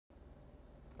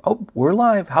Oh, we're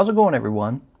live. How's it going,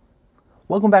 everyone?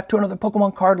 Welcome back to another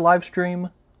Pokemon card live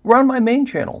stream. We're on my main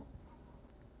channel.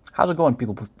 How's it going,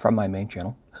 people from my main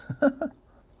channel?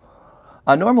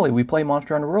 Normally, we play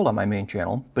Monster Hunter World on my main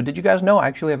channel, but did you guys know I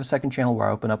actually have a second channel where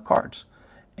I open up cards?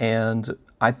 And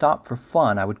I thought for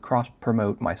fun I would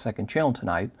cross-promote my second channel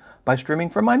tonight by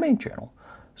streaming from my main channel.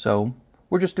 So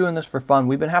we're just doing this for fun.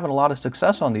 We've been having a lot of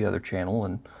success on the other channel,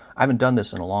 and I haven't done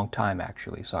this in a long time,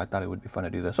 actually, so I thought it would be fun to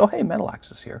do this. Oh, hey,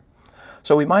 Metalax is here.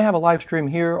 So we might have a live stream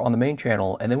here on the main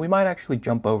channel, and then we might actually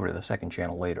jump over to the second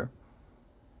channel later.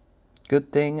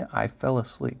 Good thing I fell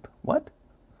asleep. What?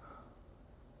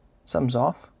 Something's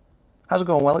off. How's it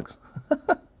going, Wellix?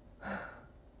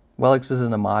 Wellix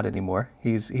isn't a mod anymore.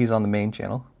 He's on the main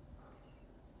channel.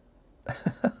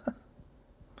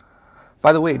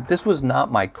 By the way, this was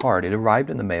not my card. It arrived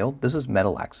in the mail. This is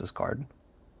Metalax's card.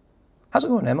 How's it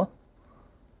going, Emma?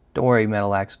 Don't worry,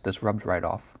 Metalax. This rubs right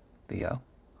off the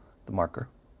marker.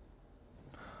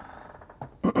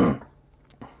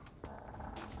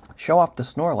 Show off the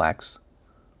Snorlax.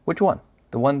 Which one?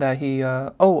 The one that he,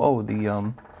 where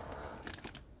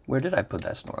did I put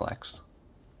that Snorlax?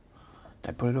 Did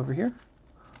I put it over here?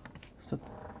 Is it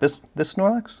this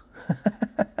Snorlax?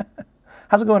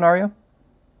 How's it going, Ario?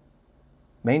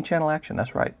 Main channel action,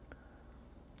 that's right.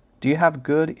 Do you have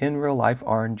good in real life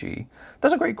RNG?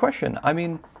 That's a great question. I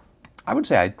mean, I would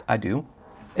say I do.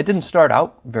 It didn't start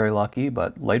out very lucky,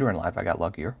 but later in life I got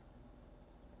luckier.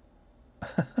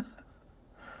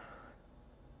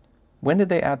 When did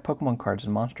they add Pokemon cards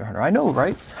in Monster Hunter? I know,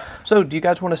 right? So, do you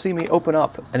guys want to see me open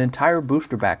up an entire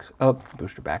booster box of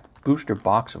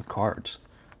cards?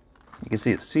 You can see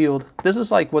it's sealed. This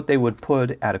is like what they would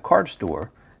put at a card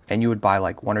store, and you would buy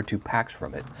like 1 or 2 packs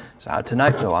from it. So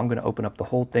tonight, though, I'm going to open up the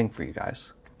whole thing for you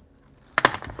guys.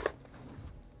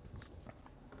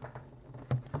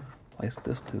 Place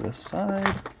this to the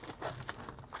side.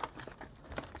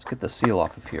 Let's get the seal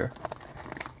off of here.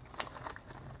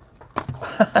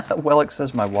 Wellix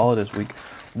says my wallet is weak.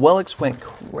 Wellix went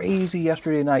crazy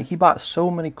yesterday night. He bought so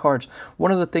many cards.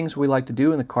 One of the things we like to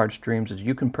do in the card streams is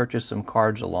you can purchase some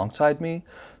cards alongside me.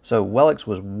 So Wellix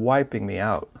was wiping me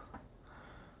out.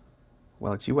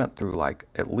 Wellix, you went through like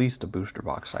at least a booster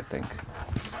box, I think,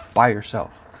 by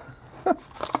yourself.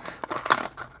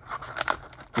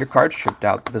 Your cards shipped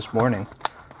out this morning.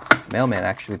 Mailman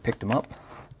actually picked them up.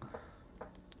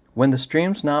 When the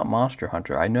stream's not Monster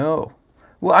Hunter, I know.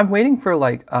 Well, I'm waiting for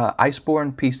like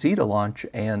Iceborne PC to launch,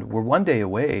 and we're 1 day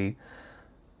away.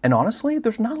 And honestly,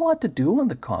 there's not a lot to do on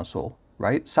the console,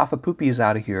 right? Safapupi is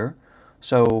out of here.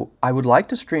 So I would like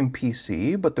to stream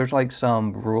PC, but there's like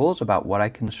some rules about what I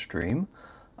can stream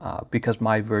because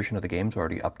my version of the game's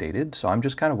already updated. So I'm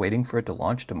just kind of waiting for it to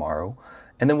launch tomorrow.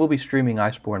 And then we'll be streaming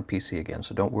Iceborne PC again,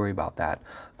 so don't worry about that.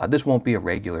 This won't be a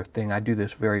regular thing. I do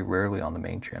this very rarely on the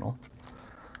main channel.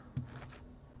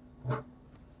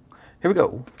 Here we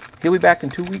go. He'll be back in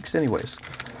 2 weeks anyways.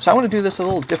 So I want to do this a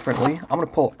little differently. I'm going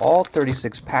to pull all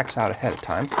 36 packs out ahead of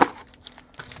time.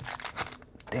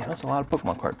 Damn, that's a lot of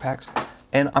Pokemon card packs.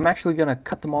 And I'm actually going to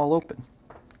cut them all open.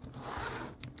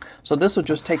 So this will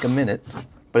just take a minute,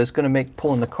 but it's going to make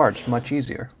pulling the cards much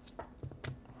easier.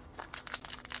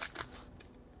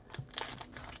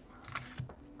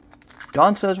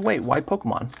 Don says, wait, why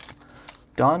Pokemon?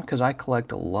 Don, because I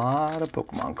collect a lot of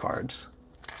Pokemon cards.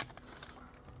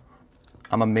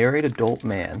 I'm a married adult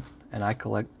man, and I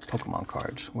collect Pokemon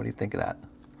cards. What do you think of that?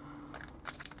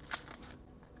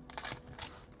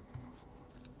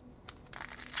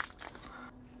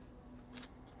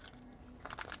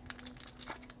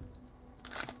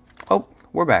 Oh,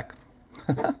 we're back.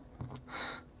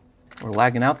 We're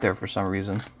lagging out there for some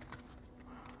reason.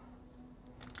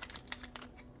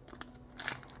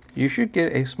 You should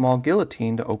get a small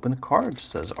guillotine to open the cards,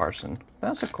 says Arson.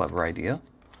 That's a clever idea.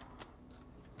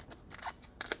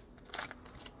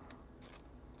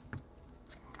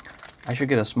 I should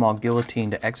get a small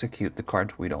guillotine to execute the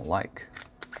cards we don't like.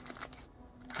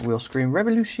 We'll scream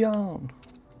revolution. All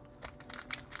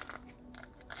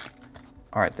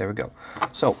right, there we go.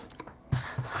 So,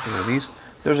 here are these.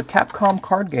 There's a Capcom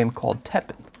card game called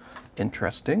Teppen.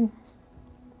 Interesting.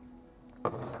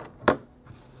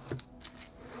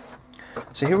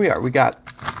 So here we are. We got,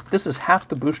 this is half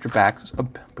the booster box,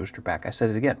 I said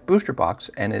it again, booster box,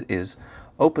 and it is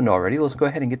opened already. Let's go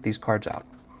ahead and get these cards out.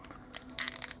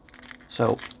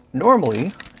 So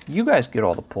normally, you guys get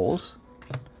all the pulls.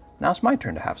 Now it's my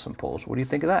turn to have some pulls. What do you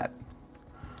think of that?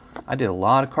 I did a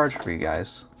lot of cards for you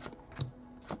guys.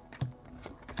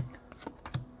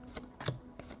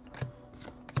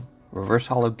 Reverse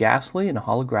Holo Ghastly and a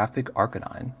Holographic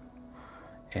Arcanine.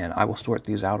 And I will sort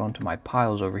these out onto my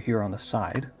piles over here on the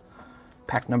side.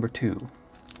 Pack number 2.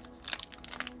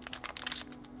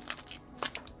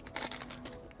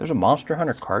 There's a Monster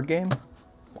Hunter card game?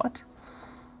 What?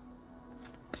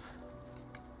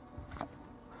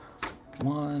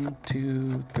 1,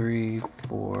 2, 3,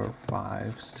 4,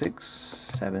 5, 6,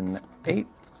 7, 8.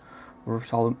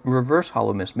 Reverse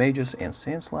Hollow Miss Magus and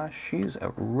Sandslash. She's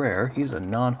a rare. He's a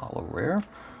non-hollow rare.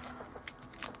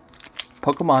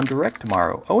 Pokemon Direct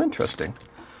tomorrow. Oh, interesting.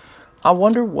 I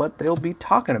wonder what they'll be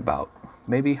talking about.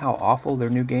 Maybe how awful their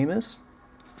new game is?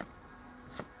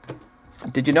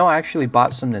 Did you know I actually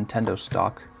bought some Nintendo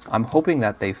stock? I'm hoping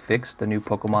that they fixed the new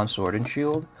Pokemon Sword and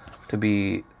Shield to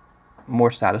be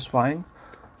more satisfying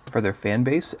for their fan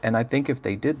base. And I think if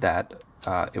they did that,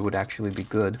 it would actually be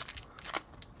good.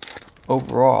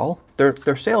 Overall,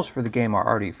 their sales for the game are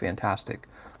already fantastic.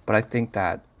 But I think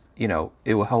that, you know,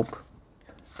 it will help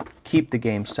keep the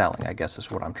game selling, I guess is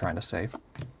what I'm trying to say.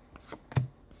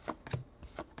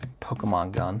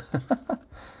 Pokemon gun.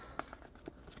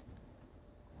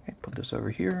 Okay, put this over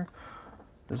here.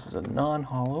 This is a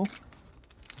non-hollow.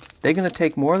 They're going to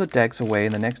take more of the decks away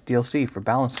in the next DLC for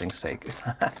balancing's sake.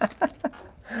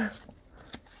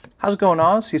 How's it going,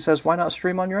 Oz? He says, why not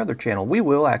stream on your other channel? We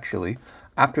will, actually.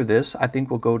 After this, I think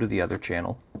we'll go to the other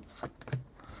channel.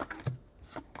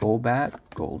 Golbat,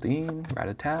 Goldeen,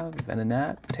 Rattata,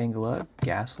 Venonat, Tangela,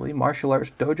 Ghastly, Martial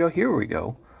Arts Dojo. Here we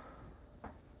go.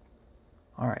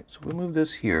 Alright, so we'll move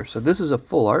this here. So this is a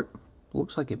full art.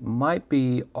 Looks like it might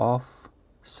be off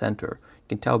center. You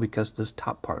can tell because this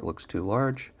top part looks too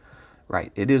large.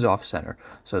 Right, it is off center.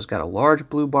 So it's got a large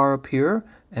blue bar up here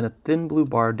and a thin blue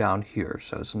bar down here.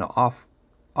 So it's an off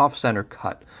center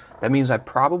cut. That means I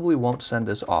probably won't send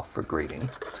this off for grading.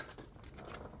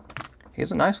 He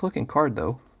has a nice looking card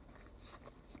though.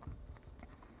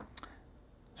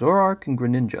 Zoroark and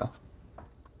Greninja.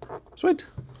 Sweet.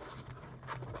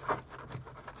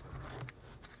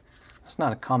 That's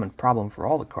not a common problem for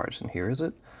all the cards in here, is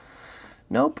it?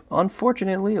 Nope.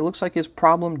 Unfortunately, it looks like his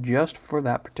problem just for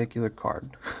that particular card.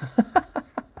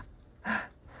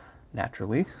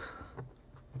 Naturally.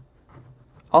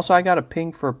 Also, I got a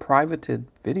ping for a privated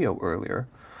video earlier.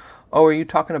 Oh, are you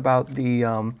talking about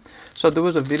the... So there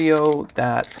was a video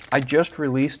that I just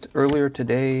released earlier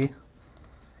today,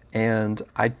 and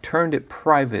I turned it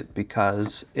private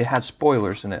because it had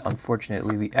spoilers in it.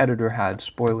 Unfortunately, the editor had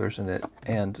spoilers in it,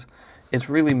 and it's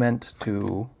really meant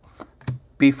to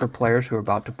be for players who are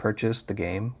about to purchase the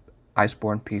game,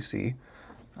 Iceborne PC.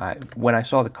 When I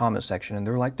saw the comment section and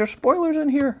they were like, there's spoilers in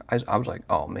here, I was like,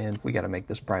 oh man, we got to make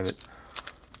this private.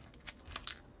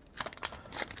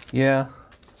 Yeah,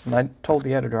 and I told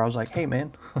the editor, I was like, hey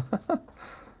man.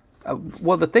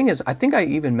 Well, the thing is, I think I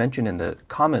even mentioned in the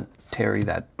commentary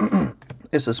that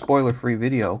it's a spoiler-free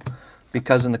video,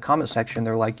 because in the comment section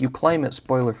they're like, you claim it's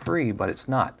spoiler-free, but it's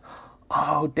not.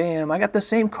 Oh damn, I got the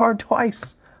same card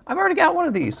twice. I've already got one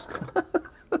of these.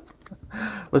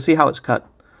 Let's see how it's cut.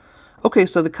 Okay,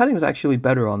 so the cutting is actually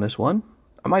better on this one.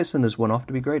 I might send this one off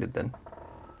to be graded then.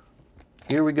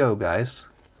 Here we go, guys.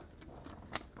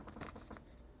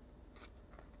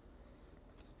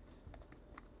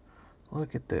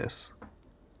 Look at this.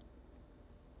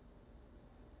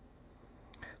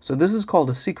 So this is called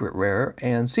a secret rare,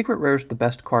 and secret rare is the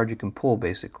best card you can pull,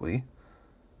 basically.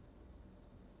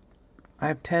 I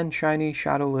have 10 shiny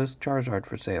shadowless Charizard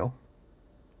for sale.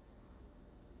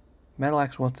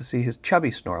 Metalax wants to see his chubby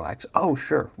Snorlax. Oh,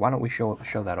 sure. Why don't we show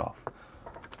that off?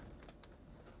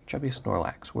 Chubby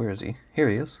Snorlax. Where is he? Here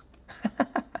he is.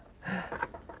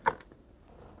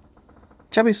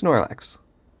 Chubby Snorlax.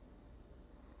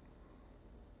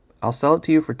 I'll sell it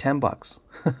to you for 10 bucks.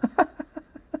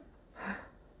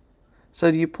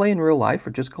 So do you play in real life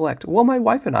or just collect? Well, my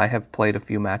wife and I have played a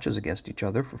few matches against each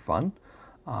other for fun.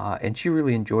 And she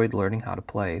really enjoyed learning how to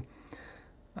play.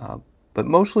 But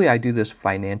mostly I do this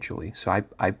financially. So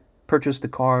I purchase the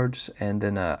cards and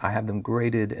then I have them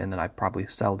graded, and then I probably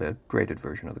sell the graded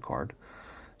version of the card.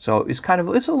 So it's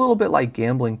it's a little bit like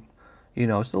gambling. You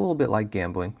know, it's a little bit like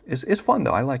gambling. It's fun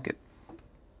though, I like it.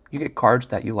 You get cards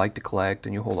that you like to collect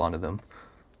and you hold on to them.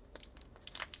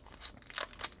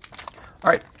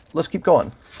 All right, let's keep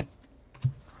going.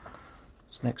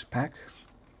 This next pack.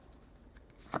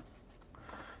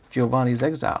 Giovanni's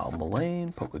Exile,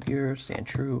 Mullane, Pokegear,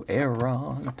 Sandshrew,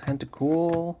 Aeron,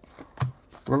 Tentacool,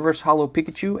 Reverse Hollow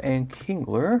Pikachu, and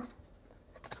Kingler.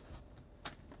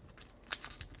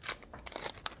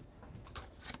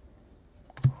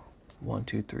 One,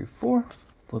 two, three, four.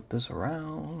 Flip this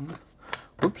around.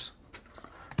 Oops.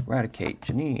 Eradicate,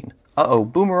 Janine. Uh-oh,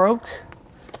 Boomeroak.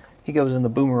 He goes in the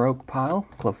Boomer Oak pile.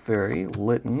 Clefairy,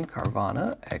 Litten,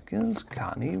 Carvana, Ekans,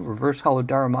 Connie, Reverse Hollow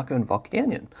Darumaka, and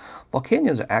Volcanion.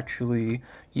 Volcanion is actually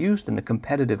used in the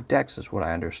competitive decks, is what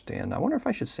I understand. I wonder if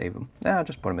I should save them. Nah, I'll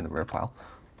just put them in the rare pile.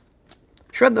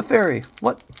 Shred the Fairy.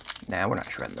 What? Nah, we're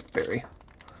not shredding the Fairy.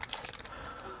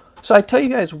 So I tell you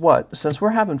guys what, since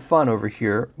we're having fun over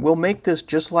here, we'll make this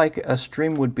just like a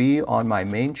stream would be on my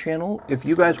main channel. If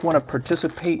you guys want to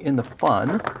participate in the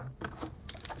fun,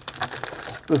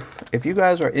 if you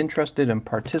guys are interested in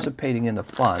participating in the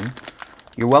fun,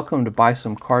 you're welcome to buy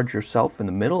some cards yourself in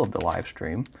the middle of the live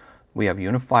stream. We have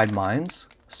Unified Minds,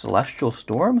 Celestial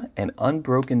Storm, and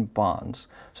Unbroken Bonds.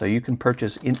 So you can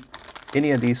purchase in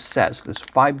any of these sets. There's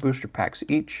 5 booster packs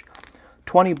each.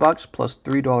 $20 plus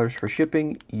 $3 for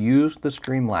shipping. Use the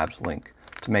Streamlabs link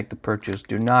to make the purchase.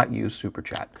 Do not use Super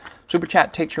Chat. Super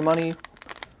Chat takes your money,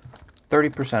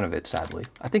 30% of it, sadly.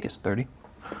 I think it's 30.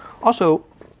 Also,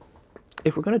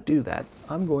 if we're going to do that,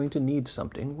 I'm going to need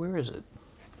something. Where is it?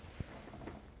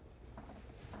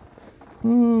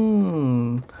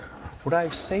 Would I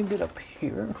have saved it up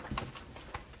here?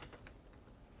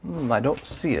 I don't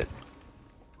see it.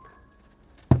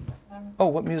 Oh,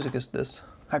 what music is this?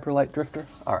 Hyperlight Drifter?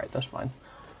 Alright, that's fine.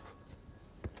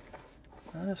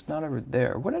 It's not over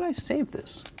there. Where did I save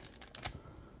this?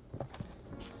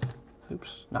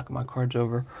 Oops, knocking my cards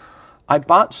over. I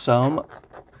bought some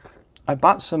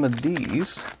of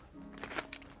these.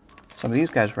 Some of these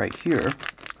guys right here.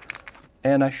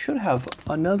 And I should have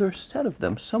another set of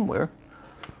them somewhere.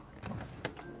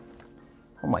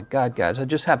 Oh my god, guys, I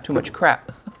just have too much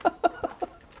crap.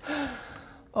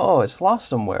 Oh, it's lost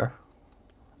somewhere.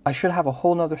 I should have a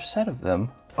whole nother set of them.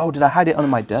 Oh, did I hide it under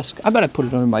my desk? I bet I put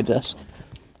it under my desk.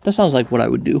 That sounds like what I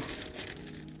would do.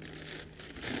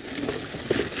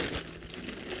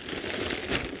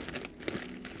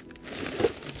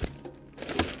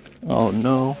 Oh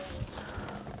no.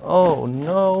 Oh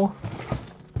no.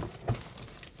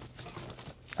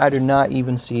 I do not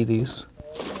even see these.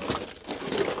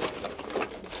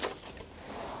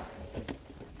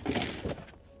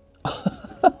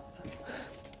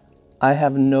 I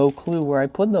have no clue where I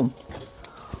put them.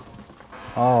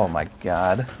 Oh my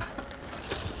god.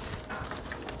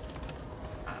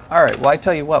 Alright, well I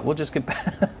tell you what, we'll just get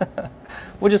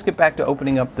back to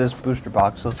opening up this booster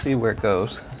box. Let's see where it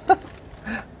goes.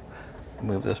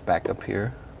 Move this back up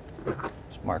here.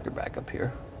 Let's mark it back up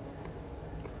here.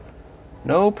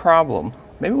 No problem.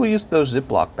 Maybe we'll use those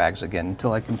Ziploc bags again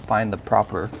until I can find the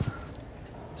proper...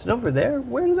 Is it over there?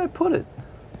 Where did I put it?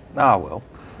 Ah, well.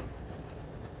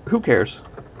 Who cares?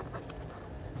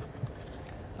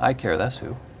 I care, that's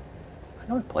who. I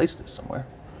know I placed it somewhere.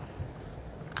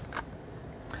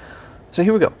 So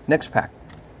here we go. Next pack.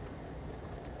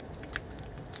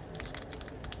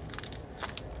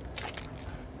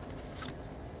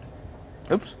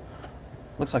 Oops.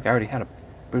 Looks like I already had a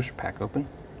booster pack open.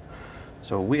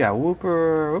 So we got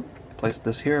Whooper. Oop, place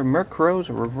this here. Murkrow,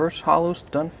 a reverse hollow,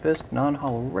 Stunfisk,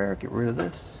 non-hollow rare. Get rid of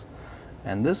this.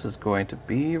 And this is going to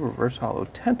be reverse hollow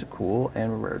Tentacool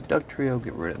and rare Dugtrio.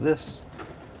 Get rid of this.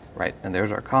 Right, and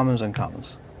there's our commons and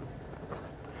commons.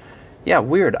 Yeah,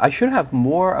 weird. I should have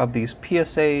more of these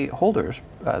PSA holders,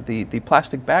 the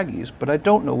plastic baggies, but I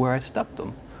don't know where I stuck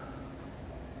them.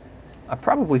 I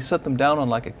probably set them down on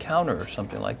like a counter or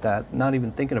something like that, not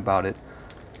even thinking about it.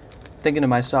 Thinking to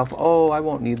myself, oh, I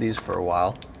won't need these for a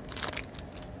while.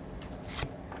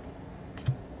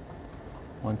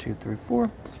 1, 2, 3,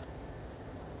 4.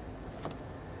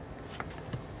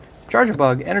 Charger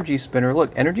Bug, Energy Spinner.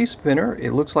 Look, Energy Spinner,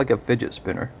 it looks like a fidget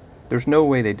spinner. There's no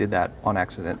way they did that on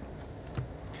accident.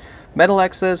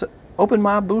 Metalex says, open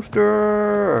my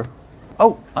booster.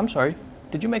 Oh, I'm sorry.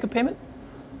 Did you make a payment?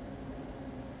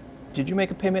 Did you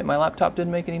make a payment? My laptop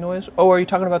didn't make any noise. Oh, are you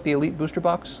talking about the Elite Booster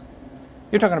Box?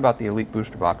 You're talking about the Elite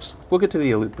Booster Box. We'll get to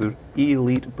the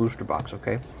Elite Booster Box,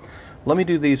 okay? Let me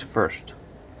do these first.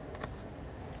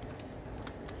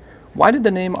 Why did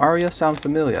the name Aria sound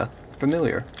familiar?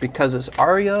 Because it's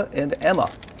Aria and Emma.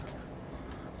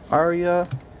 Aria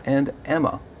and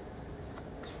Emma.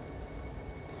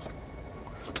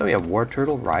 So we have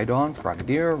Warturtle, Rhydon,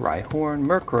 Frogadier, Rhyhorn,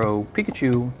 Murkrow,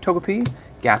 Pikachu, Togepi,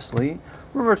 Ghastly,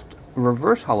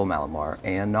 Reverse Hollow Malamar,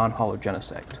 and non-hollow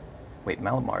Genesect. Wait,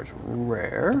 Malamar's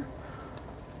rare.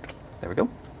 There we go.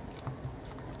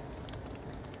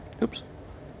 Oops.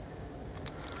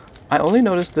 I only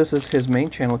noticed this is his main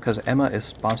channel because Emma is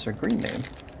sponsored green name.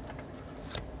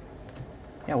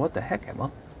 Yeah, what the heck,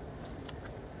 Emma?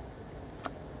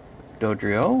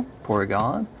 Dodrio,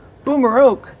 Porygon, Boomer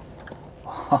Oak.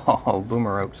 Oh,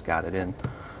 Boomer Oak's got it in.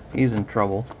 He's in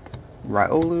trouble.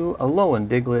 Riolu, Alolan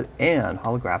Diglett, and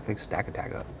holographic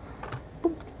Stakataga.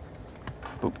 Boop.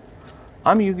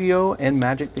 I'm Yu-Gi-Oh! And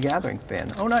Magic the Gathering fan.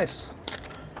 Oh, nice.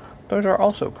 Those are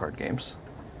also card games.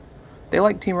 They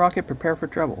like Team Rocket, prepare for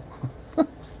trouble.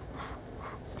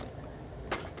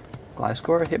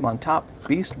 Gliscor, Hitmontop,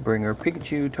 Beastbringer,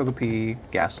 Pikachu, Togepi,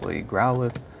 Ghastly,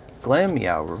 Growlithe,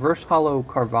 Glameow, Reverse Hollow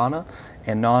Carvanha,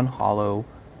 and non-hollow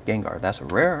Gengar. That's a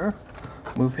rare.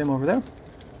 Move him over there.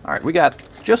 Alright, we got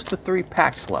just the 3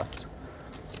 packs left.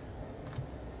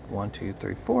 1, 2,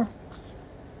 3, 4.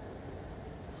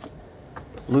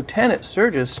 Lieutenant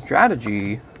Surge's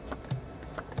Strategy.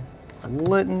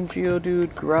 Litten,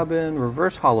 Geodude, Grubbin,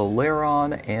 Reverse Hollow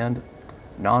Lairon, and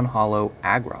non-hollow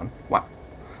Aggron. Wow,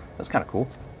 that's kind of cool.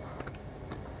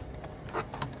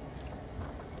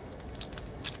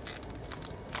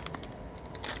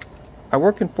 I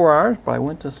worked in 4 hours, but I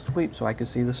went to sleep so I could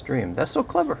see the stream. That's so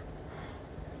clever.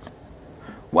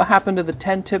 What happened to the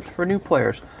 10 tips for new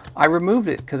players? I removed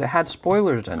it because it had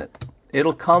spoilers in it.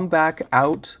 It'll come back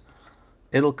out.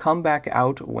 It'll come back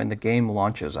out when the game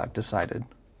launches, I've decided.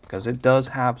 Because it does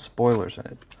have spoilers in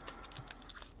it.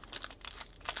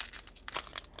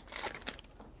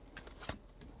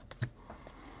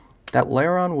 That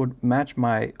Lairon would match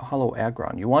my Hollow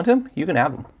Aggron. You want him? You can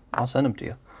have him. I'll send him to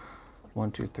you.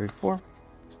 1, 2, 3, 4.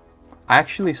 I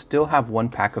actually still have 1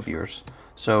 pack of yours.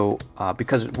 So,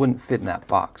 because it wouldn't fit in that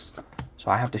box.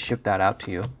 So I have to ship that out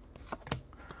to you.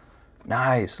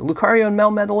 Nice. Lucario and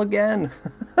Melmetal again.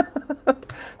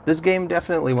 This game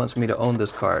definitely wants me to own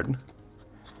this card.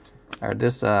 Or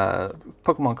this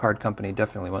Pokemon card company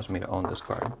definitely wants me to own this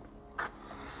card.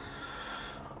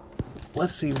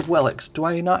 Let's see, Wellix, do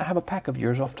I not have a pack of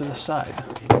yours off to the side?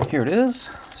 Here it is.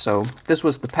 So this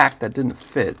was the pack that didn't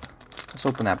fit. Let's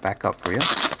open that back up for you.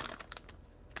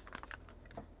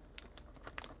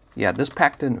 Yeah, this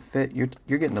pack didn't fit. You're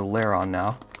getting the Lairon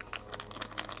now.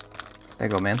 There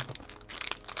you go, man.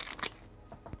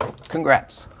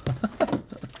 Congrats.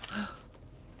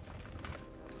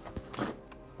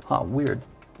 Huh, weird.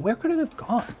 Where could it have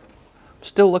gone? I'm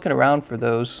still looking around for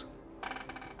those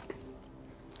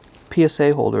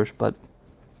PSA holders, but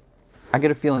I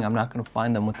get a feeling I'm not going to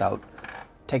find them without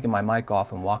taking my mic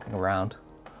off and walking around.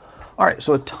 All right,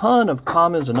 so a ton of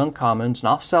commons and uncommons, and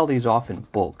I'll sell these off in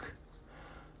bulk.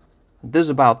 This is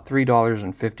about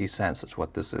 $3.50. That's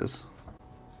what this is.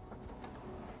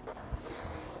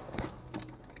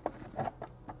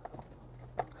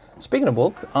 Speaking of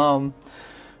bulk,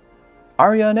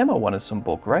 Arya and Emma wanted some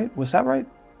bulk, right? Was that right?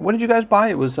 What did you guys buy?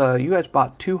 It was, you guys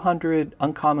bought 200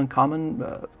 uncommon, common.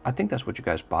 I think that's what you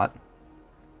guys bought.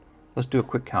 Let's do a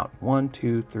quick count. 1,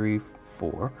 2, 3,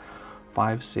 4,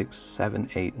 5, 6, 7,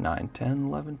 8, 9, 10,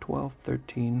 11, 12,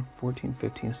 13, 14,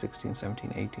 15, 16,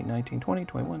 17, 18, 19, 20,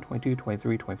 21, 22,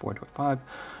 23, 24, 25,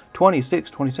 26,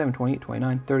 27, 28,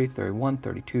 29, 30, 31,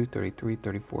 32, 33,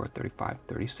 34, 35,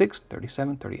 36,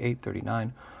 37, 38,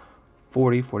 39,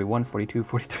 40, 41, 42,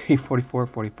 43, 44,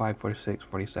 45, 46,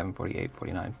 47, 48,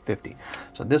 49, 50.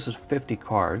 So this is 50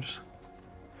 cards.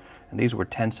 And these were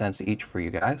 10 cents each for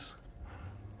you guys.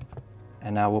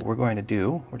 And now what we're going to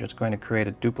do, we're just going to create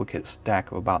a duplicate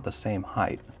stack of about the same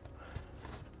height.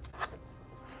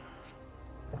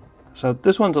 So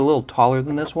this one's a little taller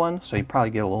than this one, so you probably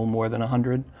get a little more than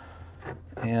 100.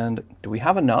 And do we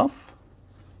have enough?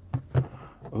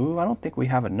 Ooh, I don't think we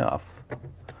have enough.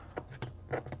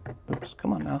 Oops,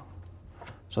 come on now.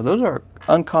 So those are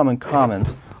uncommon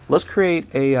commons. Let's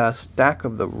create a stack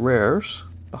of the rares,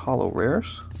 the hollow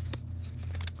rares.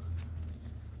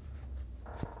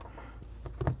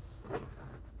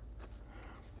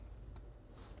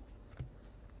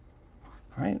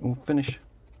 All right, we'll finish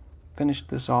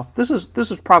this off. This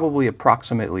is probably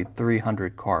approximately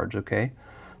 300 cards, okay?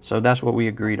 So that's what we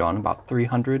agreed on, about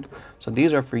 300. So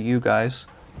these are for you guys.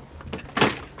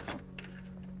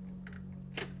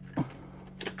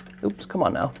 Oops, come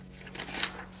on now.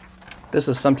 This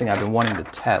is something I've been wanting to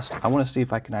test. I want to see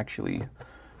if I can actually,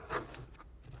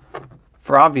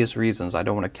 for obvious reasons, I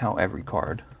don't want to count every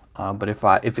card. But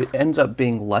if it ends up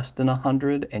being less than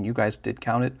 100 and you guys did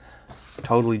count it,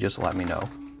 totally just let me know.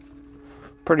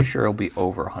 Pretty sure it'll be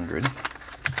over 100.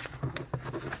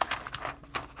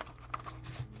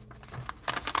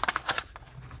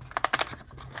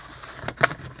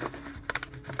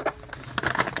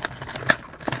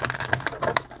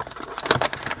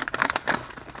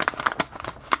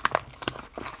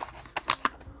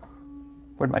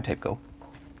 Where'd my tape go?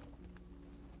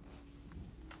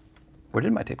 Where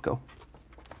did my tape go?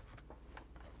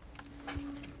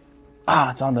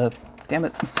 Ah, it's on the, damn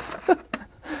it.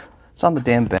 It's on the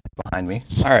damn bench behind me.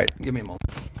 All right, give me a moment.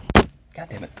 God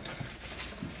damn it.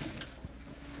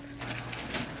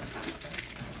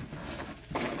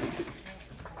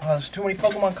 Oh, there's too many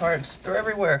Pokemon cards. They're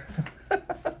everywhere.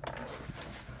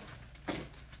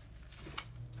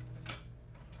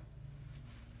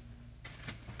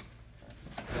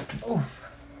 Oof.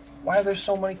 Why are there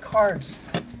so many cards?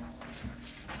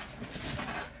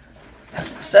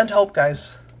 Send help,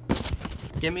 guys.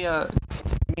 Give me an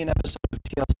episode of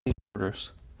TLC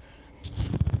orders.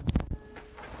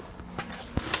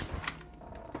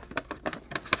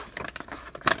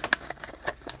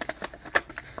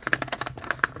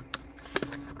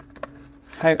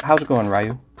 How's it going,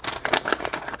 Ryu?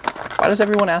 Why does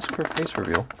everyone ask for a face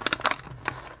reveal?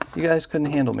 You guys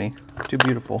couldn't handle me. Too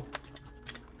beautiful.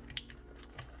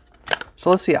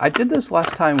 So let's see. I did this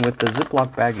last time with the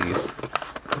Ziploc baggies.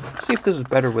 Let's see if this is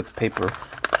better with paper.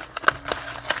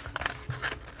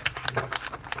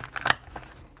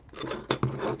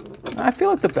 I feel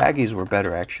like the baggies were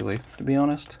better, actually, to be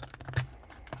honest.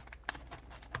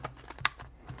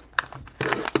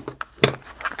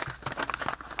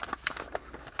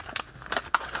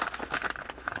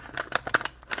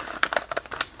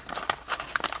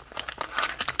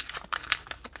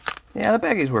 Yeah, the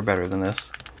baggies were better than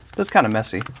this. That's kind of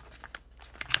messy.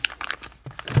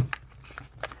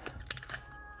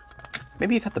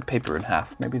 Maybe you cut the paper in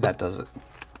half. Maybe that does it.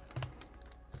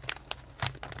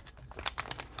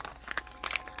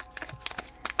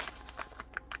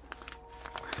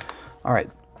 All right,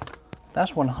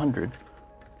 that's 100.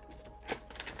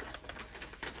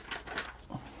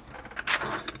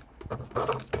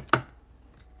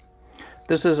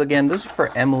 This is, again, this is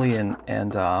for Emily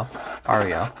and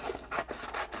Aria.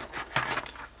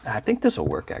 I think this will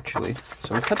work, actually.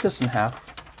 So we cut this in half.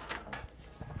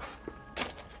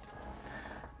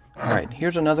 All right,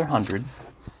 here's another 100.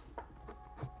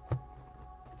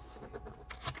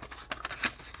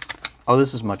 Oh,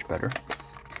 this is much better.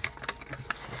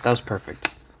 That was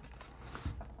perfect.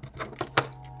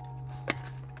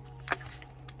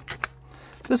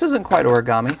 This isn't quite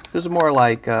origami. This is more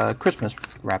like Christmas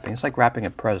wrapping. It's like wrapping a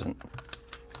present.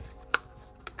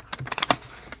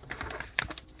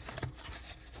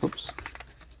 Oops.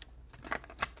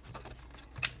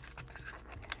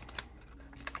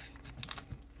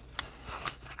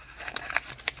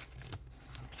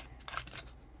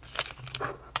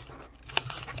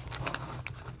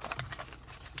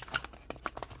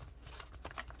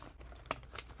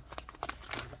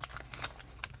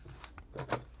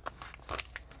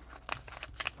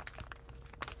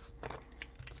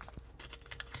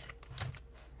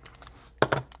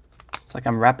 It's like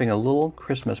I'm wrapping a little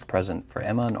Christmas present for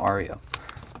Emma and Aria.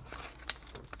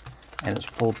 And it's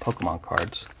full of Pokemon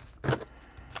cards.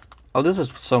 Oh, this is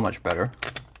so much better.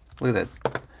 Look at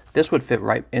that. This would fit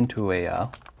right into a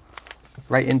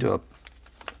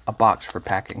box for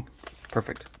packing.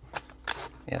 Perfect.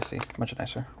 Yeah, see, much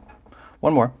nicer.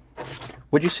 One more.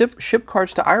 Would you ship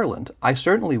cards to Ireland? I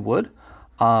certainly would.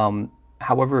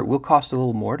 However, it will cost a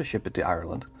little more to ship it to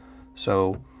Ireland.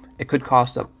 So it could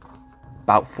cost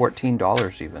about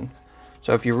 $14 even.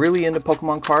 So if you're really into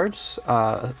Pokemon cards,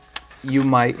 you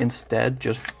might instead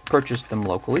just purchase them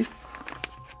locally.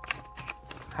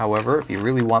 However, if you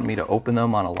really want me to open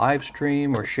them on a live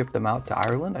stream or ship them out to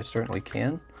Ireland, I certainly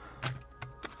can.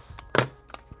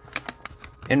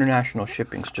 International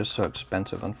shipping's just so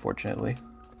expensive, unfortunately.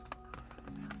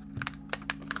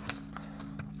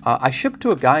 I shipped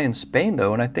to a guy in Spain,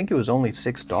 though, and I think it was only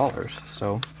 $6,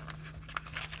 so...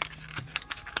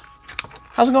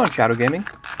 How's it going, Shadow Gaming?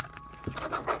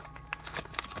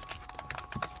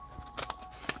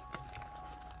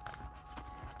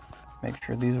 Make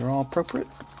sure these are all appropriate.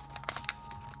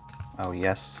 Oh,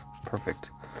 yes.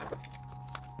 Perfect.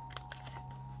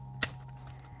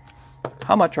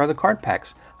 How much are the card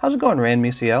packs? How's it going,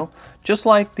 RandMCL? Just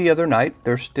like the other night,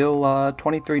 they're still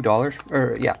 $23,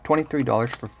 or yeah,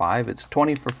 $23 for 5. It's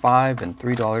 $20 for 5 and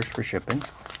 $3 for shipping.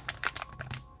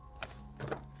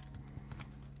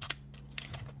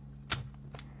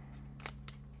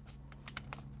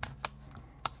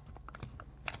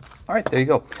 All right, there you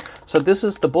go. So this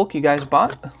is the bulk you guys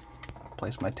bought.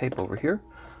 Place my tape over here.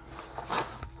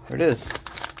 There it is.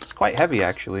 It's quite heavy,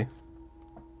 actually.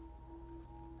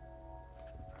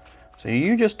 So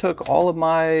you just took all of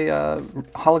my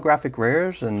holographic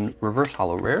rares and reverse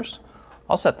holo rares.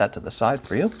 I'll set that to the side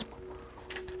for you.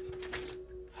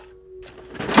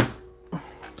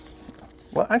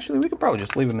 Well, actually, we could probably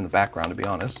just leave them in the background, to be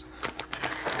honest,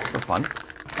 for fun.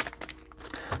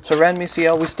 So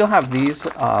RandMCL, we still have these.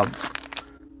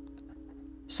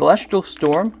 Celestial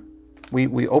Storm,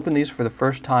 we opened these for the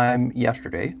first time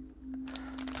yesterday.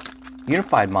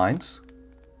 Unified Minds,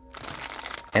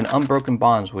 and Unbroken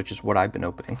Bonds, which is what I've been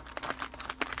opening.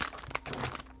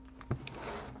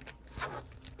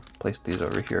 Place these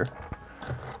over here.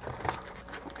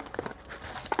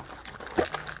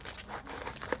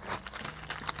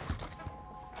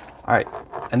 All right,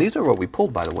 and these are what we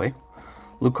pulled, by the way.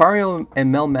 Lucario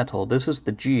and Melmetal, this is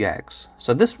the GX.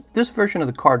 So this version of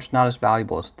the card's not as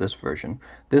valuable as this version.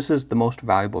 This is the most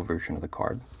valuable version of the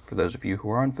card. For those of you who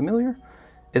are unfamiliar,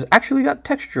 it's actually got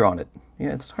texture on it.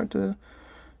 Yeah, it's hard to...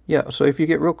 Yeah, so if you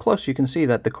get real close, you can see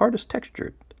that the card is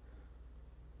textured.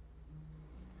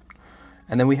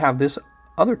 And then we have this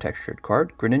other textured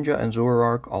card, Greninja and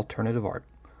Zoroark Alternative Art.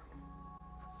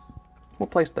 We'll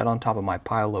place that on top of my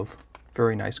pile of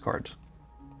very nice cards.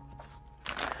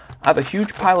 I have a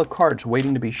huge pile of cards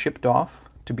waiting to be shipped off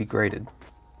to be graded.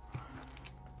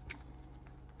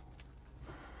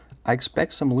 I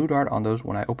expect some loot art on those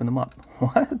when I open them up.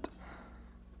 What?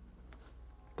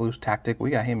 Blues Tactic, we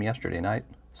got him yesterday night.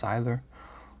 Siler.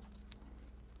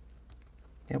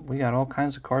 Yep, we got all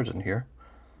kinds of cards in here.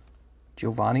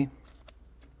 Giovanni.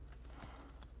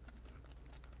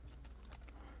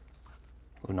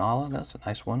 Lunala, that's a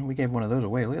nice one. We gave one of those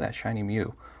away. Look at that shiny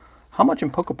Mew. How much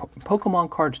in Pokemon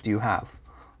cards do you have?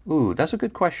 Ooh, that's a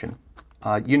good question.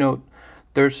 You know,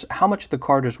 there's how much the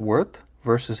card is worth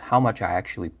versus how much I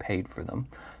actually paid for them.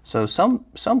 So some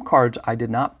cards I did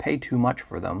not pay too much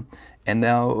for them, and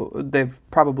now they've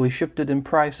probably shifted in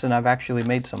price and I've actually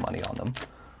made some money on them.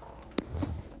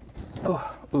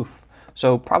 Oh, oof.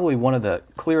 So probably one of the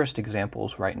clearest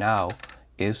examples right now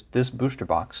is this booster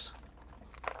box.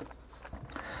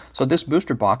 So this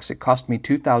booster box, it cost me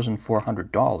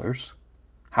 $2,400.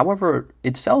 However,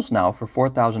 it sells now for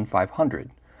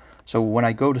 $4,500. So when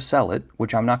I go to sell it,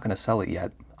 which I'm not going to sell it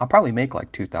yet, I'll probably make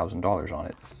like $2,000 on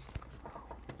it.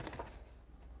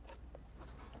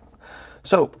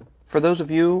 So for those of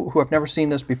you who have never seen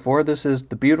this before, this is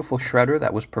the beautiful shredder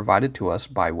that was provided to us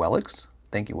by Wellix.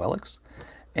 Thank you, Wellix.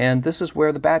 And this is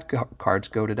where the bad cards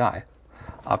go to die.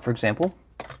 For example,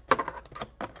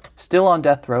 still on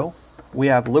death row, we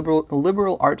have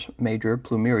liberal arts major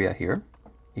Plumeria here.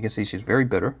 You can see she's very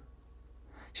bitter.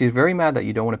 She's very mad that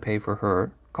you don't want to pay for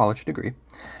her college degree.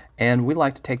 And we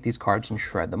like to take these cards and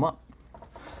shred them up.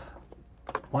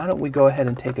 Why don't we go ahead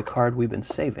and take a card we've been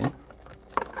saving.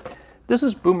 This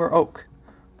is Boomer Oak.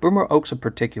 Boomer Oak's a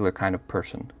particular kind of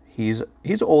person. He's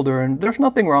older, and there's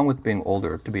nothing wrong with being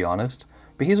older, to be honest.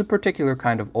 But he's a particular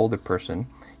kind of older person.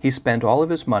 He spent all of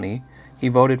his money. He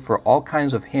voted for all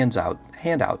kinds of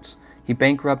handouts. He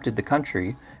bankrupted the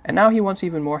country, and now he wants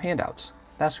even more handouts.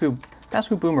 That's who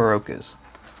Boomer Oak is.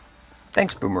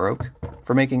 Thanks, Boomer Oak,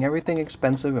 for making everything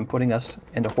expensive and putting us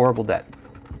into horrible debt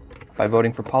by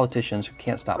voting for politicians who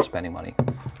can't stop spending money.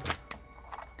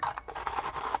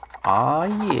 Ah,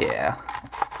 yeah.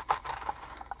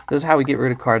 This is how we get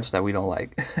rid of cards that we don't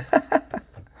like.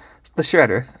 It's the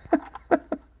shredder.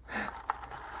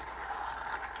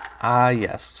 Ah,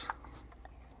 yes.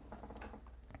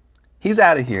 He's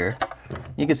out of here.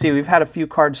 You can see we've had a few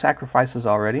card sacrifices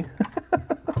already.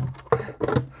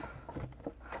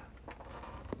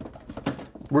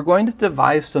 We're going to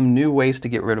devise some new ways to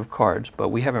get rid of cards, but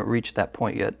we haven't reached that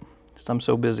point yet. I'm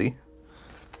so busy.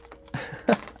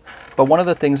 But one of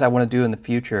the things I want to do in the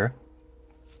future...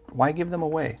 Why give them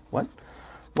away? What?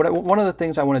 One of the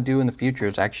things I want to do in the future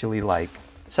is actually, like,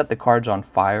 set the cards on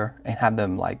fire and have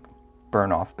them, like,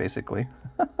 burn off, basically.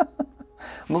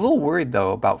 I'm a little worried,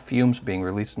 though, about fumes being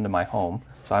released into my home.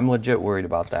 So I'm legit worried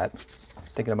about that.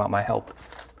 Thinking about my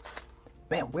health.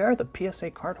 Man, where are the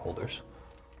PSA card holders?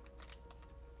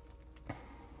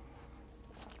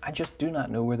 I just do not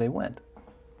know where they went.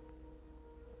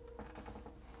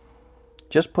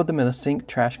 Just put them in a sink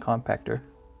trash compactor.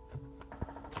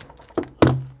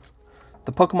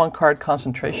 The Pokemon card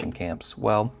concentration camps.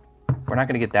 Well, we're not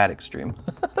going to get that extreme.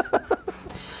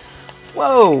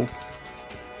 Whoa!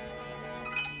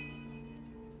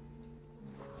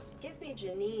 Give me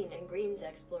Janine and Green's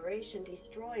exploration.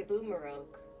 Destroy Boomer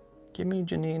Oak. Give me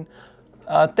Janine.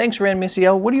 Thanks, Ran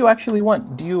Misiel. What do you actually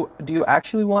want? Do you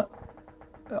actually want...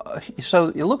 so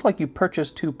it looked like you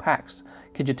purchased 2 packs.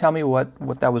 Could you tell me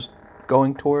what that was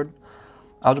going toward?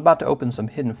 I was about to open some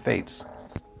Hidden Fates.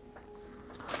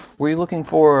 Were you looking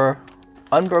for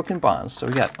Unbroken Bonds? So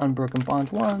we got Unbroken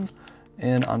Bonds 1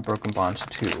 and Unbroken Bonds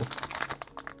 2.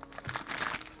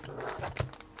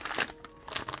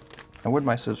 And where'd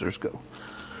my scissors go?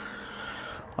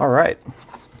 All right.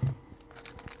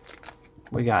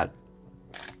 We got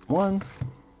 1,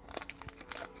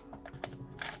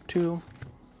 2,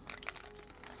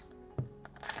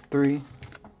 3.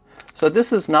 So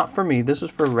this is not for me. This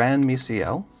is for Ran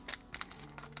Misiel.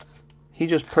 He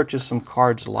just purchased some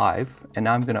cards live, and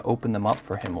now I'm going to open them up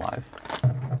for him live.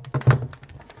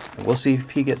 And we'll see if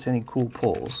he gets any cool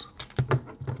pulls.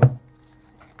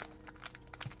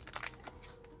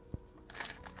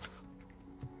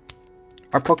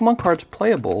 Are Pokemon cards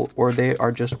playable, or they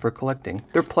are just for collecting?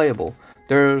 They're playable.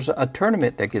 There's a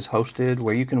tournament that gets hosted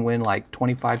where you can win like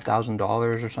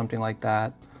 $25,000 or something like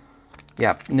that.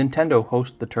 Yeah, Nintendo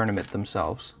hosts the tournament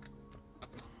themselves.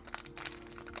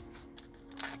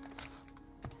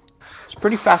 It's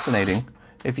pretty fascinating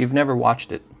if you've never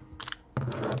watched it.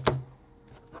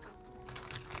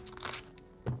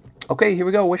 Okay, here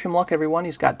we go. Wish him luck, everyone.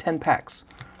 He's got 10 packs.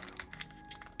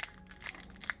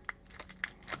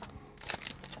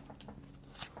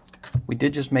 We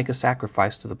did just make a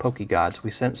sacrifice to the Poke Gods.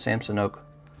 We sent Samson Oak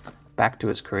back to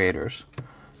its creators.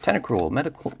 Tentacruel,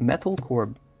 Metal Core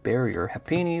Barrier,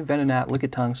 Happiny, Venonat,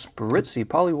 Lickitung, Spritzy,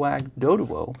 Poliwag,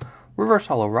 Doduo, Reverse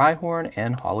Hollow Rhyhorn,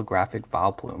 and Holographic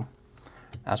Vileplume.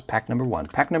 That's pack number 1.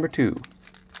 Pack number 2.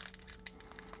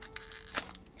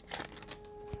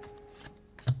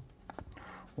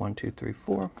 One, two, three,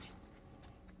 four.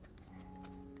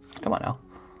 Come on now.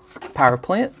 Power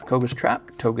Plant, Koga's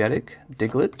Trap, Togetic,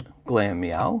 Diglett,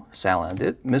 Glameow,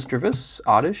 Salandit, Misdreavus,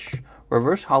 Oddish,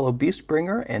 Reverse Hollow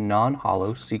Beastbringer, and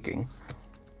Non-Hollow Seeking.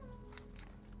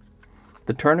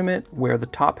 The tournament where the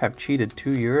top have cheated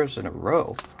 2 years in a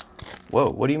row. Whoa,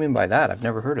 what do you mean by that? I've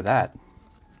never heard of that.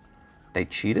 They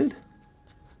cheated?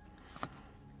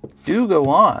 Do go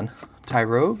on.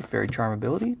 Tyrogue, Fairy Charm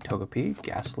Ability, Togepi,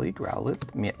 Ghastly,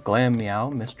 Growlithe,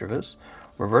 Glameow, Misdreavus,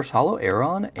 Reverse Hollow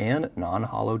Aeron, and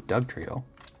Non-Hollow Dugtrio.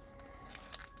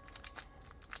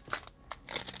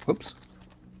 Whoops.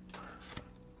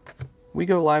 We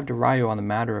go live to Ryo on the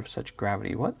matter of such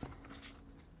gravity. What?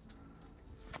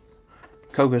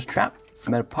 Koga's Trap,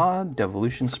 Metapod,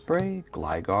 Devolution Spray,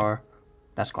 Gligar.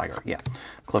 That's Gligar, yeah.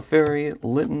 Clefairy,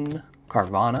 Litten,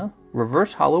 Carvana,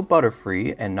 Reverse Hollow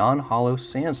Butterfree, and Non-Hollow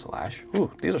Sandslash.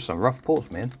 Ooh, these are some rough pulls,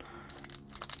 man.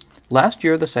 Last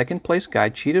year, the second place guy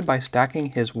cheated by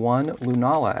stacking his one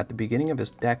Lunala at the beginning of his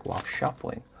deck while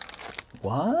shuffling.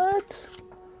 What?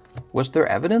 Was there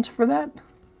evidence for that?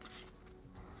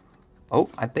 Oh,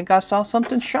 I think I saw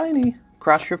something shiny.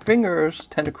 Cross your fingers.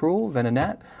 Tentacruel,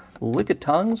 Venonat,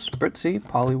 Lickitung, Spritzy,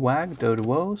 Poliwag,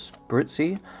 Doduo,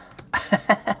 Spritzy.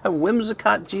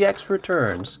 Whimsicott GX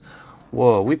returns.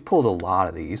 Whoa, we pulled a lot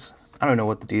of these. I don't know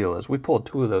what the deal is. We pulled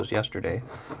 2 of those yesterday.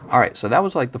 All right, so that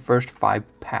was like the first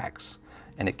 5 packs,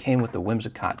 and it came with the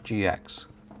Whimsicott GX.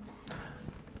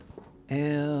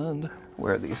 And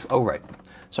where are these? Oh, right.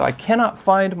 So I cannot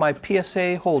find my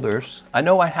PSA holders. I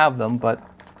know I have them, but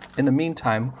in the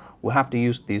meantime, we'll have to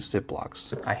use these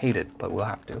Ziplocs. I hate it, but we'll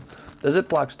have to. The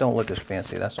Ziplocs don't look as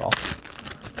fancy, that's all.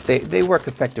 They work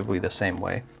effectively the same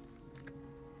way.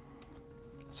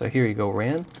 So here you go,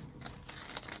 Rand.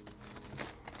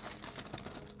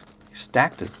 He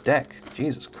stacked his deck.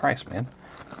 Jesus Christ, man.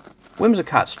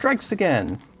 Whimsicott strikes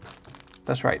again.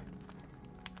 That's right.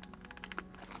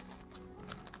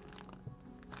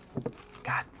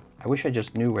 God, I wish I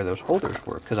just knew where those holders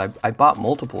were, because I bought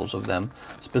multiples of them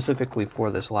specifically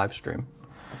for this live stream.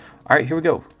 All right, here we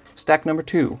go. Stack number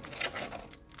 2.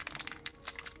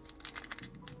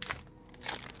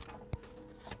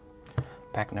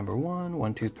 Pack number 1,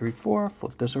 1, 2, 3, 4.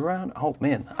 Flip this around. Oh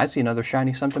man, I see another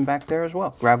shiny something back there as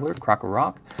well. Graveler,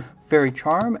 Krokorok, Fairy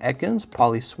Charm, Ekans,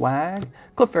 Polyswag,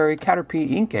 Clefairy, Caterpie,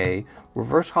 Inkay,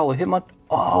 Reverse Hollow Hitmon.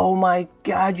 Oh my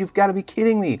god, you've got to be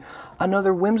kidding me.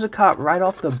 Another Whimsicott right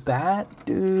off the bat?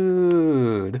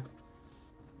 Dude.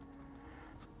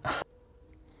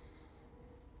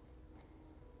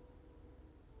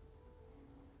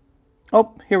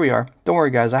 Oh, here we are. Don't worry,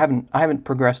 guys. I haven't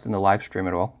progressed in the live stream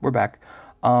at all. We're back.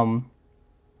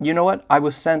 You know what? I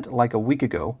was sent like a week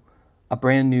ago a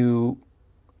brand new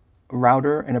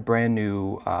router and a brand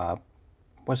new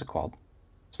what's it called?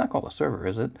 It's not called a server,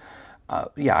 is it?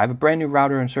 Yeah, I have a brand new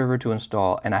router and server to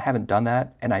install, and I haven't done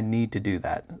that, and I need to do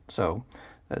that. So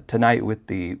tonight, with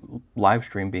the live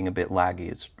stream being a bit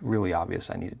laggy, it's really obvious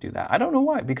I need to do that. I don't know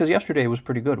why, because yesterday was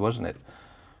pretty good, wasn't it?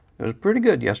 It was pretty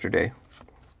good yesterday.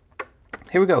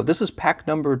 Here we go. This is pack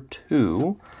number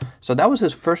 2. So that was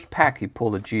his first pack he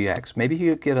pulled a GX. Maybe he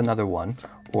could get another one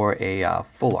or a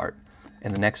full art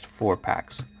in the next 4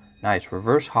 packs. Nice.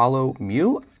 Reverse Hollow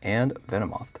Mew and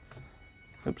Venomoth.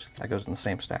 Oops, that goes in the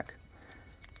same stack.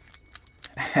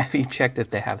 Have you checked if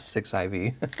they have 6 IV?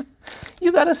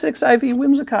 You got a 6 IV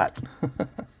Whimsicott.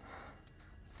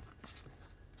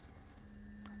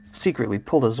 Secretly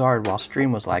pulled a Zard while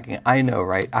stream was lagging. I know,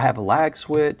 right? I have a lag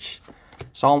switch.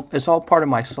 It's all part of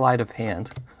my sleight of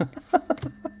hand.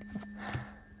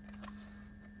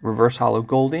 Reverse Hollow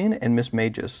Goldeen and Miss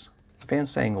Magus.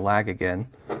 Fans saying lag again.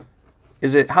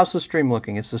 How's the stream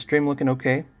looking? Is the stream looking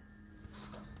okay?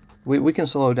 We can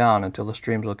slow down until the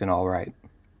stream's looking all right.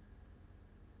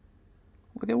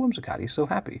 Look at Whimsicott, he's so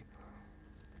happy.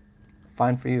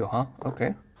 Fine for you, huh?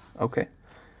 Okay, okay.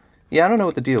 Yeah, I don't know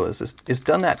what the deal is. It's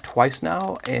done that twice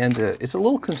now, and it's a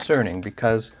little concerning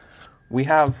because we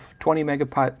have 20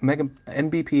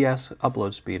 Mbps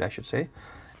upload speed, I should say.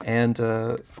 And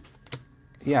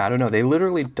yeah, I don't know. They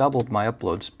literally doubled my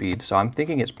upload speed, so I'm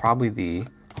thinking it's probably the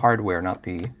hardware, not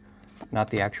the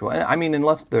actual. I mean,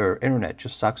 unless their internet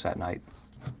just sucks at night.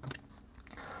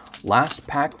 Last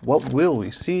pack, what will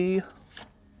we see?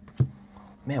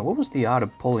 Man, what was the odd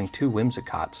of pulling 2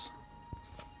 Whimsicots?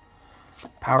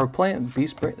 Power Plant,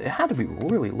 Beast Brain, it had to be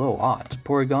really low odds.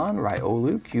 Porygon,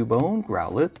 Riolu, Cubone,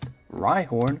 Growlithe,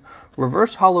 Rhyhorn,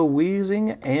 Reverse Hollow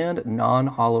Weezing, and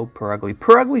non-hollow Purugly.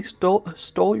 Purugly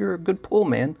stole your good pull,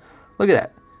 man. Look at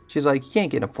that. She's like, you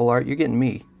can't get a full art, you're getting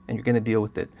me, and you're gonna deal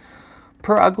with it.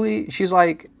 Purugly, she's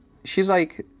like,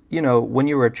 you know, when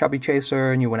you were a chubby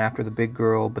chaser and you went after the big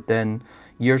girl, but then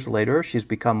years later, she's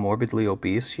become morbidly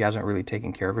obese. She hasn't really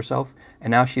taken care of herself,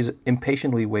 and now she's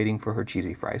impatiently waiting for her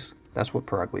cheesy fries. That's what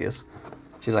Purugly is.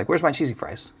 She's like, where's my cheesy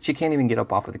fries? She can't even get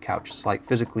up off of the couch. It's like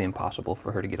physically impossible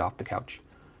for her to get off the couch.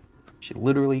 She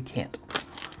literally can't.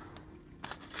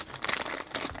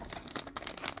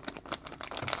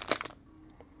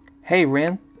 Hey,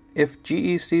 Ran, if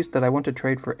GE sees that I want to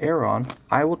trade for Aeron,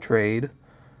 I will trade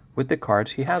with the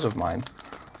cards he has of mine.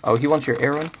 Oh, he wants your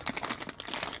Aeron?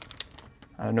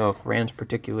 I don't know if Ran's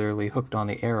particularly hooked on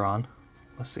the Aeron.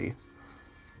 Let's see.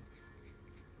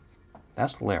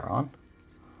 That's Lairon.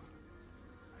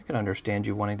 I can understand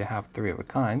you wanting to have 3 of a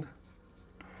kind.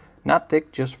 Not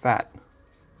thick, just fat.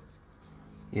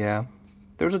 Yeah,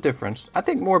 there's a difference. I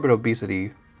think morbid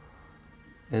obesity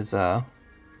is, I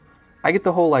get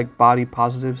the whole, like, body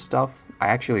positive stuff. I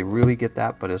actually really get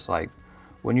that, but it's like,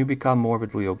 when you become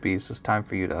morbidly obese, it's time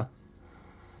for you to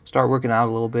start working out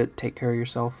a little bit, take care of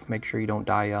yourself, make sure you don't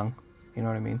die young. You know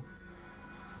what I mean?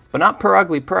 But not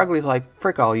Purugly. Purugly's like,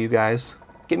 frick all you guys.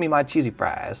 Give me my cheesy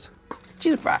fries.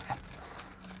 Cheesy fry.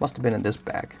 Must have been in this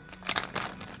bag.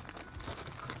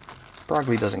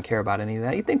 Purugly doesn't care about any of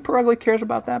that. You think Purugly cares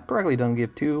about that? Purugly doesn't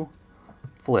give 2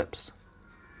 flips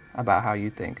about how you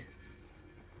think.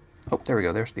 Oh, there we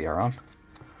go. There's the Aeron.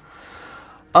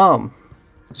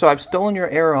 So I've stolen your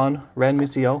Aeron, Red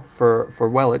Misio, for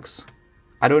Wellix.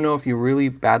 I don't know if you really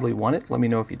badly want it. Let me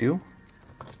know if you do.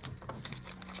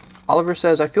 Oliver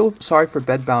says, I feel sorry for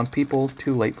bedbound people,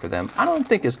 too late for them. I don't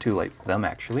think it's too late for them,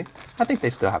 actually. I think they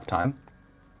still have time.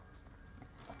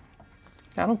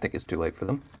 I don't think it's too late for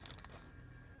them.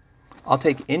 I'll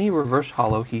take any reverse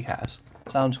hollow he has.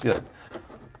 Sounds good.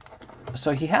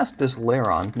 So he has this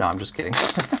Lairon. No, I'm just kidding.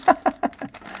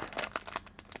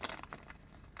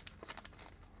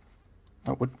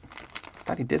 Oh, what? I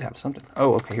thought he did have something.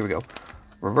 Oh, okay, here we go.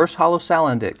 Reverse hollow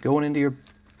Salandit going into your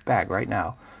bag right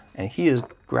now. And he is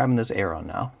grabbing this Aeron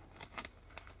now.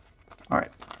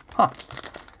 Alright. Huh.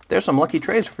 There's some lucky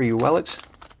trades for you, Wellix.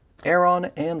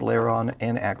 Aeron and Lairon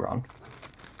and Aggron.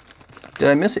 Did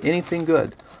I miss anything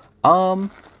good? No,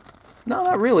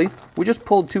 not really. We just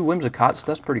pulled 2 Whimsicots.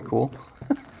 That's pretty cool.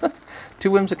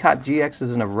 2 Whimsicott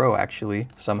GXs in a row, actually,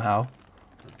 somehow.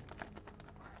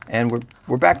 And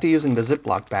we're back to using the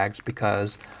Ziploc bags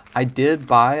because I did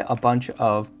buy a bunch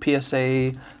of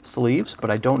PSA sleeves, but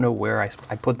I don't know where I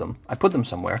put them. I put them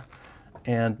somewhere,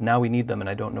 and now we need them, and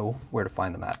I don't know where to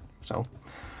find them at. So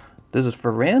this is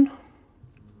for Ran.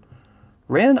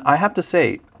 Ran, I have to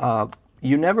say,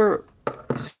 you never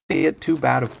see it too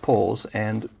bad of pulls,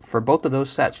 and for both of those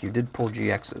sets, you did pull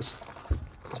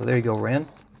GXs. So there you go, Ran.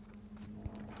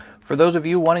 For those of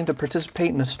you wanting to participate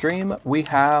in the stream, we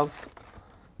have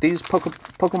these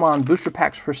Pokemon booster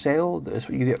packs for sale.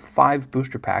 You get 5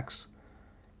 booster packs.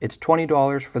 It's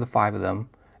 $20 for the 5 of them,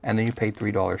 and then you pay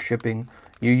 $3 shipping.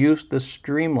 You use the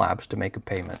Streamlabs to make a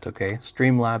payment, okay?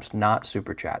 Streamlabs, not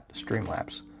Super Chat.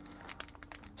 Streamlabs.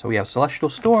 So we have Celestial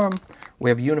Storm,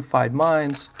 we have Unified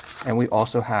Minds, and we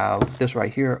also have this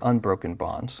right here, Unbroken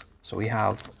Bonds. So we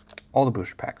have all the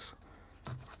booster packs.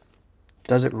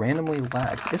 Does it randomly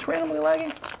lag? It's randomly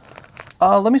lagging?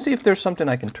 Let me see if there's something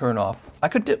I can turn off.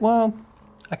 Well,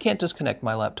 I can't disconnect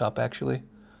my laptop, actually.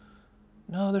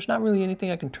 No, there's not really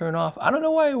anything I can turn off. I don't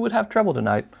know why I would have trouble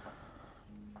tonight.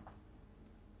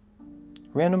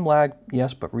 Random lag,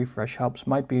 yes, but refresh helps.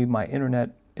 Might be my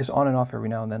internet is on and off every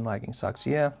now and then. Lagging sucks.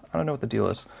 Yeah, I don't know what the deal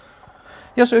is.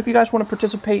 Yeah, so if you guys want to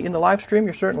participate in the live stream,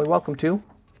 you're certainly welcome to.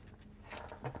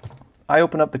 I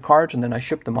open up the cards and then I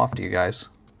ship them off to you guys.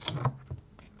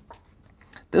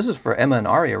 This is for Emma and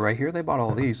Arya right here. They bought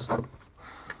all these.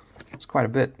 It's quite a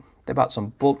bit. They bought some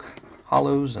bulk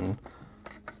hollows and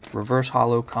reverse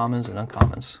hollow commons and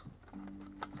uncommons.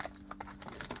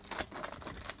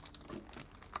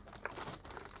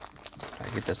 Try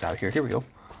to get this out here. Here we go.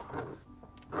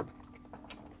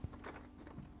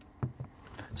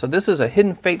 So this is a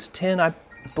Hidden Fates tin. I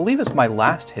believe it's my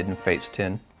last Hidden Fates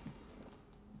tin.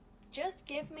 Just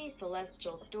give me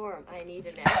Celestial Storm. I need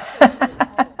an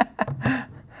extra.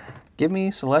 Give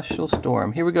me Celestial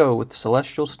Storm. Here we go with the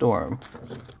Celestial Storm.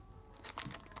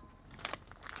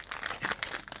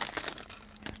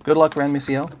 Good luck, Ren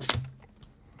Misiel.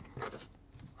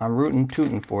 I'm rootin'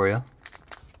 tootin' for you.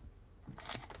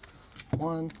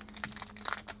 1,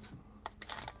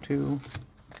 2.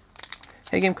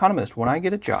 Thegameconomist, when I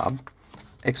get a job,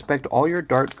 expect all your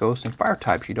dark, ghost, and fire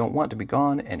types you don't want to be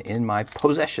gone and in my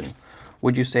possession.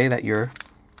 Would you say that you're...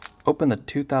 Open the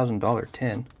 $2,000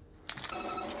 tin.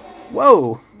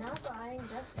 Whoa! Not buying,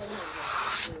 just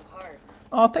hitting blue heart.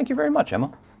 Oh, thank you very much,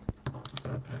 Emma.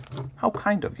 How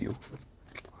kind of you.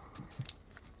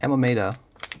 Emma made a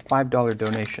 $5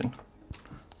 donation.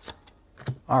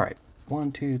 All right,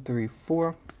 1, 2, 3,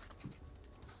 4.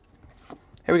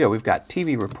 Here we go. We've got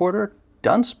TV reporter,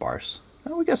 Dunsparce.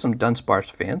 Oh, we got some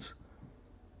Dunsparce fans.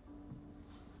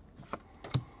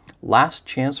 Last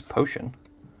Chance Potion.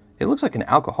 It looks like an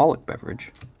alcoholic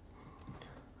beverage.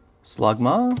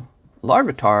 Slugma,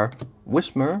 Larvitar,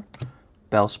 Whismer,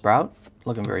 Bellsprout,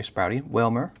 looking very sprouty.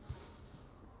 Whelmer.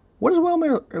 What is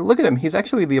Whelmer? Look at him. He's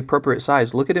actually the appropriate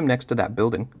size. Look at him next to that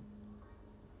building.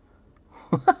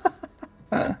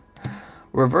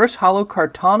 Reverse Hollow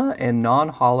Kartana and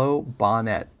non-hollow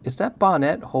Bonnet. Is that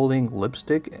Bonnet holding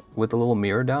lipstick with a little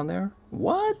mirror down there?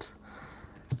 What?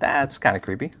 That's kind of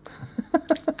creepy.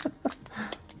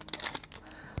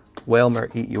 Whelmer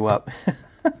eat you up.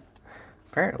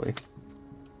 Apparently.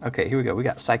 Okay, here we go. We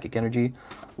got Psychic Energy,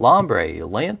 Lombre,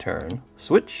 Lantern,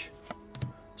 Switch,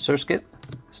 Surskit,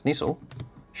 Sneasel,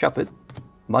 Shuppet,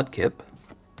 Mudkip,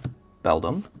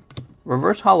 Beldum,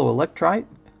 Reverse Hollow Electrike,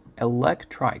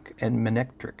 and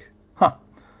Manectric. Huh.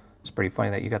 It's pretty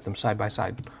funny that you got them side by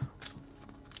side.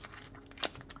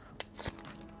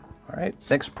 All right,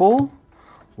 next pull.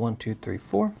 1, 2, 3,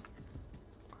 4.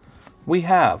 We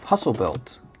have Hustle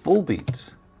Belt,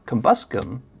 Volbeat,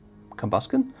 Combuskin,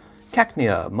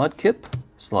 Cacnea, Mudkip,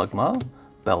 Slugma,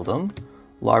 Beldum,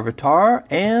 Larvitar,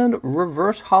 and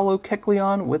Reverse Hollow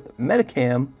Kecleon with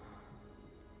Metacam.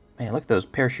 Man, look at those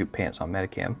parachute pants on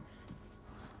Metacam.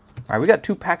 All right, we got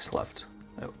 2 packs left.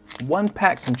 1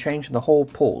 pack can change the whole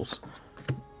pulls.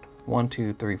 1,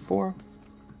 2, 3, 4.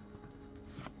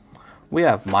 We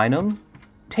have Minum,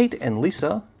 Tate and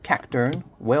Lisa, Cacturn,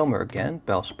 Whelmer again,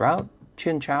 Bellsprout,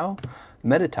 Chinchou,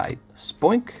 Meditite,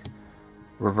 Spoink,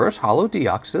 Reverse Hollow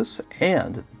Deoxys,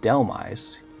 and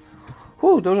Delmise.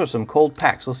 Whew, those are some cold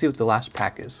packs. Let's see what the last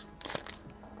pack is.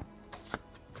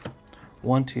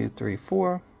 1, 2, 3,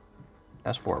 4.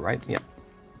 That's 4, right? Yep.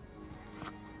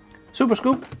 Super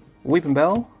Scoop, Weeping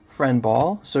Bell, Friend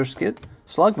Ball, Surskit,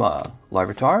 Slugma,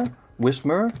 Larvitar,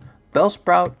 Whismer,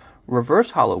 Bellsprout,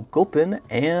 Reverse Hollow Gulpin,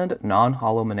 and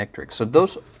non-hollow Manectric. So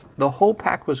the whole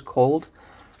pack was cold.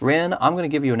 Ran, I'm going to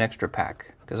give you an extra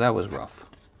pack because that was rough.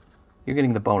 You're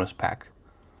getting the bonus pack.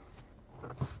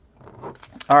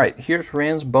 All right, here's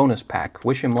Ran's bonus pack.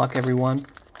 Wish him luck, everyone.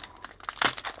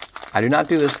 I do not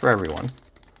do this for everyone.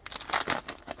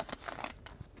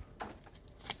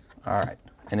 All right.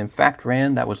 And in fact,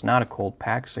 Ran, that was not a cold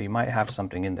pack, so you might have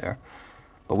something in there.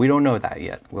 But we don't know that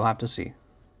yet. We'll have to see.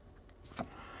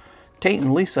 Tate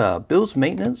and Lisa, Bill's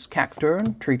Maintenance,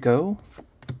 Cacturn, Trico.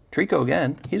 Trico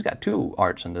again. He's got 2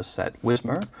 arts in this set.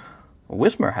 Whismer.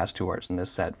 Whismer has 2 arts in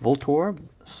this set. Voltorb,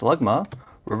 Slugma,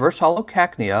 Reverse Hollow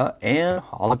Cacnea, and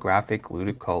Holographic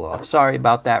Ludicolo. Sorry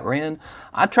about that, Ran.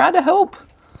 I tried to help.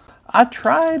 I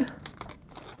tried.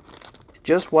 It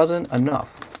just wasn't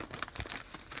enough.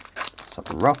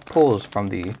 Some rough pulls from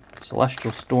the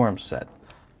Celestial Storm set.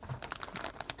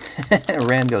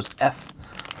 Ran goes F.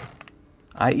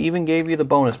 I even gave you the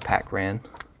bonus pack, Ran.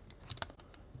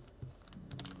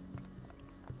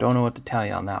 Don't know what to tell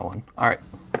you on that one. All right.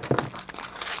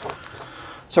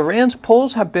 So Rand's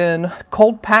pulls have been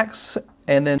cold packs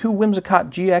and then 2 Whimsicott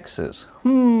GXs.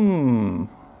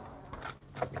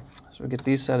 So we get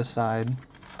these set aside.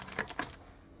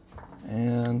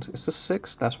 And is this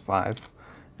 6? That's 5.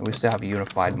 And we still have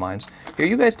Unified Minds. Here,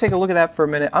 you guys take a look at that for a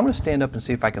minute. I'm going to stand up and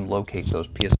see if I can locate those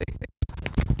PSA things.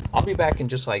 I'll be back in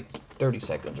just like 30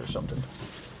 seconds or something.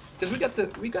 Because we got the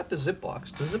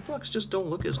Ziplocs. The Ziplocs just don't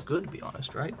look as good, to be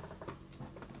honest, right?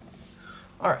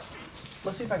 All right.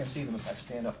 Let's see if I can see them if I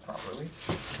stand up properly.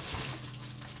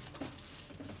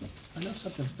 I know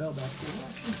something fell back here. What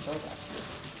actually fell back here?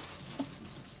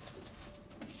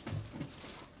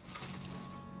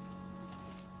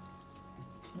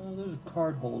 Oh, those are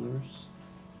card holders.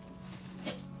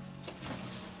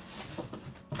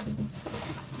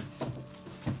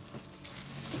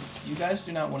 You guys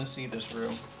do not want to see this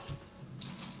room.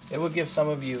 It would give some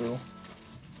of you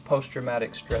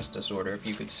post-traumatic stress disorder if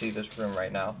you could see this room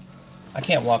right now. I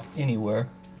can't walk anywhere.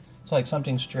 It's like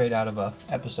something straight out of an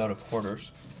episode of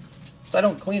Hoarders. So I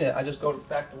don't clean it, I just go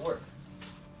back to work.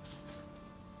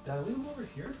 Did I leave them over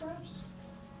here, perhaps?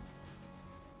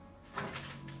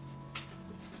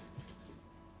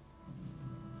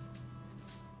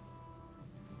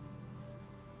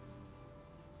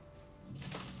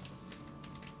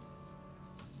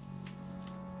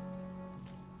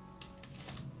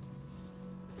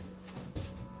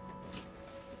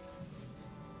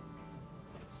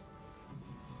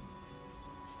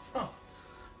 Oh,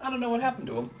 I don't know what happened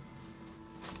to them.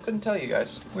 Couldn't tell you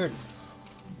guys. Weird.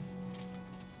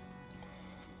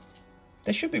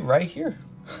 They should be right here.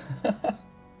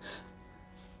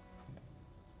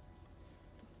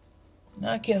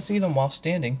 I can't see them while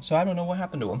standing, so I don't know what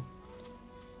happened to them.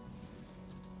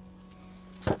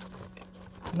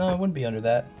 No, it wouldn't be under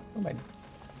that. What am I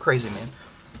crazy, man?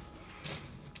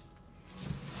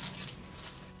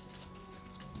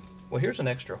 Well, here's an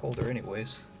extra holder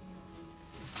anyways.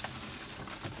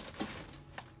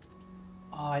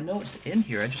 Oh, I know it's in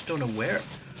here, I just don't know where.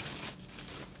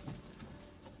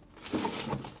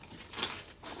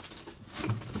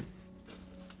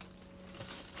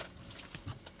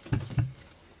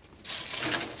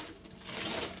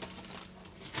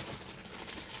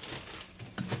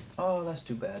 Oh, that's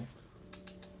too bad.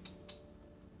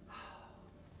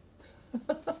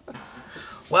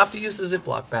 We'll have to use the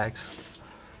Ziploc bags.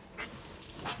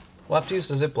 We'll have to use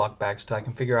the Ziploc bags till I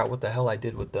can figure out what the hell I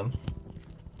did with them.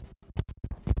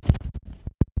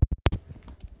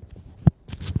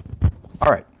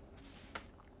 All right.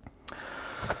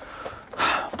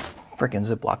 Frickin'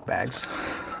 Ziploc bags.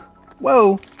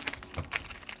 Whoa.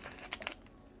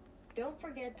 Don't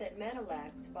forget that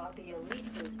Metalax bought the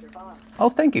Elite Booster box. Oh,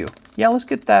 thank you. Yeah, let's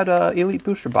get that Elite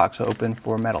Booster box open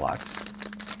for Metalax.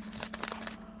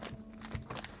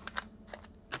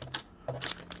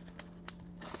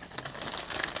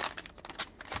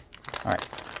 All right.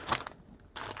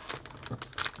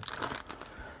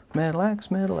 Metalax,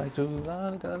 Metalax, ooh,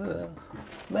 la, da, da, da.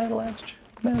 Metalax,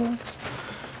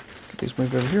 Metalax. Get these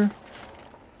moved over here.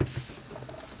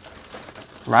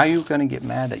 Ryu's gonna get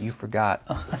mad that you forgot.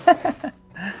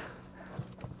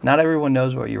 Not everyone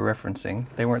knows what you're referencing.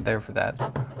 They weren't there for that.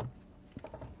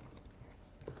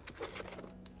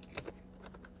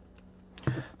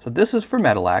 So this is for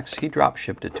Metalax. He drop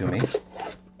shipped it to me.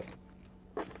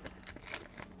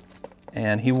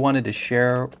 And he wanted to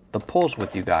share the pulls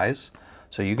with you guys.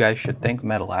 So you guys should thank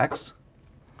Metalax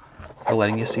for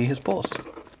letting you see his pulls.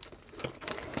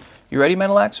 You ready,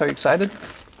 Metalax? Are you excited?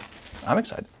 I'm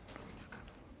excited.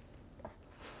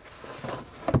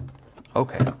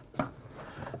 Okay.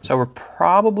 So we're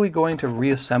probably going to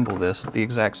reassemble this the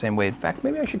exact same way. In fact,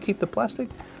 maybe I should keep the plastic.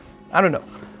 I don't know.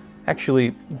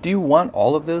 Actually, do you want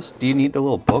all of this? Do you need the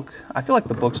little book? I feel like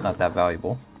the book's not that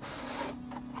valuable.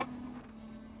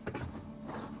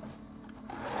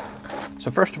 So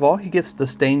first of all, he gets the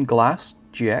stained glass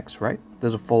GX, right?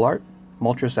 There's a full art.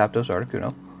 Moltres, Zapdos,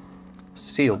 Articuno.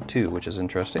 Sealed too, which is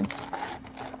interesting.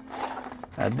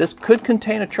 This could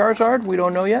contain a Charizard. We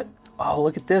don't know yet. Oh,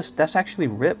 look at this. That's actually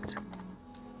ripped.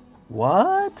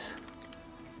 What?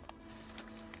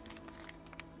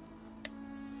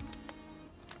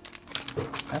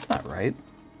 That's not right.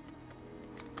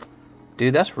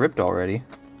 Dude, that's ripped already.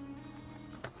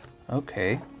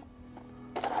 Okay.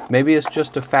 Maybe it's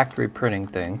just a factory printing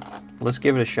thing. Let's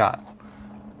give it a shot.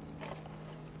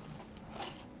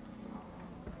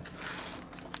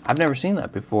 I've never seen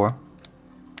that before.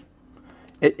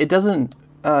 It doesn't,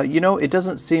 you know, it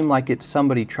doesn't seem like it's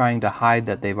somebody trying to hide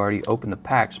that they've already opened the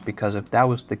packs, because if that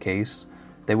was the case,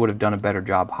 they would have done a better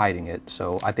job hiding it.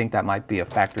 So I think that might be a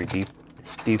factory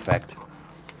defect.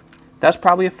 That's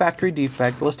probably a factory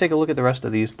defect. Let's take a look at the rest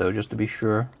of these though, just to be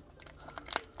sure.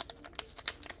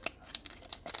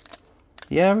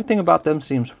 Yeah, everything about them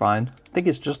seems fine. I think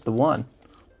it's just the one.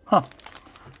 Huh.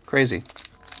 Crazy.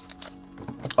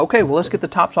 Okay, well, let's get the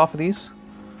tops off of these.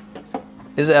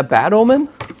 Is it a bad omen?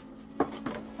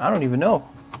 I don't even know.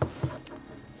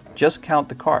 Just count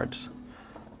the cards.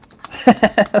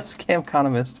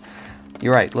 Thegameconomist.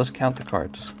 You're right, let's count the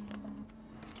cards.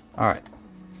 All right.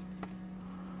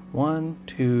 1,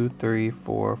 2, 3,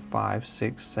 4, 5,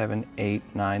 6, 7,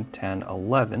 8, 9, 10,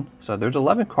 11. So there's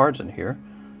 11 cards in here.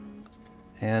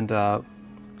 And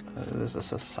this is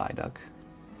a Psyduck.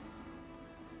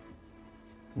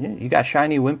 Yeah, you got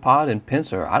Shiny Wimpod and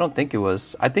Pinsir. I don't think it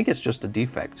was. I think it's just a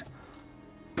defect.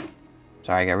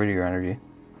 Sorry, I got rid of your energy.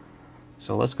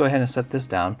 So let's go ahead and set this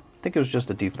down. I think it was just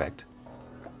a defect.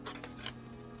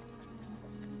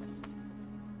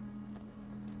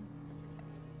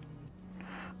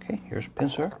 Okay, here's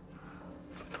Pinsir.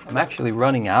 I'm actually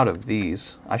running out of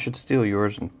these. I should steal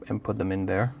yours and put them in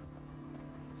there.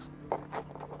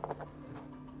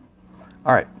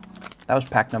 All right, that was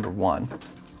pack number 1.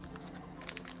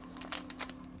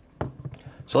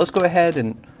 So let's go ahead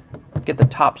and get the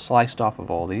top sliced off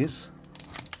of all these.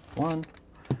 1. I'm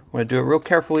going to do it real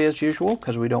carefully as usual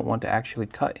because we don't want to actually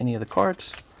cut any of the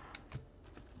cards.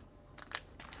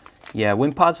 Yeah,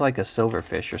 Wimpod's like a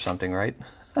silverfish or something, right?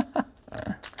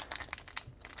 I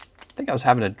think I was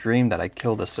having a dream that I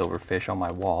killed a silverfish on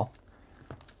my wall.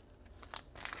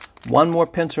 1 more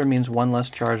Pinsir means 1 less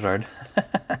Charizard.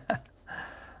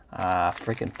 Ah,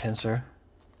 freaking Pinsir.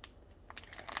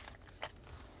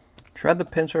 Shred the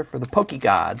Pinsir for the Poke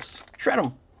Gods. Shred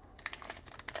them!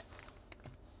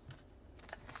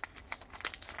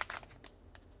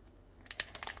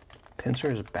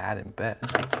 Pinsir is bad in bed.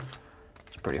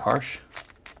 It's pretty harsh.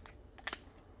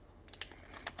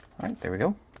 Alright, there we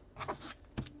go.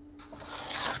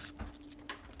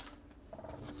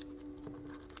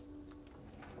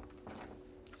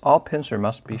 All Pinsir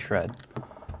must be shred.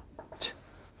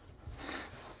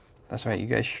 That's right, you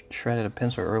guys shredded a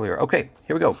Pinsir earlier. Okay,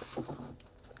 here we go.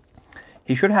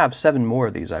 He should have 7 more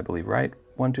of these, I believe, right?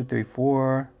 1, 2, 3,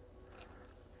 4,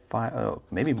 5, oh,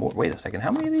 maybe more. Wait a second,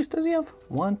 how many of these does he have?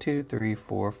 1, 2, 3,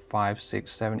 4, 5,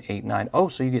 6, 7, 8, 9. Oh,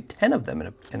 so you get 10 of them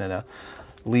in an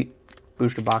Elite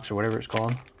Booster Box or whatever it's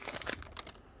called.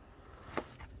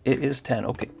 It is 10,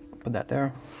 okay, put that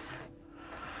there.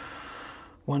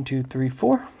 1, 2, 3,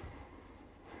 4.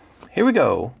 Here we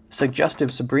go.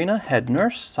 Suggestive Sabrina, Head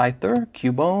Nurse, Scyther,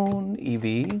 Cubone,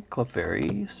 Eevee,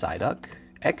 Clefairy, Psyduck,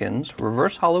 Ekans,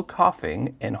 Reverse Hollow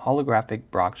Coughing, and Holographic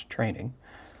Brock's Training.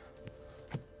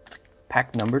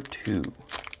 Pack number 2.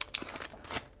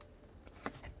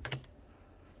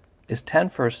 Is 10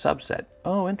 for a subset.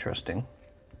 Oh, interesting.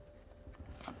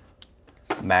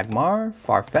 Magmar,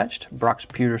 Farfetch'd, Brock's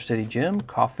Pewter City Gym,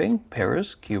 Coughing,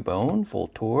 Paris, Cubone,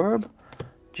 Voltorb,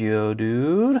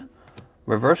 Geodude,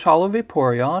 Reverse Hollow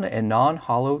Vaporeon, and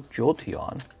Non-Hollow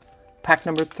Jolteon. Pack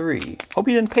number 3. Hope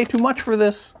you didn't pay too much for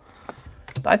this.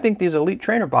 I think these Elite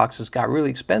Trainer boxes got really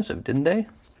expensive, didn't they?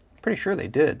 Pretty sure they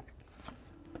did.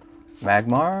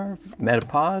 Magmar,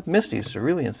 Metapod, Misty,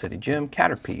 Cerulean City Gym,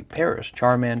 Caterpie, Paris,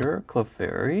 Charmander,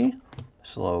 Clefairy,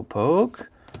 Slowpoke,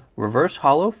 Reverse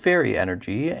Hollow Fairy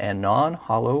Energy, and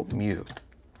Non-Hollow Mew.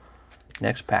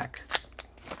 Next pack.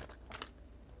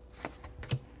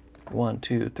 1,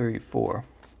 2, 3, 4.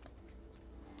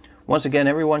 Once again,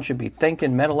 everyone should be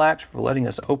thanking Metalax for letting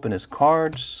us open his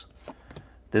cards.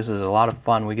 This is a lot of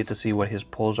fun. We get to see what his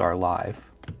pulls are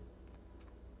live.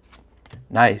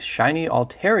 Nice. Shiny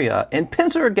Altaria and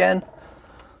Pinsir again.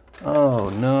 Oh,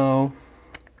 no.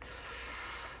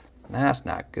 That's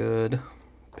not good.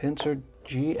 Pinsir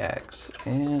GX.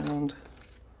 And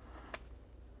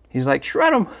he's like,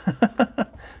 shred him.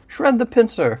 Shred the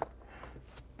Pinsir.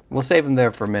 We'll save him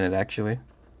there for a minute, actually.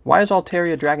 Why is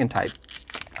Altaria Dragon type?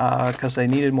 Because they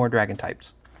needed more Dragon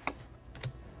types.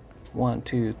 1,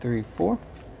 2, 3, 4.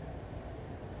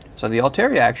 So the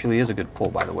Altaria actually is a good pull,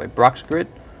 by the way. Brock's Grit.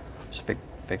 Let's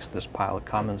fix this pile of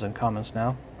commons and comments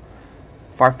now.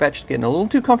 Farfetch'd getting a little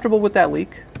too comfortable with that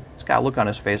leak. He's got a look on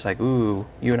his face like, ooh,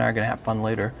 you and I are going to have fun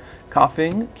later.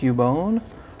 Coughing, Cubone,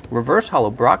 Reverse Hollow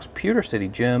Brock's Pewter City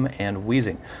Gym, and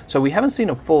Wheezing. So we haven't seen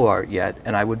a full art yet,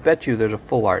 and I would bet you there's a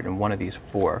full art in one of these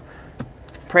 4.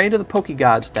 Pray to the Poke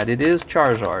Gods that it is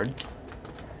Charizard.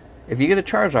 If you get a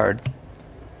Charizard,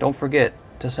 don't forget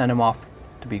to send him off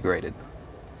to be graded.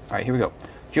 Alright, here we go.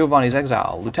 Giovanni's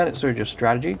Exile, Lieutenant Surge's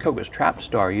Strategy, Koga's Trap,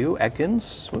 Staryu,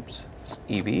 Ekans, whoops,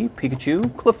 Eevee, Pikachu,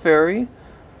 Clefairy.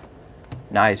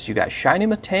 Nice, you got Shiny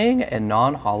Metang and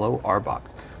Non-Hollow Arbok.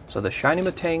 So the Shiny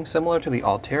Metang, similar to the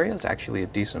Altaria, is actually a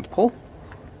decent pull.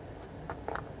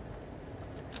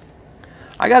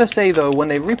 I gotta say though, when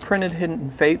they reprinted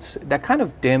Hidden Fates, that kind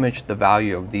of damaged the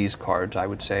value of these cards, I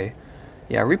would say.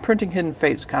 Yeah, reprinting Hidden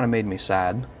Fates kind of made me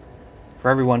sad. For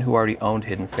everyone who already owned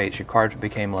Hidden Fates, your cards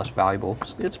became less valuable.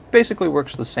 It basically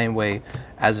works the same way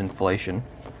as inflation.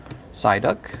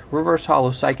 Psyduck, Reverse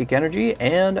Hollow Psychic Energy,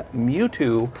 and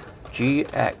Mewtwo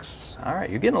GX. Alright,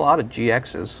 you're getting a lot of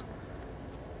GXs.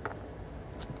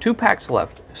 2 packs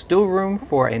left. Still room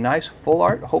for a nice full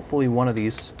art. Hopefully one of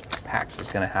these packs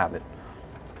is going to have it.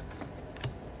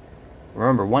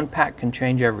 Remember, 1 pack can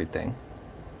change everything.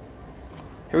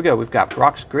 Here we go. We've got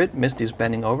Brock's Grit, Misty's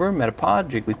Bending Over, Metapod,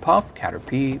 Jigglypuff,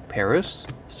 Caterpie, Paris,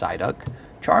 Psyduck,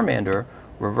 Charmander,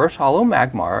 Reverse Hollow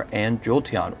Magmar, and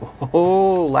Jolteon.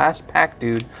 Oh, last pack,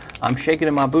 dude. I'm shaking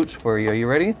in my boots for you. Are you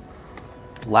ready?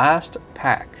 Last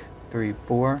pack. 3,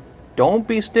 4. Don't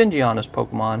be stingy on us,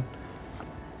 Pokemon.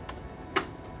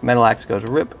 Metalax goes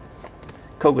rip.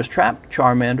 Koga's Trap,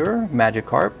 Charmander,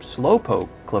 Magikarp, Slowpoke,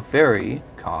 Clefairy,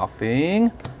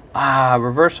 Coughing,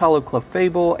 Reverse Hollow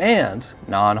Clefable, and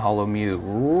non-hollow Mew.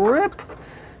 Rip!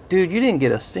 Dude, you didn't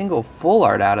get a single full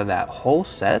art out of that whole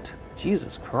set?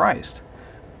 Jesus Christ.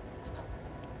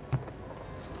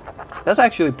 That's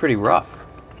actually pretty rough.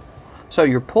 So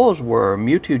your pulls were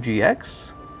Mewtwo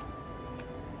GX,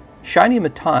 Shiny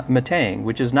Metang,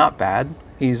 which is not bad.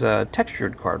 He's a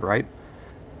textured card, right?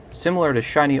 Similar to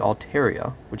Shiny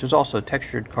Altaria, which is also a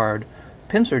textured card.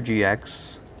 Pinsir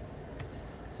GX,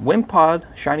 Wimpod,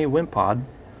 Shiny Wimpod,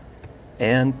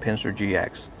 and Pinsir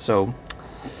GX. So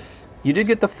you did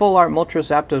get the full art Moltres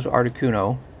Zapdos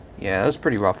Articuno. Yeah, that's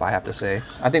pretty rough, I have to say.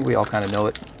 I think we all kind of know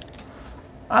it.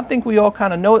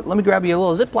 Let me grab you a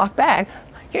little Ziploc bag.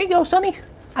 Here you go, Sonny.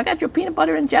 I got your peanut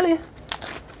butter and jelly.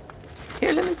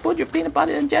 Here, let me put your peanut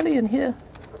butter and jelly in here.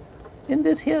 In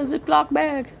this here Ziploc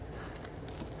bag.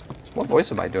 What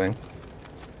voice am I doing?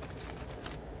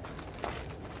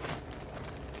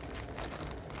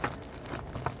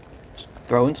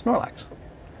 Throw in Snorlax.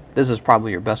 This is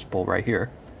probably your best pull right here.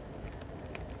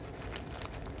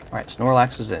 Alright,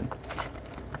 Snorlax is in.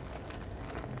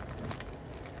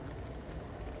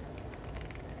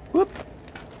 Whoop.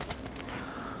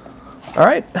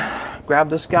 Alright, grab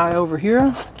this guy over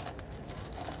here.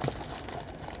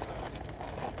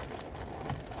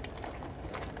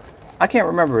 I can't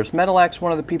remember. Is Metalax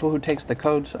one of the people who takes the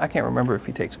codes? I can't remember if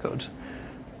he takes codes.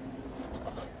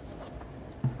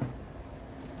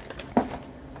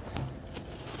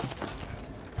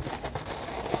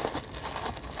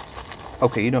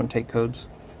 Okay, you don't take codes.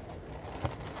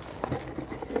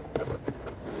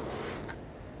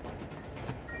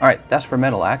 Alright, that's for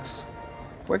Metalax.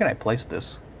 Where can I place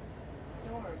this?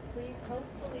 Storm, please,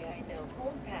 hopefully I know.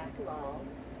 Hold pack, lol.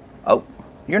 Oh,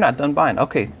 you're not done buying.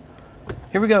 Okay.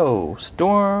 Here we go.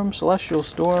 Storm, Celestial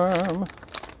Storm.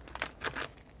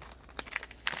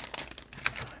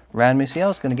 Rand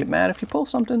Maciel's gonna get mad if you pull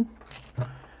something.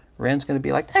 Rand's gonna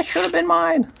be like, that should have been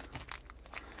mine.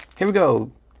 Here we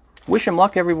go. Wish him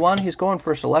luck, everyone. He's going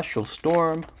for Celestial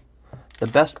Storm. The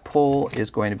best pull is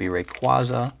going to be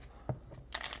Rayquaza,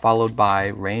 followed by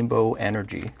Rainbow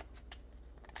Energy.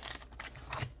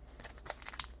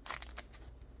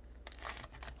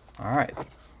 All right.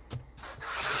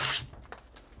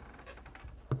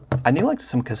 I need like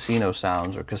some casino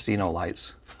sounds or casino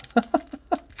lights.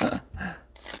 You're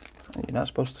not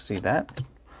supposed to see that.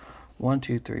 1,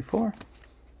 2, 3, 4.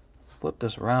 Flip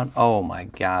this around. Oh my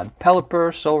god.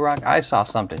 Pelipper, Solrock. I saw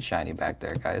something shiny back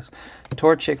there, guys.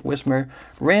 Torchic, Whismur.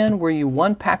 Ran, were you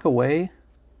one pack away?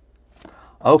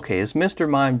 Okay, it's Mr.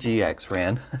 Mime GX,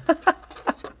 Ran.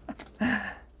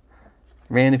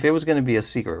 Ran, if it was gonna be a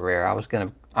secret rare, I was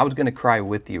gonna cry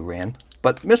with you, Ran.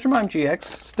 But Mr. Mime GX,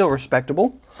 still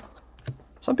respectable.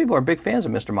 Some people are big fans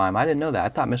of Mr. Mime. I didn't know that. I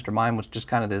thought Mr. Mime was just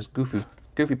kind of this goofy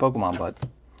Pokemon, but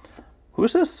who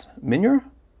is this? Minor?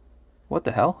 What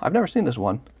the hell? I've never seen this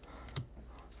one.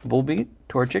 Volbeat,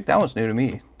 Torchic, that one's new to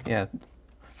me. Yeah.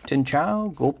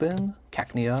 Tinchao, Gulpin,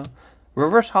 Cacnea,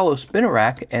 Reverse Hollow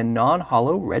Spinarak, and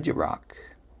non-hollow Regirock.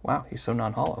 Wow, he's so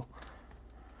non-hollow.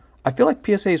 I feel like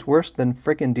PSA is worse than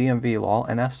frickin' DMV, lol,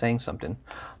 and that's saying something.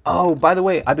 Oh, by the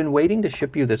way, I've been waiting to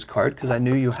ship you this card because I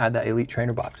knew you had that Elite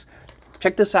Trainer box.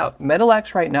 Check this out.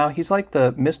 Metalax right now, he's like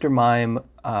the Mr. Mime.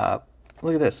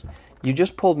 Look at this. You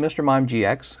just pulled Mr. Mime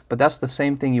GX, but that's the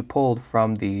same thing you pulled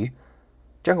from the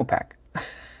Jungle Pack.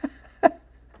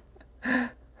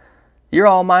 You're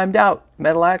all mimed out,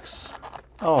 Metalax.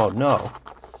 Oh, no.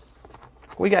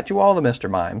 We got you all the Mr.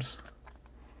 Mimes.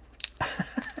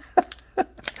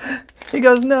 He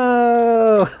goes,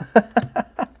 no.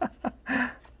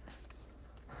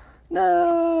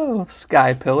 No.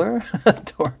 Sky Pillar,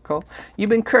 Torkoal. You've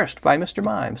been cursed by Mr.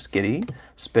 Mime. Skitty,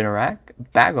 Spinarak,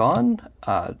 Bagon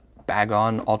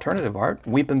Alternative Art,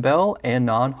 Weepin' Bell, and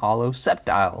non-hollow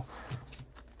Sceptile.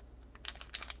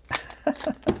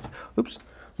 Oops.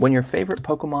 When your favorite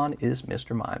Pokemon is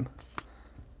Mr. Mime.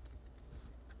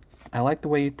 I like the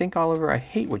way you think, Oliver. I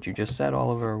hate what you just said,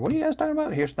 Oliver. What are you guys talking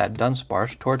about? Here's that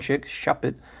Dunsparce, Torchic,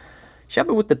 Shuppet.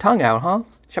 Shuppet with the tongue out, huh?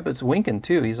 Shuppet's winking,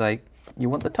 too. He's like, you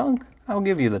want the tongue? I'll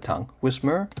give you the tongue.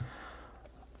 Whismur,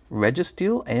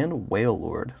 Registeel, and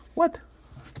Wailord. What?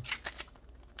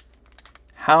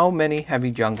 How many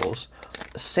heavy jungles?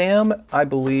 Sam, I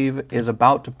believe, is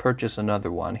about to purchase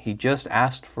another one. He just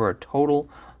asked for a total.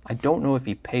 I don't know if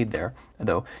he paid there,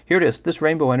 though. Here it is. This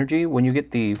Rainbow Energy, when you get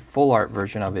the full art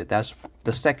version of it, that's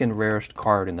the second rarest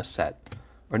card in the set.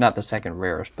 Or not the second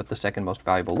rarest, but the second most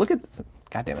valuable. Look at,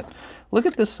 God damn it. Look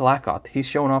at this Slakoth. He's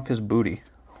showing off his booty.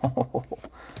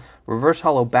 Reverse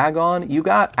Hollow Bagon. You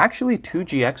got actually 2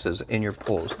 GXs in your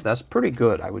pulls. That's pretty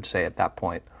good, I would say, at that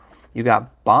point. You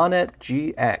got Bonnet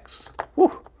GX.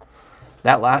 Whew.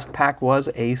 That last pack was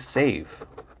a save.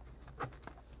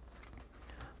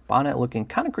 Bonnet looking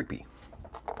kind of creepy.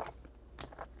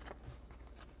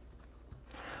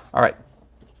 All right.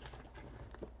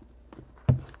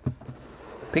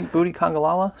 Pink Booty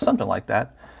Congalala, something like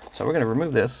that. So we're going to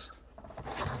remove this,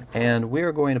 and we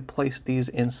are going to place these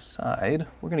inside.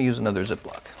 We're going to use another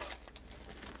Ziploc.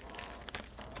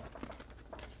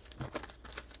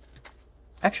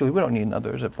 Actually, we don't need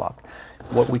another Ziploc.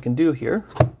 What we can do here,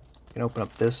 we can open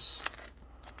up this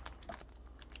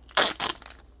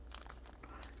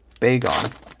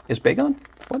Bagon. Is Bagon?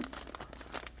 What?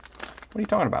 What are you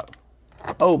talking about?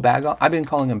 Oh, Bagon. I've been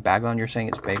calling him Bagon. You're saying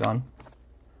it's Bagon?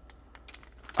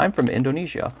 I'm from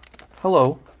Indonesia.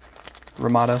 Hello,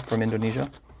 Ramada from Indonesia.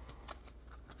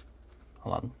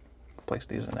 Hold on. Place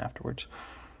these in afterwards.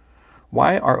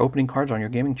 Why are opening cards on your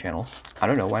gaming channel? I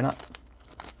don't know. Why not?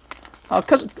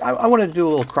 Because I wanted to do a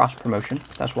little cross promotion.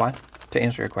 That's why. To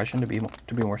answer your question, to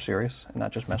be more serious and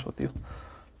not just mess with you.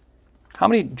 How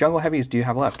many Jungle Heavies do you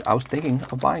have left? I was thinking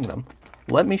of buying them.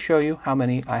 Let me show you how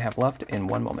many I have left in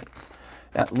one moment.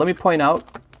 Now, let me point out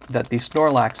that the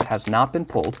Snorlax has not been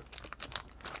pulled.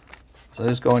 So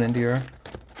this is going into your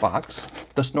box.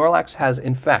 The Snorlax has,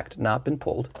 in fact, not been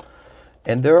pulled.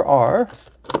 And there are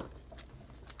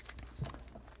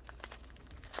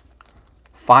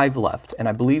 5 left. And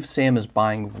I believe Sam is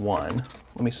buying 1.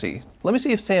 Let me see. Let me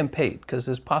see if Sam paid, because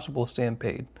it's possible Sam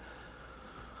paid.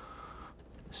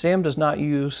 Sam does not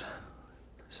use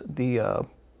the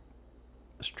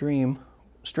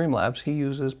Streamlabs. He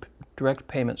uses direct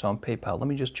payments on PayPal. Let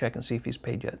me just check and see if he's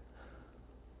paid yet.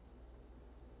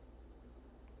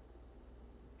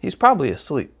 He's probably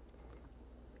asleep.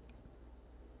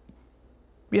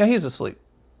 Yeah, he's asleep.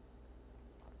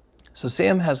 So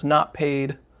Sam has not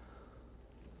paid.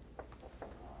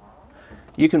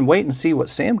 You can wait and see what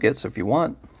Sam gets if you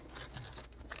want.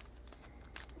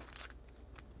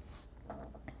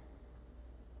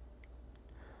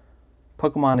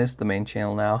 Pokemon is the main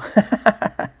channel now.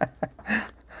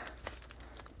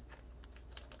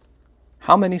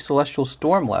 How many Celestial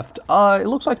Storm left? It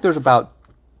looks like there's about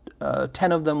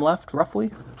 10 of them left,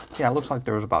 roughly. Yeah, it looks like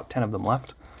there was about 10 of them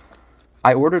left.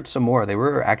 I ordered some more. They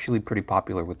were actually pretty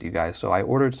popular with you guys, so I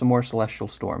ordered some more Celestial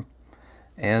Storm.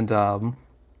 And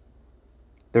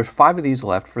there's 5 of these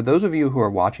left. For those of you who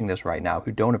are watching this right now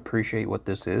who don't appreciate what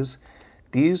this is,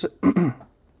 these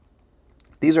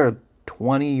these are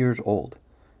 20 years old.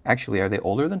 Actually, are they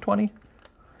older than 20?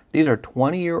 These are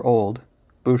 20-year-old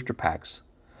booster packs.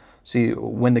 See,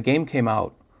 when the game came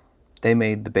out, they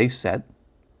made the base set,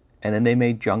 and then they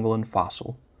made Jungle and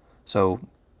Fossil. So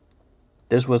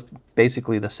this was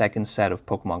basically the second set of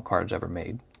Pokemon cards ever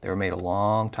made. They were made a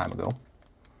long time ago.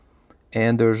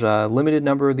 And there's a limited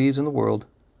number of these in the world.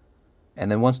 And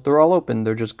then once they're all open,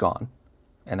 they're just gone.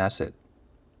 And that's it.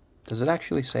 Does it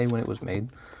actually say when it was made?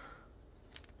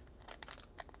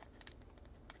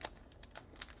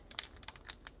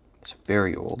 It's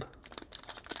very old.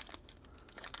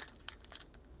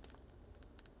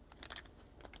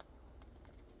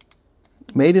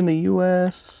 Made in the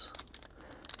US.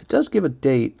 It does give a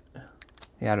date.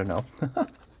 Yeah, I don't know.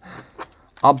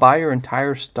 I'll buy your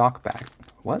entire stock back.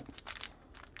 What?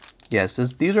 Yes,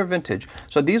 these are vintage.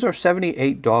 So these are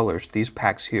 $78, these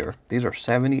packs here. These are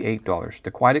 $78.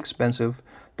 They're quite expensive.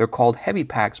 They're called heavy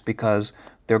packs because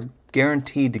they're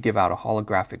guaranteed to give out a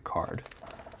holographic card.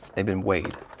 They've been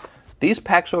weighed. These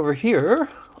packs over here,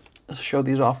 let's show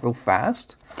these off real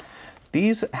fast.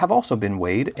 These have also been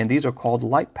weighed, and these are called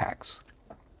light packs.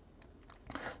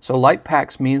 So light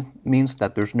packs means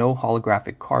that there's no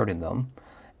holographic card in them,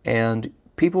 and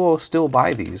people will still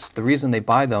buy these. The reason they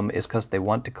buy them is because they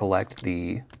want to collect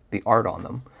the art on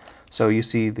them. So you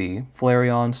see the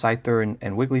Flareon, Scyther,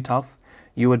 and Wigglytuff.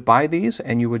 You would buy these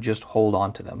and you would just hold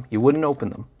on to them. You wouldn't open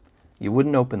them. You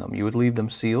wouldn't open them. You would leave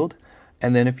them sealed.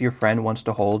 And then if your friend wants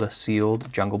to hold a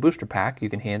sealed Jungle Booster Pack, you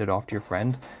can hand it off to your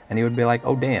friend and he would be like,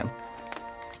 oh damn.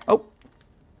 Oh.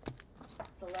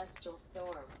 Celestial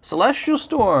Storm. Celestial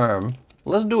Storm.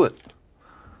 Let's do it.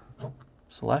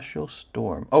 Celestial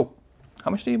Storm. Oh. How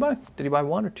much did you buy? Did you buy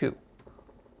 1 or 2?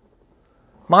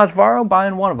 Mazvaro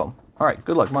buying 1 of them. All right,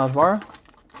 good luck, Mazvaro.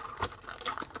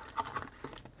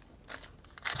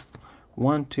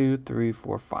 1, 2, 3,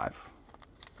 4, 5.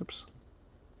 Oops.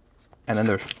 And then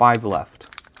there's 5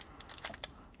 left.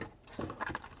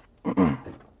 Put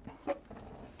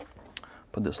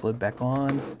this lid back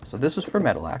on. So this is for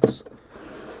Metalax.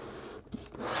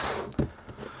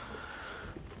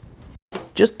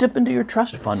 Just dip into your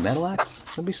trust fund, Metalax.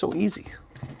 It'll be so easy.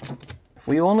 If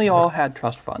we only all had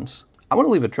trust funds. I want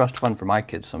to leave a trust fund for my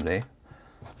kids someday.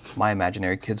 My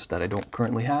imaginary kids that I don't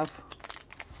currently have.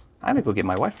 I'm going to go get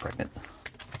my wife pregnant. I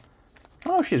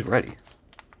don't know if she's ready.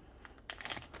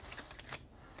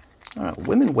 I don't know.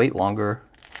 Women wait longer.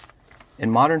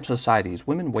 In modern societies,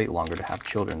 women wait longer to have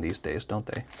children these days, don't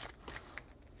they?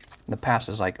 In the past,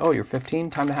 it's like, oh, you're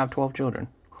 15, time to have 12 children.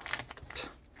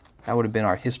 That would have been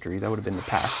our history. That would have been the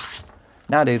past.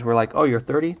 Nowadays, we're like, oh, you're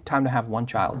 30, time to have one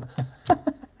child.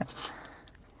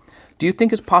 Do you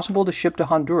think it's possible to ship to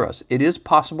Honduras? It is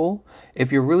possible.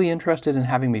 If you're really interested in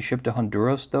having me ship to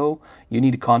Honduras, though, you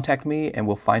need to contact me and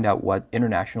we'll find out what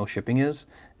international shipping is.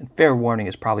 And fair warning,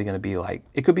 is probably going to be like,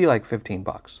 it could be like 15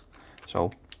 bucks. So,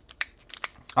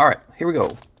 all right, here we go.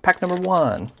 Pack number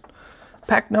 1.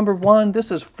 Pack number 1,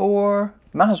 this is for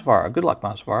Mahasvara. Good luck,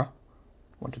 Mahasvara.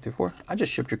 1, 2, 3, 4. I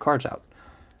just shipped your cards out.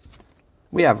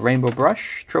 We have Rainbow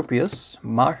Brush, Tropius,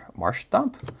 Marsh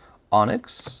Stomp,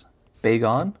 Onyx,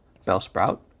 Bagon,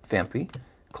 Bellsprout, Vampy,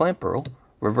 Clamperl,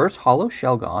 Reverse Hollow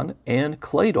Shelgon, and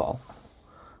Claydol.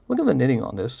 Look at the knitting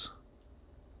on this.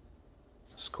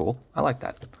 It's cool. I like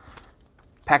that.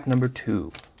 Pack number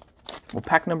 2. Will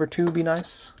pack number 2 be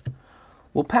nice?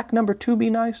 Will pack number 2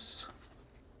 be nice?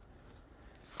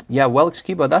 Yeah, Welix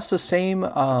Kiba, that's the same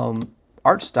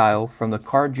art style from the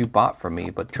card you bought from me,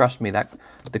 but trust me, that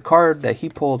the card that he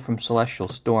pulled from Celestial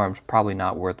Storm's probably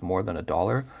not worth more than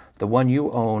 $1. The one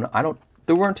you own,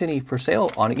 there weren't any for sale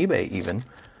on eBay even.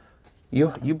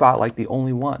 You bought like the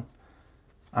only one.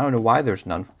 I don't know why there's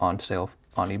none on sale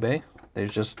on eBay.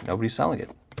 There's just nobody selling it.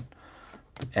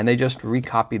 And they just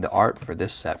recopied the art for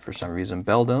this set for some reason.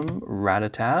 Beldum,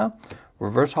 Rattata,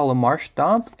 Reverse Hollow Marsh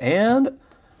Stomp, and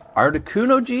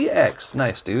Articuno GX.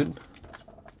 Nice, dude.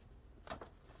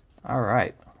 All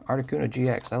right, Articuno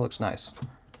GX, that looks nice.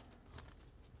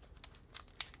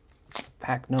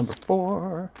 Pack number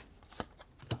 4.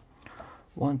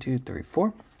 1, 2, 3,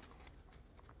 4.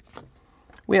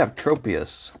 We have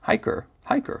Tropius,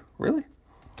 Hiker, really?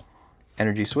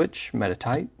 Energy Switch,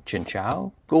 Metatite,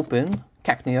 Chinchou, Gulpin,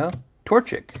 Cacnea,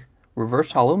 Torchic,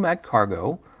 Reverse Hollow Mag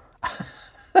Cargo,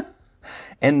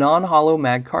 and non-hollow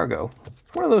Mag Cargo.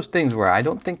 It's one of those things where I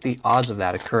don't think the odds of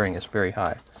that occurring is very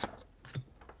high.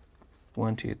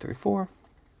 1, 2, 3, 4.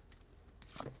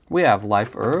 We have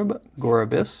Life Herb,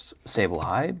 Gorobis,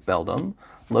 Sableye, Beldum,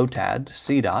 Lotad,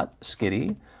 Seedot,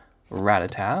 Skitty,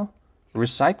 Rattata,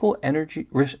 Recycle Energy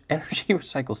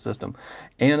Recycle System,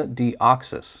 and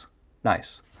Deoxys.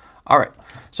 Nice. All right.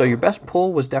 So your best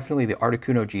pull was definitely the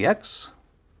Articuno GX.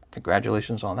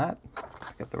 Congratulations on that.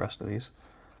 Get the rest of these.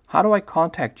 How do I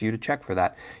contact you to check for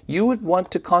that? You would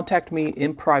want to contact me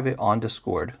in private on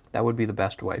Discord. That would be the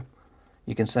best way.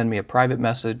 You can send me a private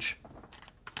message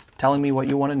telling me what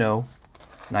you want to know,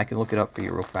 and I can look it up for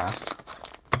you real fast.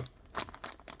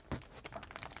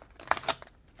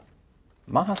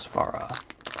 Mahasvara.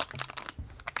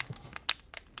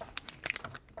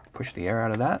 Push the air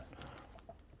out of that.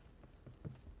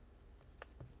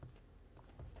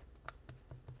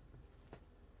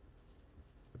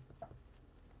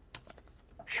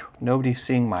 Whew, nobody's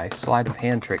seeing my sleight of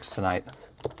hand tricks tonight.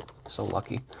 So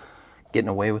lucky. Getting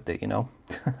away with it, you know.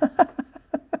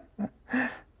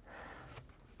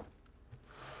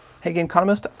 Hey,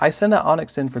 Gameconomist, I send that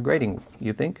Onyx in for grading,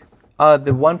 you think?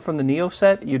 The one from the Neo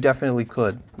set, you definitely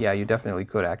could. Yeah, you definitely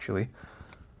could, actually.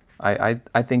 I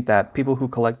think that people who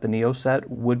collect the Neo set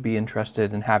would be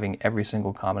interested in having every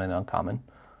single common and uncommon.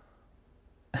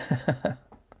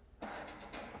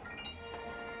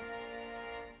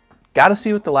 Gotta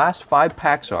see what the last 5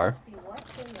 packs are. See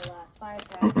what's in the last 5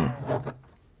 packs are.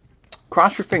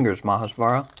 Cross your fingers,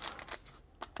 Mahasvara.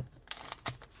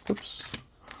 Oops.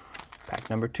 Pack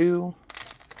number 2.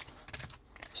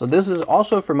 So this is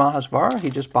also for Mahasvara. He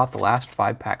just bought the last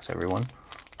 5 packs, everyone.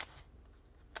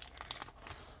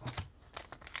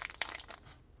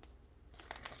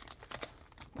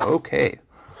 Okay.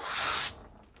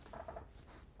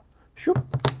 Shoop.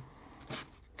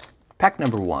 Pack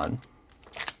number 1.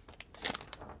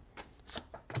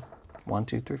 1,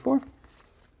 2, 3, 4.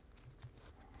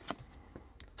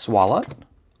 Swalot,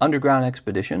 Underground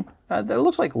Expedition. That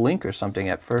looks like Link or something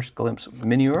at first glimpse.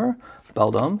 Minior,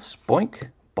 Beldum,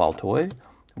 Spoink, Baltoy,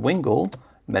 Wingull,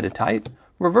 Metatite,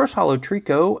 Reverse Hollow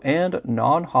Trico, and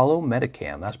non-hollow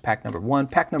Metacam. That's pack number 1.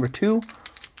 Pack number 2.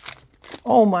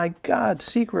 Oh my god,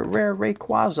 Secret Rare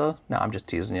Rayquaza. No, I'm just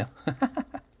teasing you.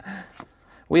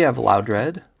 We have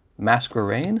Loudred,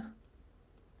 Masquerain.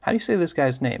 How do you say this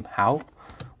guy's name? How?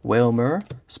 Whalmer,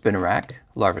 Spinarak,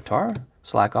 Larvitar,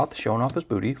 Slackoth showing off his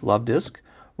booty, Love Disc,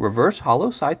 Reverse Hollow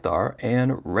Scyther,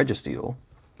 and Registeel.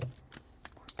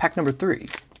 Pack number 3.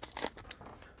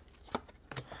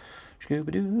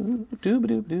 Scooby-doo,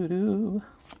 doo-ba-doo-doo-doo.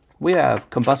 We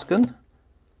have Combuskin.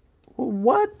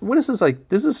 What? What is this like?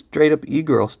 This is straight up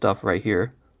e-girl stuff right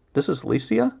here. This is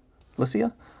Licia?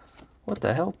 What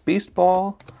the hell? Beast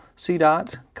Ball,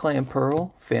 C-Dot, Clan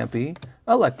Pearl, Fampy,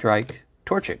 Electrike,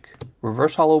 Torchic,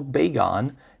 Reverse Hollow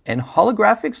Bagon, and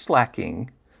Holographic Slacking.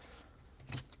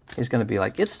 He's going to be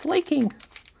like, it's slaking.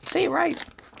 Say it right.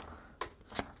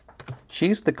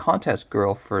 She's the contest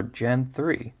girl for Gen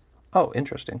 3. Oh,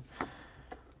 interesting.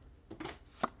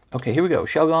 Okay, here we go.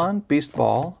 Shelgon, Beast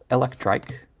Ball,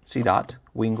 Electrike, C-Dot,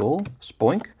 Wingull,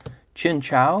 Spoink, Chin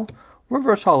Chow,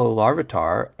 Reverse Hollow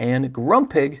Larvitar, and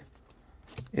Grumpig.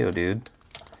 Ew, dude.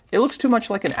 It looks too much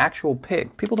like an actual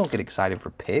pig. People don't get excited for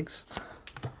pigs.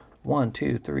 1,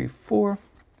 2, 3, 4.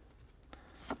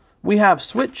 We have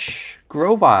Switch,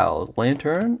 Grovyle,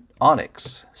 Lantern,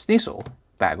 Onyx, Sneasel,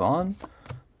 Bagon,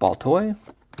 Baltoy,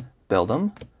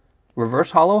 Beldum,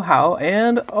 Reverse Hollow How,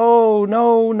 and oh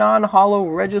no, non-hollow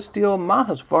Registeel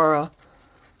Mahasvara.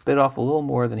 Bit off a little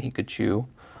more than he could chew.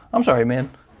 I'm sorry,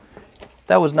 man.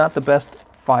 That was not the best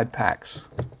 5 packs.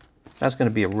 That's going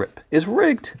to be a rip. It's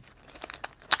rigged.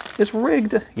 It's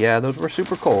rigged. Yeah, those were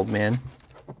super cold, man.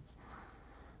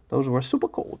 Those were super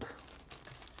cold.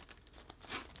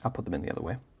 I'll put them in the other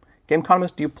way.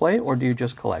 Gameconomist, do you play or do you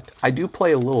just collect? I do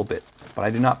play a little bit, but I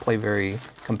do not play very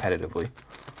competitively.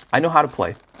 I know how to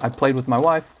play. I played with my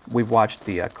wife. We've watched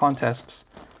the contests.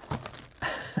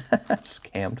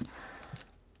 Scammed.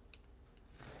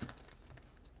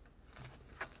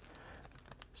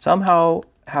 Somehow,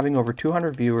 having over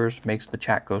 200 viewers makes the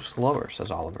chat go slower,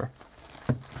 says Oliver.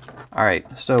 All right,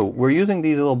 so we're using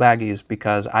these little baggies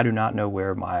because I do not know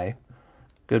where my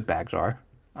good bags are.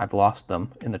 I've lost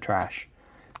them in the trash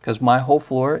because my whole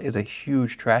floor is a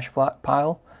huge trash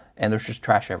pile and there's just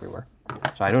trash everywhere.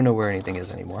 So I don't know where anything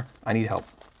is anymore. I need help.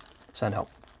 Send help.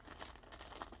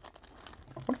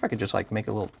 What if I could just like make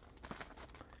a little...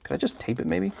 Could I just tape it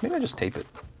maybe? Maybe I just tape it.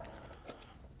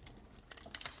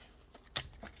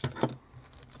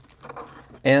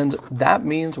 And that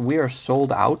means we are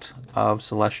sold out of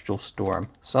Celestial Storm.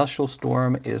 Celestial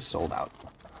Storm is sold out.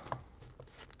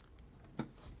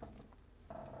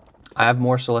 I have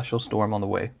more Celestial Storm on the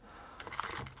way.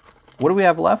 What do we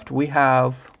have left? We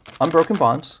have Unbroken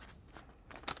Bonds.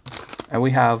 And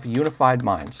we have Unified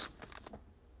Minds.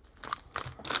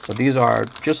 So these are,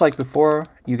 just like before,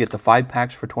 you get the 5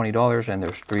 packs for $20 and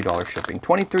there's $3 shipping.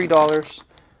 $23.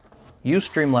 Use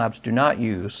Streamlabs, do not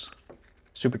use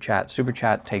Super Chat. Super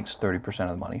Chat takes 30%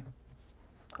 of the money.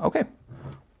 Okay.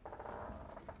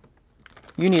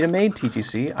 You need a maid,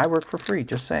 TGC. I work for free,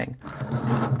 just saying.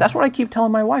 That's what I keep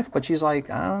telling my wife, but she's like,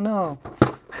 I don't know.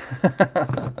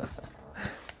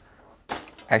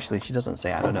 Actually, she doesn't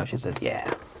say I don't know. She says,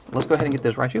 yeah. Let's go ahead and get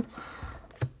this, right, you?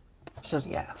 She says,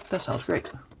 yeah, that sounds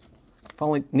great. If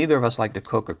only neither of us like to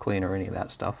cook or clean or any of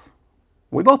that stuff.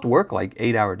 We both work like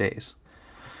 8-hour days.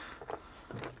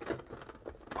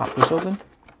 Pop this open.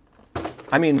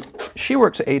 I mean, she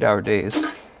works 8-hour days,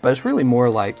 but it's really more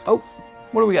like, oh,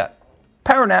 what do we got?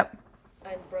 Power Nap.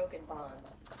 Unbroken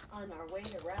Bonds. On our way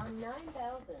to round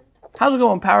 9,000. How's it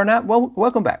going, Power Nap? Well,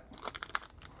 welcome back.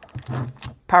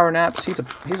 Power Naps, he's a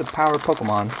power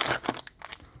Pokemon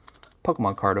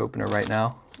card opener right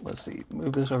now. Let's see,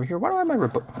 move this over here. Why do I have my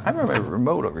remote? I have my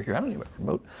remote over here. I don't need my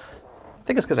remote. I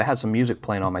think it's because I had some music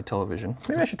playing on my television.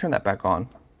 Maybe I should turn that back on.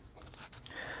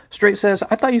 Straight says,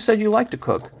 I thought you said you like to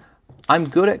cook. I'm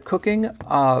good at cooking.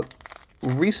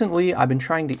 Recently, I've been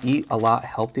trying to eat a lot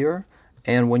healthier.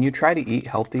 And when you try to eat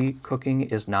healthy, cooking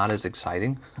is not as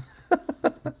exciting.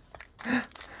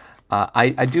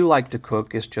 I do like to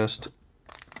cook. It's just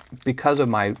because of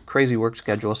my crazy work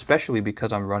schedule, especially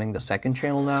because I'm running the second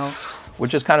channel now,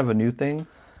 which is kind of a new thing.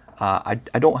 I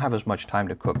don't have as much time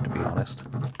to cook, to be honest.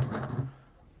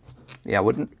 Yeah,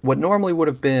 what normally would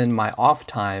have been my off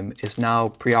time is now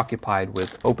preoccupied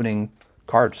with opening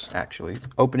cards, actually.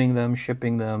 Opening them,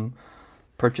 shipping them,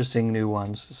 purchasing new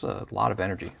ones. It's a lot of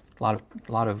energy, a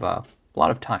lot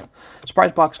of time.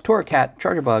 Surprise Box, Torracat,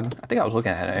 Charger Bug. I think I was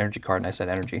looking at an energy card and I said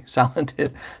energy. Silent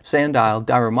Hit, Sandile,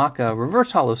 Darumaka,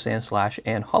 Reverse Hollow Sandslash,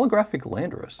 and Holographic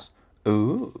Landorus.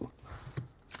 Ooh.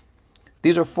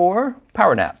 These are for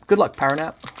Power Nap. Good luck, Power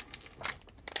Nap.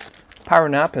 Power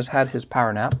Nap has had his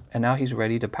Power Nap, and now he's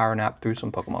ready to Power Nap through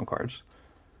some Pokemon cards.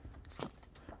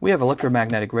 We have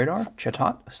Electromagnetic Radar,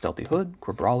 Chatot, Stealthy Hood,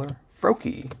 Crabrawler,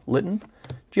 Froakie, Litten,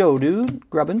 Geodude,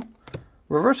 Grubbin,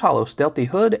 Reverse Hollow Stealthy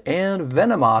Hood, and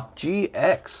Venomoth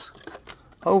GX.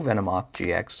 Oh, Venomoth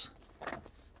GX.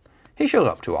 He shows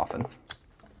up too often.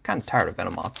 Kind of tired of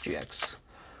Venomoth GX.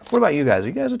 What about you guys? Are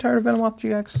you guys tired of Venomoth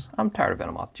GX? I'm tired of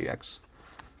Venomoth GX.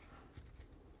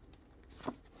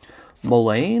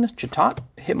 Molayne, Chatot,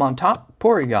 Hitmontop,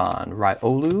 Porygon,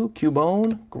 Riolu,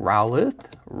 Cubone, Growlithe,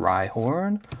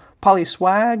 Rhyhorn,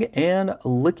 Polyswag, and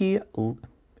Licky.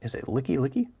 Is it Licky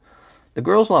Licky? The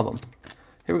girls love them.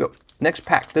 Here we go. Next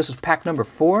pack. This is pack number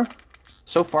 4.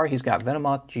 So far, he's got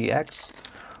Venomoth GX.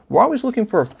 We're always looking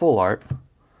for a full art. I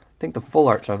think the full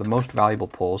arts are the most valuable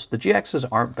pulls. The GXs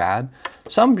aren't bad.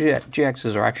 Some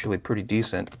GXs are actually pretty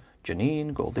decent.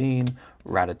 Janine, Goldeen,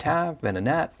 Rattata,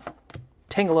 Venonat,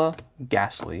 Tangela,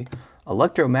 Ghastly,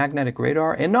 Electromagnetic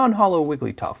Radar, and non-hollow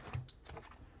Wigglytuff.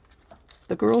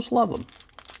 The girls love them.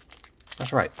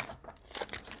 That's right.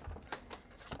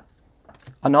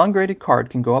 A non-graded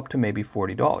card can go up to maybe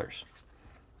 $40.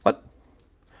 What?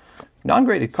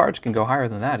 Non-graded cards can go higher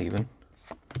than that even.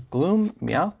 Gloom,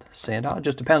 Meowth, Sandile,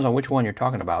 just depends on which one you're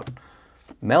talking about.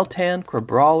 Meltan,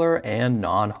 Crabrawler, and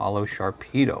non-hollow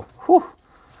Sharpedo. Whew.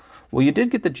 Well, you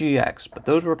did get the GX, but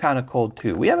those were kind of cold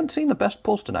too. We haven't seen the best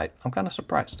pulls tonight. I'm kind of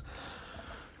surprised.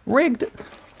 Rigged.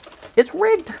 It's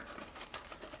rigged.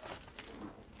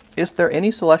 Is there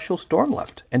any Celestial Storm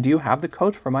left? And do you have the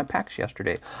codes for my packs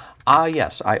yesterday? Ah,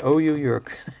 yes, I owe you your...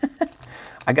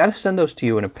 I got to send those to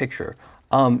you in a picture.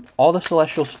 All the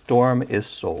Celestial Storm is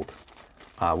sold.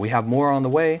 We have more on the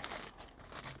way,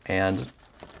 and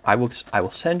I will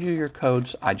send you your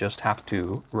codes. I just have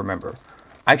to remember.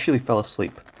 I actually fell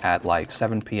asleep at like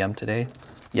 7 p.m.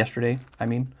 yesterday,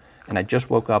 and I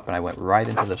just woke up and I went right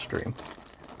into the stream.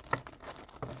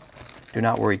 Do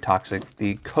not worry, Toxic.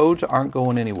 The codes aren't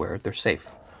going anywhere. They're safe.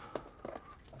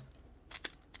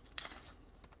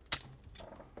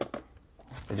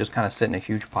 They just kind of sit in a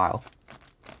huge pile.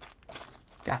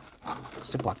 God,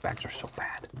 Ziploc bags are so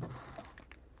bad.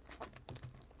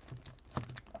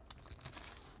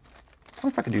 I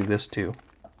wonder if I could do this too.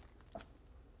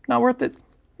 Not worth it?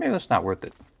 Maybe that's not worth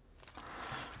it.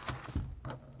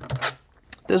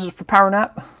 This is for Power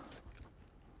Nap.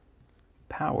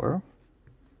 Power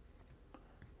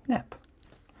Nap.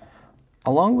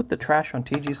 Along with the trash on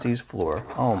TGC's floor.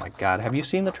 Oh my God, have you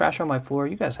seen the trash on my floor?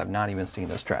 You guys have not even seen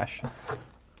this trash.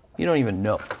 You don't even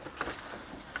know.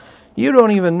 You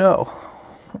don't even know.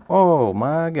 Oh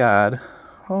my God.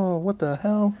 Oh, what the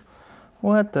hell?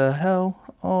 What the hell?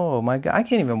 Oh my God, I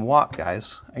can't even walk,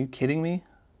 guys. Are you kidding me?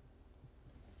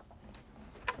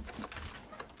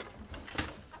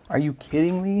 Are you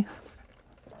kidding me?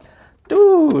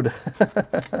 Dude!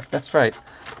 That's right.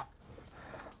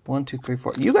 1, 2, 3,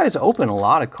 4. You guys open a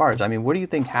lot of cards. I mean, what do you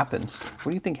think happens?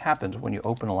 What do you think happens when you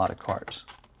open a lot of cards?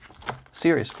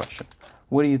 Serious question.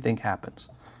 What do you think happens?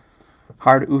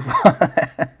 Hard oof.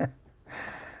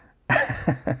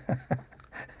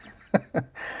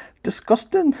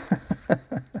 Disgusting.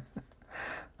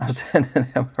 I'm sending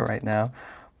him right now.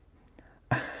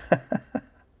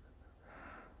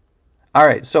 All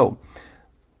right, so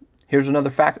here's another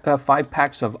 5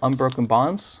 packs of Unbroken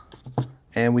Bonds,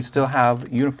 and we still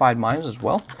have Unified Minds as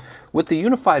well. With the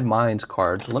Unified Minds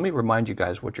cards, let me remind you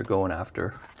guys what you're going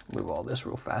after. Move all this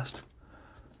real fast.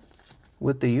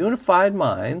 With the Unified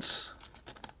Minds,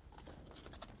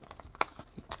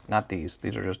 not these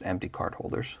are just empty card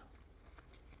holders.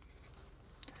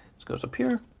 This goes up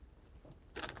here.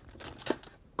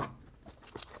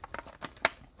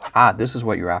 Ah, this is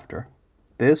what you're after.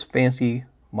 This fancy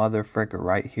mother fricker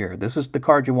right here. This is the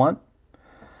card you want.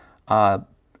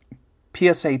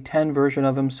 PSA 10 version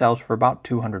of him sells for about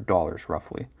 $200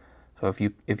 roughly. So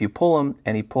if you pull him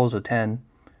and he pulls a 10,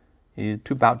 to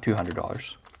about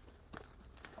 $200.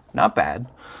 Not bad.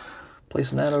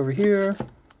 Placing that over here.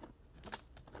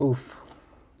 Oof.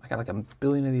 I got like a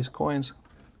billion of these coins.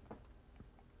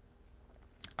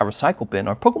 A recycle bin.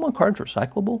 Are Pokemon cards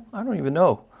recyclable? I don't even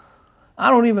know. I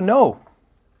don't even know.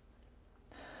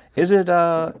 Is it,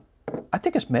 I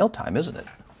think it's mail time, isn't it?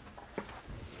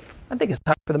 I think it's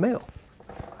time for the mail.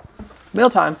 Mail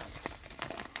time.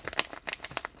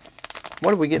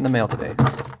 What did we get in the mail today?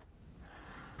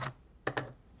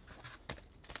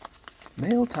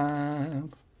 Mail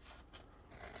time.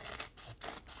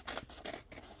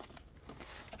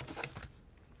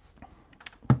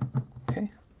 Okay.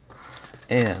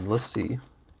 And let's see.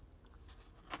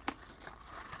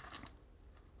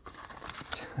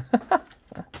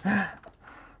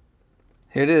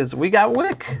 Here it is. We got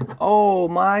Wick. Oh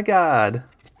my God.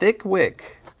 Thick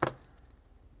Wick.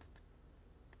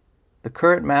 The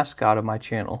current mascot of my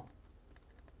channel.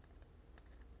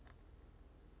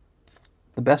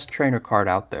 The best trainer card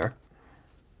out there.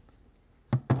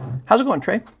 How's it going,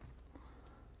 Trey?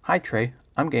 Hi, Trey.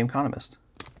 I'm Gameconomist.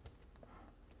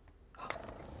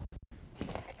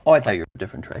 Oh, I thought you were a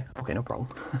different tray. Okay, no problem.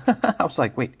 I was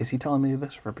like, wait, is he telling me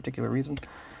this for a particular reason?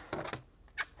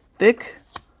 Thick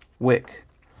wick.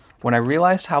 When I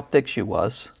realized how thick she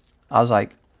was, I was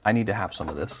like, I need to have some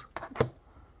of this.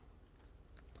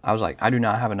 I was like, I do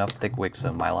not have enough thick wicks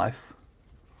in my life.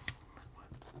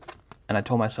 And I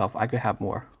told myself I could have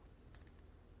more.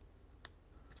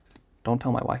 Don't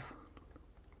tell my wife.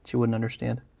 She wouldn't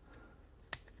understand.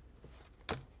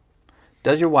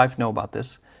 Does your wife know about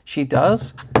this? She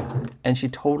does, and she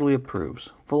totally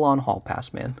approves. Full on hall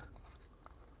pass, man.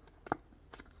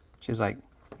 She's like,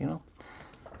 you know,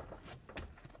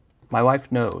 my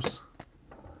wife knows.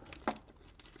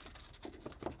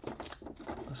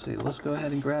 Let's see, let's go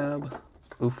ahead and grab,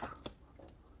 oof.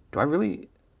 Do I really,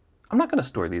 I'm not gonna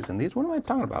store these in these. What am I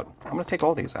talking about? I'm gonna take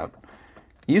all these out.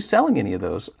 Are you selling any of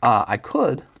those? I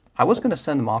could. I was gonna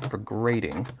send them off for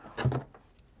grading.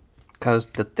 Because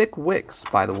the thick wicks,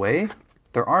 by the way,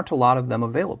 there aren't a lot of them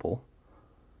available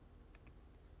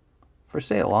for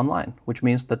sale online, which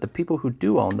means that the people who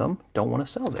do own them don't want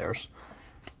to sell theirs.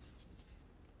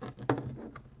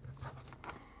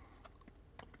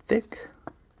 Thick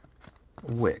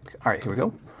wick. All right, here we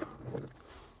go.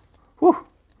 Whew.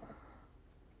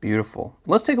 Beautiful.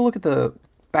 Let's take a look at the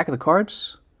back of the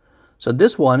cards. So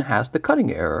this one has the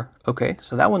cutting error. Okay,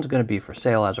 so that one's going to be for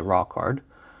sale as a raw card.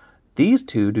 These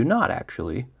two do not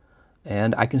actually.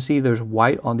 And I can see there's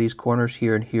white on these corners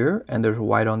here and here, and there's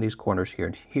white on these corners here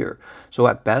and here. So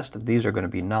at best, these are going to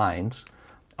be 9s.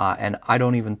 And I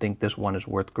don't even think this one is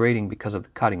worth grading because of the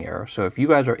cutting error. So if you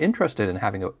guys are interested in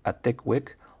having a thick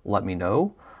wick, let me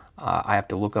know. I have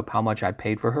to look up how much I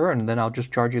paid for her, and then I'll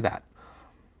just charge you that.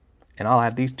 And I'll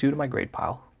add these two to my grade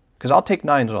pile. Because I'll take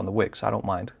 9s on the wicks, I don't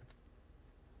mind.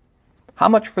 How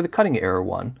much for the cutting error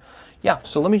one? Yeah,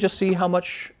 so let me just see how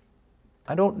much.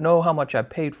 I don't know how much I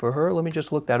paid for her. Let me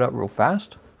just look that up real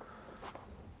fast.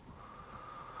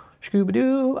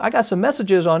 Scooby-Doo. I got some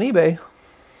messages on eBay.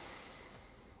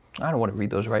 I don't want to read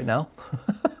those right now.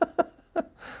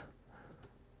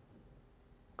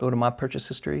 Go to my purchase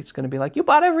history. It's going to be like, you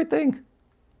bought everything.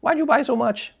 Why'd you buy so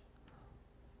much?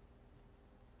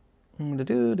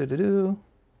 Oh,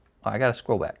 I got to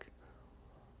scroll back.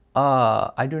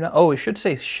 I do not. Oh, it should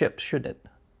say shipped, shouldn't it?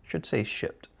 It should say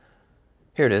shipped.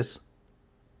 Here it is.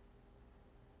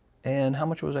 And how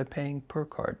much was I paying per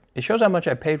card? It shows how much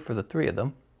I paid for the 3 of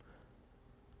them.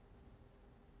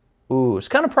 Ooh, it's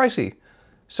kind of pricey.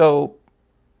 So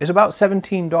it's about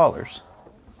 $17.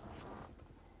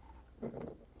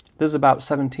 This is about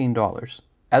 $17.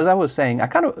 As I was saying, I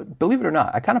kind of, believe it or not,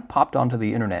 I kind of popped onto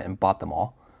the internet and bought them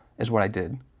all, is what I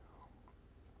did.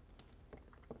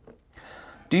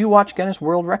 Do you watch Guinness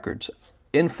World Records?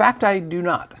 In fact, I do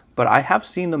not, but I have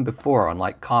seen them before on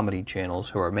like comedy channels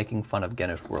who are making fun of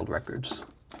Guinness World Records.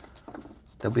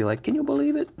 They'll be like, can you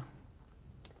believe it?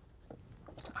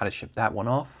 How to ship that one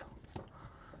off.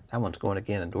 That one's going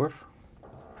to Ganondorf.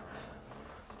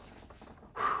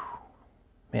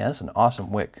 Man, that's an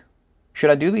awesome wick.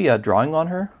 Should I do the drawing on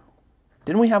her?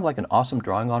 Didn't we have like an awesome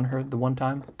drawing on her the one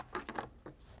time?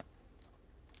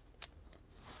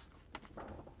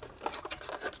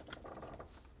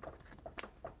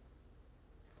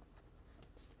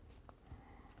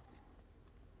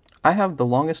 I have the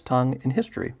longest tongue in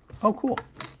history. Oh, cool.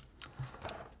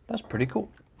 That's pretty cool.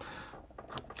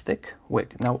 Thick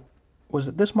wick. Now, was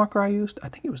it this marker I used? I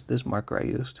think it was this marker I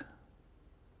used.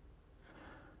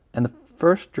 And the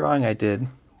first drawing I did,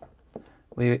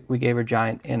 we gave her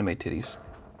giant anime titties.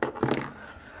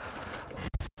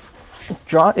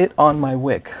 Draw it on my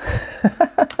wick.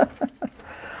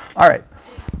 All right.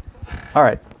 All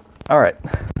right. All right.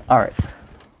 All right.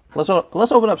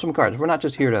 Let's open up some cards. We're not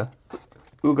just here to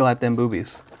oogle at them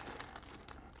boobies.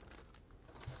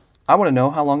 I want to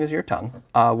know, how long is your tongue?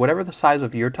 Whatever the size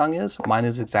of your tongue is, mine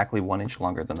is exactly 1 inch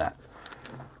longer than that.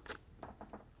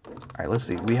 All right, let's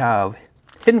see. We have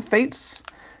Hidden Fates.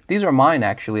 These are mine,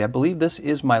 actually. I believe this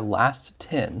is my last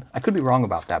 10. I could be wrong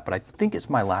about that, but I think it's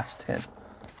my last 10.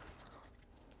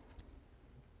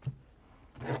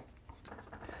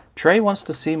 Trey wants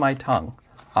to see my tongue.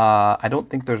 I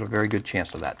don't think there's a very good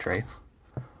chance of that, Trey.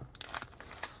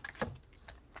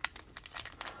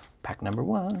 Pack number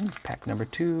 1, pack number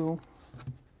 2,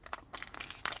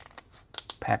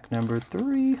 pack number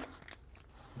 3.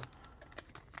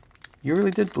 You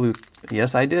really did blue.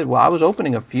 Yes, I did. Well, I was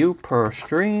opening a few per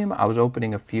stream. I was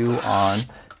opening a few on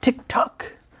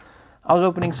TikTok. I was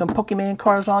opening some Pokemon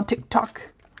cards on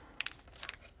TikTok.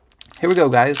 Here we go,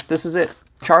 guys. This is it.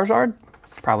 Charizard?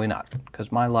 Probably not,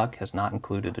 because my luck has not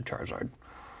included a Charizard.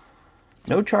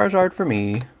 No Charizard for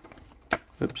me.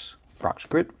 Oops. Brock's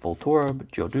Grit, Voltorb,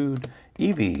 Geodude,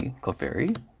 Eevee,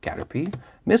 Clefairy, Caterpie,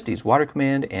 Misty's Water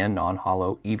Command, and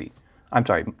non-hollow Eevee. I'm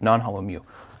sorry, non-hollow Mew.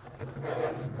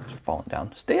 It's falling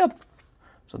down. Stay up.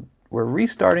 So we're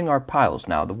restarting our piles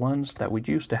now, the ones that we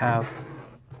used to have.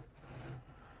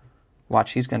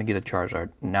 Watch, he's going to get a Charizard.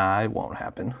 Nah, it won't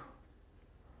happen.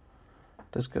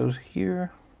 This goes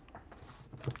here.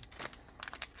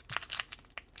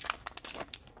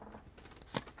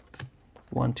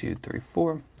 One, two, three,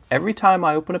 four. Every time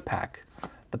I open a pack,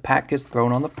 the pack gets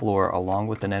thrown on the floor along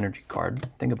with an energy card.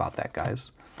 Think about that,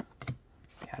 guys.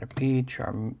 Caterpie,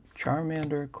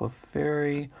 Charmander,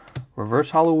 Clefairy,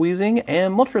 Reverse Hollow Weezing,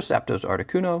 and Moltres Zapdos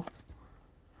Articuno.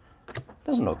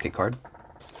 That's an okay card.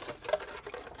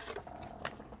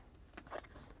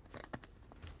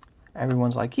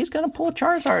 Everyone's like, he's going to pull a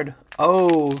Charizard.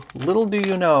 Oh, little do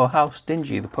you know how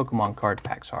stingy the Pokemon card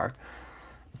packs are.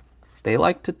 They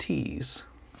like to tease.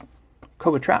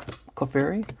 Koga Trap,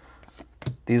 Clefairy.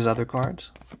 These other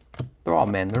cards, they're all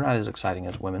men. They're not as exciting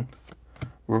as women.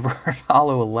 Reverse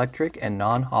Hollow Electric and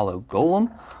non-hollow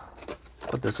Golem.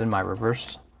 Put this in my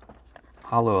Reverse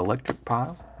Hollow Electric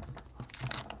pile.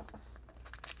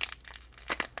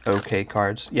 Okay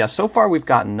cards. Yeah, so far we've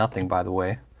gotten nothing, by the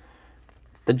way.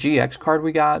 The GX card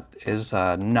we got is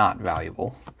not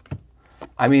valuable.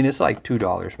 I mean, it's like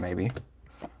 $2 maybe.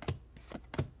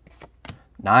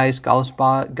 Nice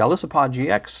Gallisapod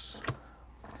GX.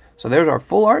 So there's our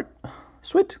full art.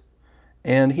 Sweet.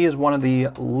 And he is one of the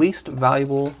least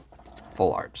valuable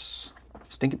full arts.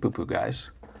 Stinky poo poo,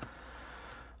 guys.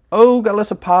 Oh,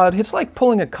 Gallisapod. It's like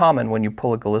pulling a common when you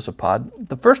pull a Gallisapod.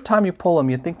 The first time you pull him,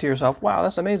 you think to yourself, wow,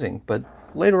 that's amazing. But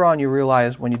later on, you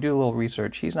realize when you do a little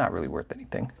research, he's not really worth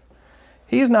anything.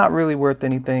 He's not really worth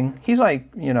anything. He's like,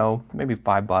 you know, maybe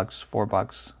 $5,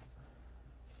 $4.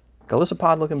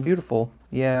 Gallisapod looking beautiful.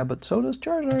 Yeah, but so does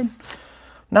Charizard.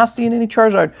 Not seeing any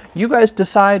Charizard. You guys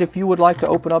decide if you would like to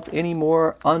open up any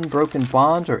more Unbroken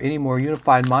Bonds or any more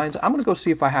Unified Minds. I'm going to go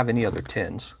see if I have any other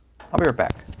tins. I'll be right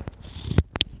back.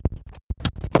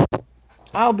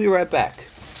 I'll be right back.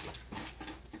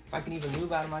 If I can even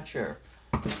move out of my chair.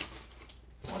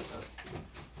 What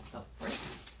the frick?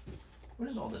 What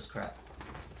is all this crap?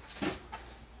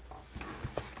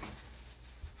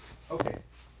 Okay.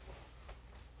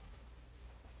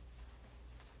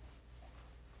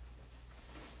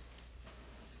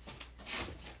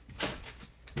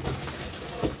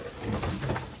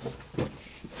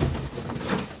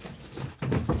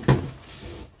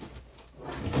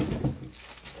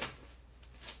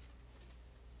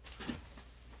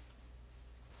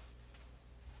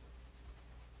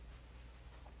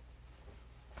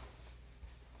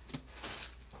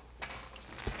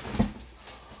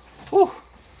 Whew.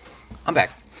 I'm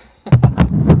back.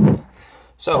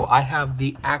 So I have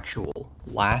the actual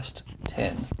last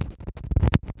 10.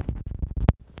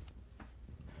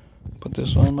 Put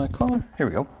this on my collar. Here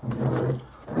we go.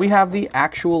 We have the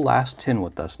actual last 10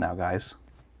 with us now, guys.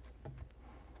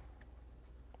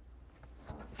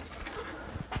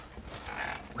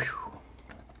 Whew.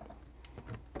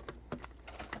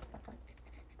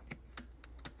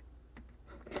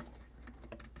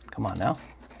 Come on now.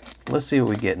 Let's see what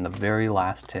we get in the very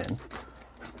last 10.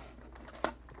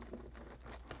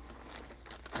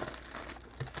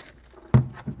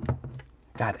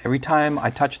 God, every time I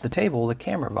touch the table, the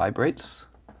camera vibrates.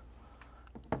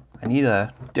 I need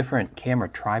a different camera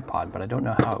tripod, but I don't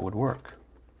know how it would work.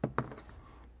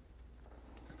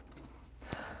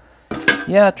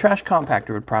 Yeah, a trash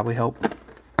compactor would probably help.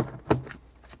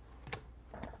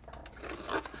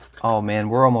 Oh man,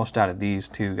 we're almost out of these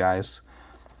too, guys.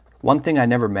 One thing I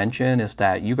never mention is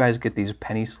that you guys get these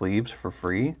penny sleeves for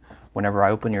free whenever I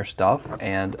open your stuff,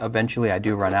 and eventually I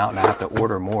do run out and I have to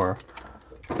order more.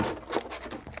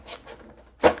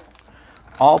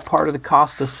 All part of the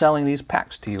cost of selling these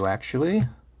packs to you, actually.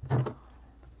 All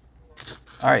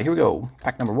right, here we go.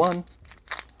 Pack number 1.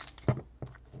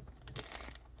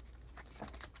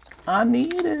 I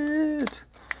need it.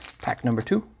 Pack number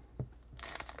 2.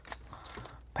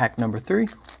 Pack number 3.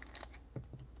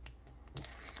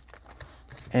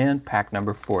 And pack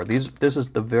number 4. This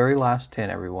is the very last 10,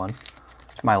 everyone.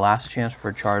 It's my last chance for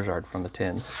a Charizard from the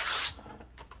tins.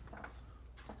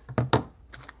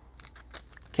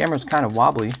 Camera's kind of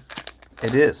wobbly.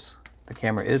 It is. The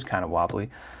camera is kind of wobbly.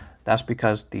 That's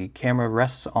because the camera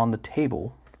rests on the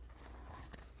table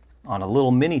on a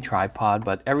little mini tripod,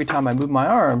 but every time I move my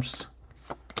arms,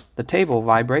 the table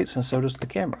vibrates and so does the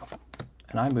camera.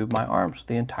 And I move my arms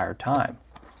the entire time.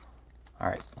 All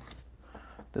right.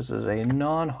 This is a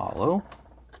non-hollow.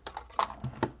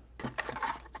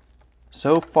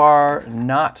 So far,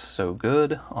 not so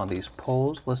good on these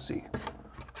pulls. Let's see.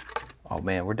 Oh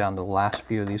man, we're down to the last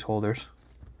few of these holders.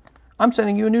 I'm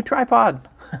sending you a new tripod.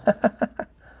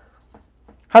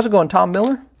 How's it going, Tom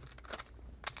Miller?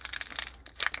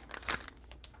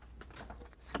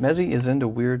 Mezzy is into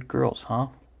weird girls, huh?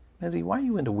 Mezzy, why are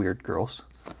you into weird girls?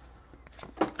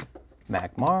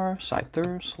 Magmar,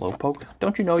 Scyther, Slowpoke.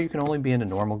 Don't you know you can only be into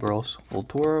normal girls?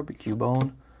 Voltorb,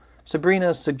 Cubone,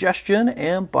 Sabrina's Suggestion,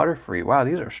 and Butterfree. Wow,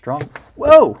 these are strong.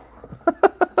 Whoa!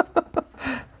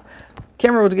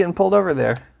 Camera was getting pulled over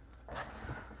there.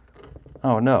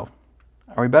 Oh no.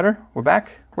 Are we better? We're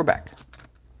back? We're back.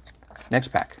 Next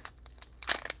pack.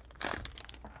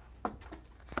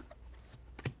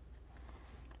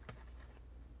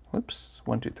 Whoops.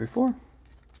 1, 2, 3, 4.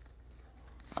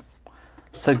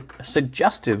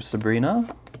 Suggestive Sabrina.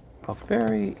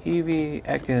 Clefairy, Eevee,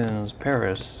 Ekans,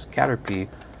 Paris, Caterpie.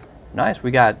 Nice. We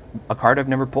got a card I've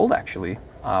never pulled actually.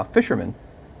 Fisherman.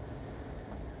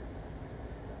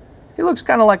 He looks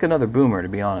kind of like another Boomer, to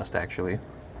be honest, actually.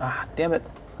 Ah, damn it.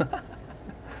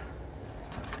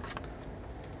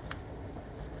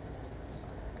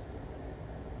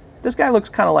 This guy looks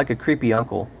kind of like a creepy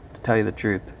uncle, to tell you the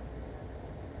truth.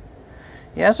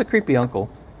 Yeah, it's a creepy uncle.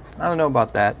 I don't know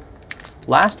about that.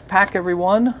 Last pack,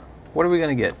 everyone. What are we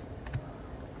going to get?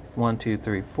 1, 2,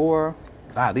 3, 4.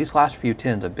 Wow, these last few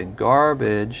tins have been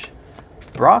garbage.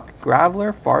 Brock,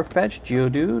 Graveler, Farfetch,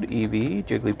 Geodude, Eevee,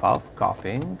 Jigglypuff,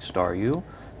 Coughing, Staryu,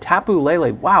 Tapu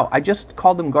Lele. Wow, I just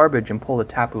called them garbage and pulled a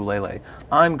Tapu Lele.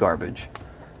 I'm garbage.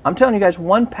 I'm telling you guys,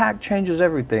 one pack changes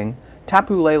everything.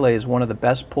 Tapu Lele is one of the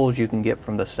best pulls you can get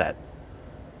from the set.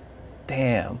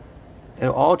 Damn. It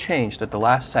all changed at the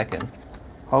last second.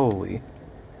 Holy.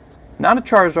 Not a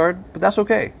Charizard, but that's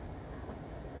okay.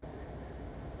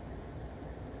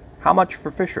 How much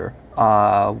for Fisher?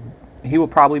 He will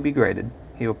probably be graded.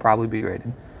 He will probably be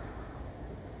graded.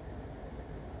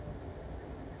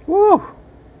 Woo!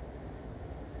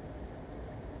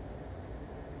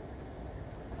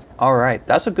 All right,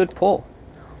 that's a good pull.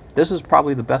 This is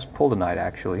probably the best pull tonight,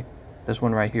 actually. This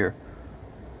one right here.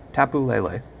 Tapu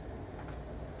Lele.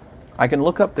 I can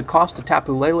look up the cost of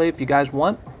Tapu Lele if you guys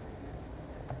want.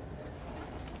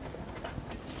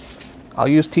 I'll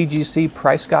use TGC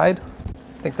price guide.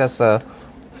 I think that's a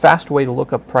fast way to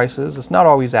look up prices. It's not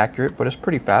always accurate, but it's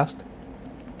pretty fast.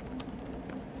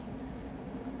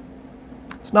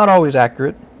 It's not always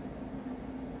accurate.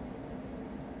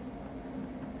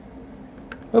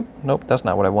 Oop, nope, that's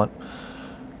not what I want.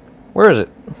 Where is it?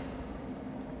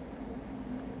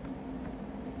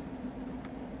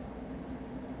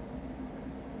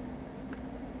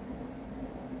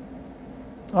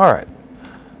 All right.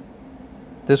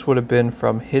 This would have been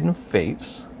from Hidden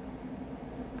Fates.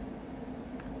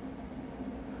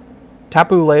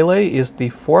 Tapu Lele is the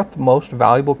 4th most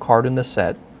valuable card in the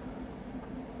set,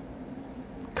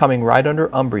 coming right under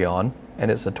Umbreon,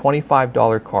 and it's a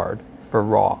 $25 card for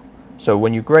raw. So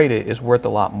when you grade it, it's worth a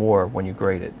lot more when you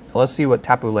grade it. Let's see what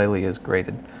Tapu Lele is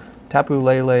graded. Tapu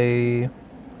Lele,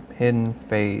 Hidden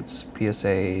Fates,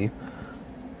 PSA.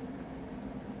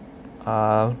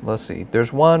 Let's see.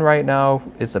 There's one right now.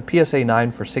 It's a PSA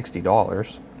 9 for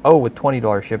 $60. Oh, with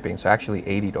 $20 shipping, so actually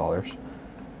 $80.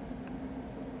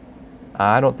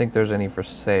 I don't think there's any for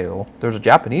sale. There's a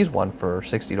Japanese one for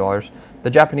 $60. The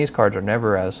Japanese cards are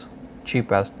never as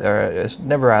cheap as it's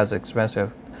never as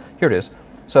expensive. Here it is.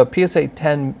 So a PSA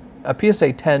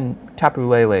 10 Tapu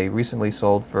Lele recently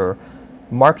sold for,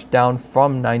 marked down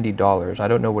from $90. I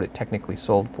don't know what it technically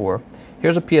sold for.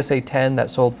 Here's a PSA 10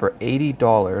 that sold for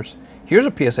 $80. Here's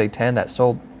a PSA 10 that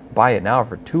sold, buy it now,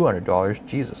 for $200.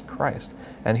 Jesus Christ.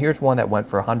 And here's one that went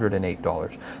for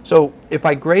 $108. So if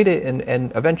I grade it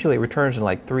and eventually it returns in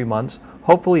like 3 months,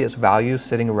 hopefully its value is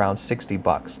sitting around 60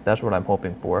 bucks. That's what I'm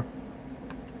hoping for.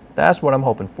 That's what I'm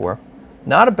hoping for.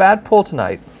 Not a bad pull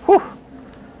tonight. Whew.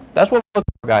 That's what we're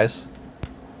looking for, guys.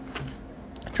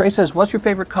 Trey says, what's your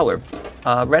favorite color?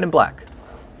 Red and black.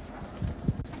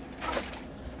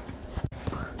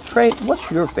 Trey,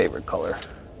 what's your favorite color?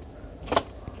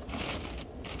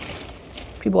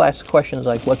 People ask questions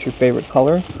like, what's your favorite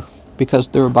color? Because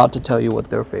they're about to tell you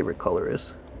what their favorite color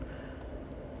is.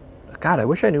 God, I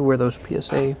wish I knew where those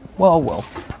PSA... Well,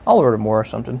 I'll order more or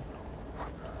something.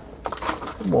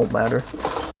 It won't matter.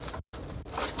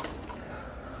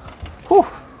 Whew.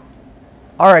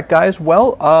 All right, guys.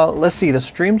 Well, let's see. The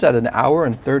stream's at 1 hour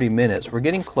and 30 minutes. We're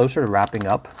getting closer to wrapping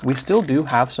up. We still do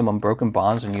have some Unbroken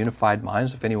Bonds and Unified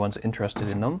Minds if anyone's interested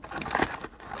in them.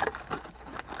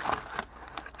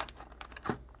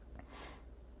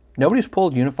 Nobody's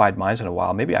pulled Unified Minds in a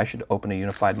while. Maybe I should open a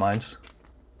Unified Minds.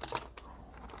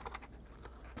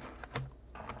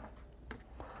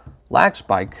 Lag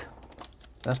spike.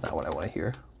 That's not what I want to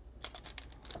hear.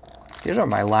 These are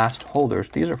my last holders.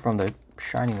 These are from the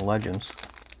Shining Legends.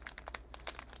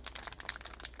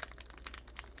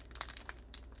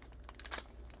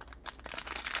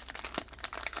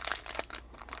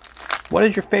 What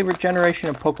is your favorite generation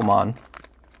of Pokemon?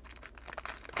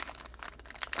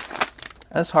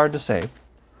 That's hard to say.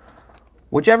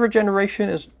 Whichever generation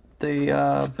is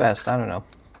the best. I don't know.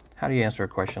 How do you answer a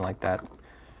question like that?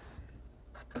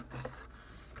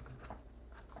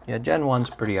 Yeah, Gen 1's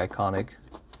pretty iconic.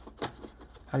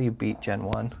 How do you beat Gen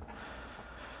 1?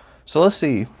 So let's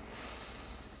see.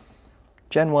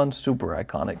 Gen 1's super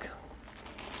iconic.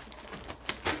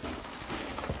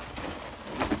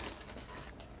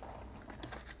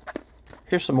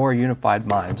 Here's some more Unified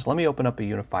Minds. Let me open up a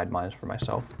Unified Minds for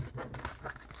myself.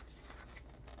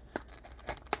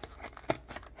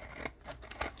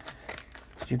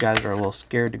 You guys are a little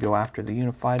scared to go after the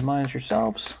Unified Minds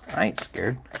yourselves. I ain't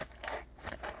scared.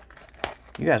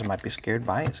 You guys might be scared,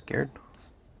 but I ain't scared.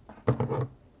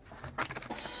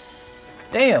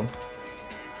 Damn!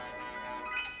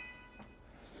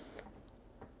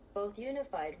 Both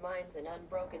Unified Minds and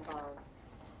Unbroken Bonds.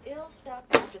 It'll stop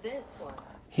after this one.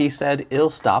 He said it'll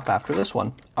stop after this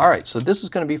one. Alright, so this is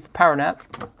going to be for Power Nap.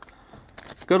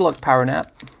 Good luck, Power Nap.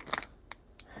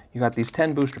 You got these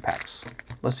 10 booster packs.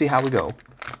 Let's see how we go.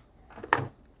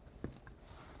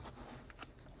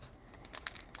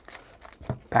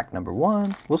 Pack number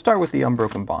 1. We'll start with the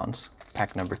Unbroken Bonds.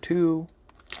 Pack number 2.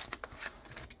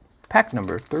 Pack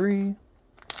number 3.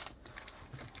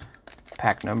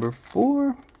 Pack number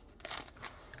 4.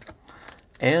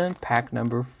 And pack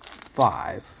number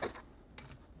 5.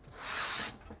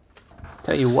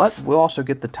 Tell you what, we'll also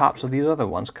get the tops of these other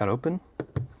ones cut open.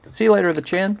 See you later, the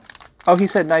Chan. Oh, he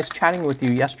said nice chatting with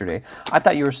you yesterday. I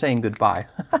thought you were saying goodbye.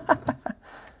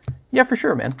 Yeah, for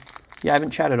sure, man. Yeah, I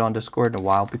haven't chatted on Discord in a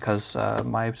while because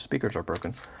my speakers are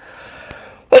broken.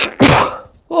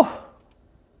 Oh.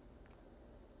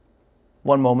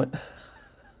 One moment.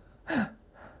 Do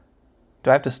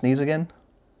I have to sneeze again?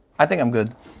 I think I'm good.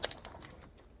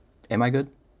 Am I good?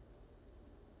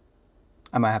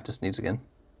 I might have to sneeze again.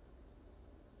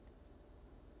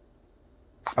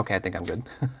 Okay, I think I'm good.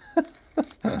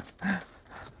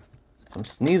 Some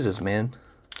sneezes, man.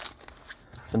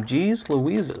 Some G's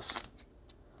Louises.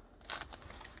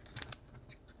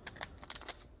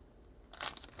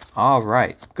 All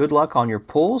right. Good luck on your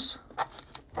pulls.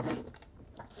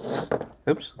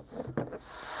 Oops.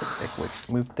 Thickwick.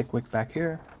 Move Thickwick back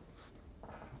here.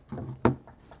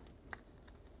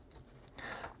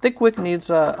 Thickwick needs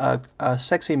a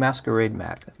sexy masquerade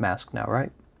mask now,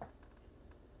 right?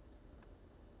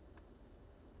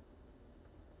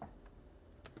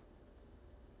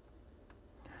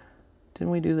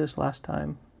 Didn't we do this last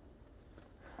time?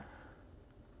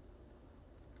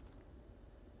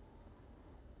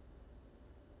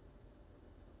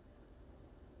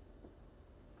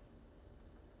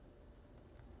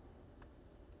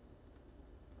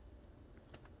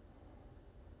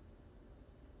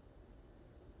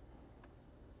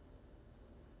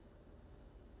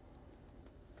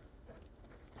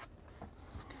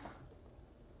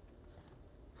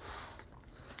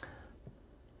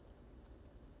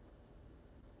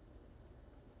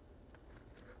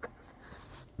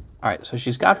 All right, so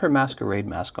she's got her masquerade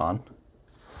mask on.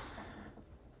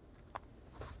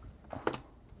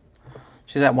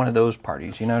 She's at one of those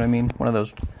parties, you know what I mean? One of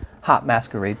those hot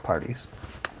masquerade parties.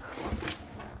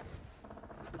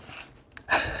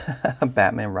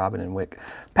 Batman, Robin, and Wick.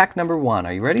 Pack number 1,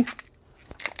 are you ready?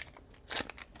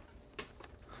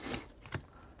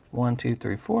 1, 2,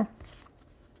 3, 4.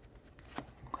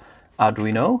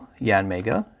 Arduino,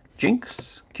 Yanmega,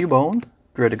 Jinx, Cubone,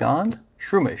 Druddigon,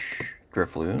 Shroomish,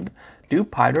 Drifloon,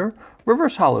 Dewpider,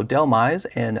 Reverse Hollow Delmise,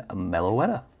 and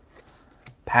Meloetta.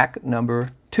 Pack number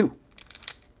 2.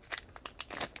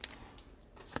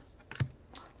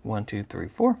 1, 2, 3,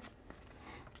 4.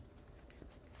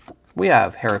 We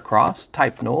have Heracross,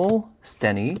 Type Null,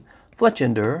 Stenny,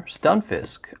 Fletchinder,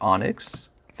 Stunfisk, Onyx,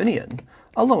 Finian,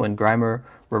 Alolan Grimer,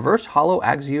 Reverse Hollow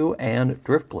Axew, and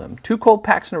Driftblim. 2 cold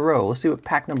packs in a row. Let's see what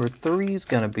pack number 3 is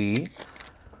going to be.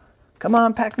 Come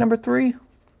on, pack number 3.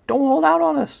 Don't hold out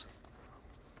on us.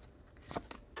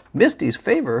 Misty's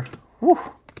favor. Whew.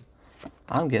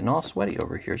 I'm getting all sweaty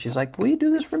over here. She's like, will you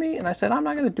do this for me? And I said, I'm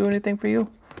not going to do anything for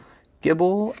you.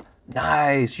 Gibble.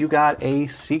 Nice. You got a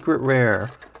secret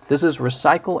rare. This is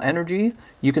Recycle Energy.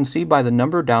 You can see by the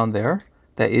number down there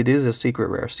that it is a secret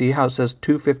rare. See how it says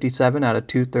 257 out of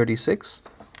 236?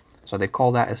 So they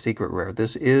call that a secret rare.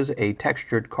 This is a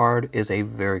textured card. Is a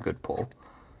very good pull.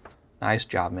 Nice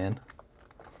job, man.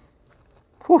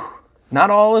 Whew. not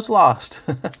all is lost.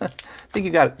 I think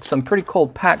you got some pretty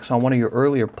cold packs on one of your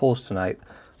earlier pulls tonight,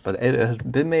 but it has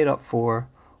been made up for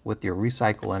with your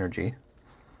recycle energy.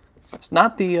 It's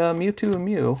not the Mewtwo and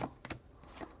Mew.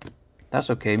 That's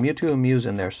okay. Mewtwo and Mew's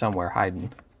in there somewhere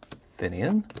hiding.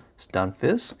 Finian,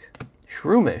 Stunfisk,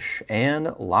 Shroomish,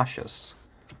 and Luscious.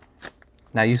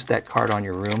 Now use that card on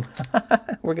your room.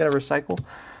 We're going to recycle.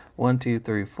 1, 2,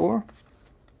 3, 4.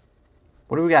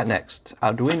 What do we got next?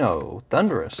 Arduino,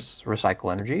 Thundurus,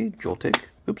 Recycle Energy, Joltik,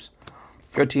 oops.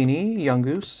 Dratini,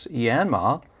 Yungoos,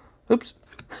 Yanma, oops.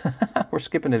 We're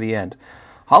skipping to the end.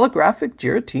 Holographic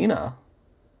Giratina.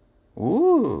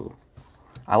 Ooh.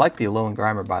 I like the Alolan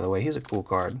Grimer, by the way. He's a cool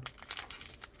card.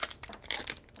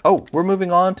 Oh, we're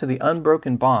moving on to the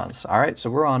Unbroken Bonds. All right, so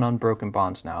we're on Unbroken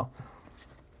Bonds now.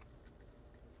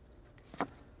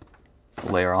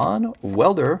 Lairon,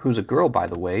 Welder, who's a girl, by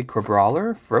the way,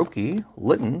 Crabrawler, Froakie,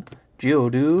 Litten,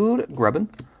 Geodude, Grubbin,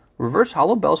 Reverse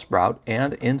Hollow Bellsprout,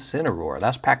 and Incineroar.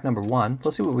 That's pack number 1.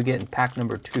 Let's see what we get in pack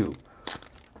number 2.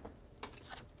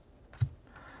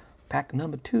 Pack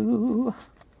number 2.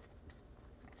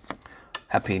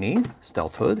 Happiny,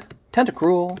 Stealthhood,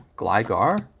 Tentacruel,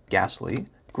 Gligar, Ghastly,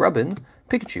 Grubbin,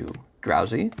 Pikachu,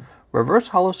 Drowsy, Reverse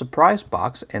Hollow Surprise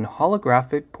Box, and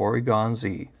Holographic Porygon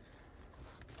Z.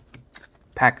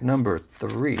 Pack number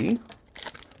 3.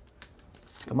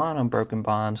 Come on, Unbroken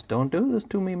Bonds. Don't do this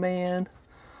to me, man.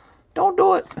 Don't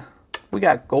do it. We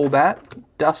got Golbat,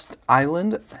 Dust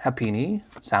Island, Happiny,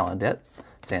 Salandit,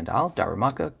 Sandile,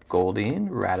 Darumaka, Goldeen,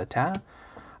 Rattata.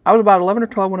 I was about 11 or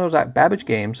 12 when I was at Babbage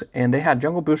Games, and they had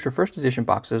Jungle Booster first edition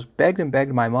boxes. Begged and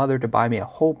begged my mother to buy me a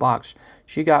whole box.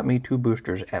 She got me 2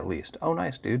 boosters at least. Oh,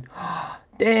 nice, dude.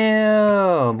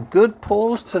 Damn! Good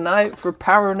pulls tonight for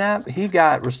Power Nap. He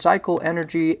got Recycle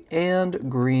Energy and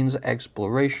Green's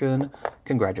Exploration.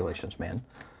 Congratulations, man.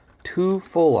 2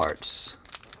 full arts.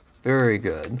 Very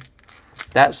good.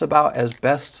 That's about as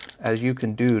best as you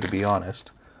can do, to be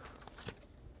honest.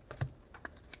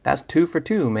 That's 2 for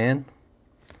 2, man.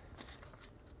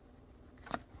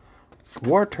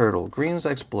 War Turtle, Green's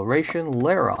Exploration,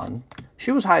 Lairon.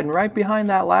 She was hiding right behind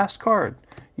that last card.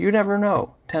 You never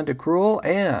know. Tentacruel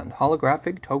and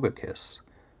Holographic Togekiss.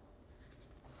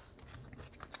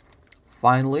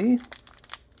 Finally,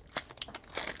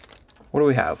 what do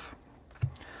we have?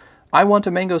 I Want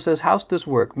a Mango says, how's this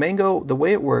work? Mango, the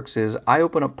way it works is I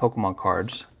open up Pokemon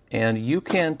cards, and you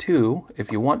can too,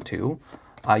 if you want to.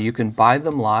 You can buy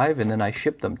them live, and then I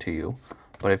ship them to you.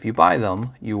 But if you buy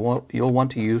them, you'll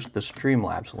want to use the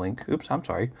Streamlabs link. Oops, I'm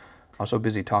sorry. I was so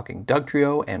busy talking.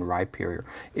 Dugtrio and Rhyperior.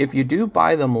 If you do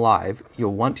buy them live,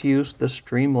 you'll want to use the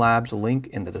Streamlabs link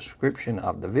in the description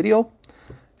of the video.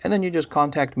 And then you just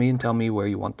contact me and tell me where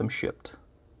you want them shipped.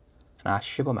 And I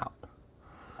ship them out.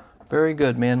 Very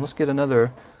good, man. Let's get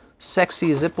another sexy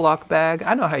Ziploc bag.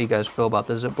 I know how you guys feel about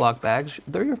the Ziploc bags.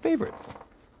 They're your favorite.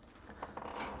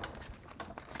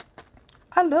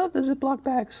 I love the Ziploc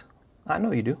bags. I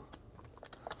know you do.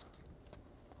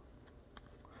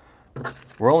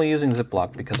 We're only using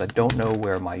Ziploc because I don't know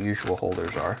where my usual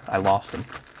holders are. I lost them.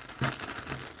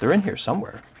 They're in here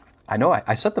somewhere. I know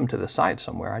I set them to the side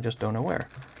somewhere. I just don't know where.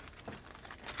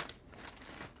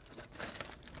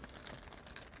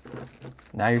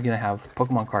 Now you're going to have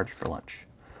Pokemon cards for lunch.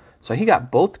 So he got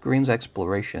both Green's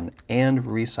Exploration and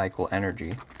Recycle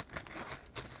Energy.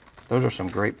 Those are some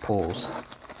great pulls.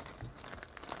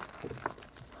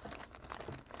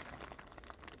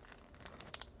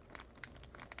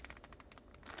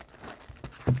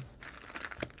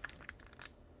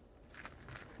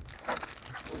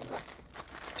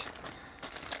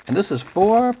 And this is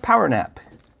for Power Nap.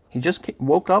 He just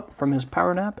woke up from his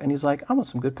power nap and he's like, I want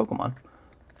some good Pokemon.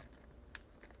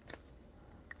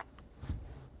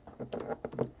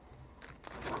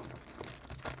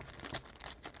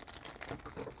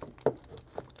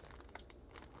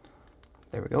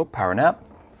 There we go, Power Nap.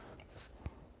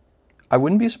 I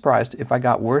wouldn't be surprised if I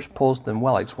got worse pulls than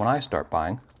Welix when I start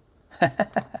buying.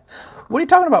 What are you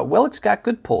talking about? Welix got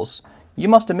good pulls. You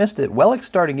must have missed it. Welix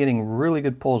started getting really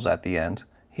good pulls at the end.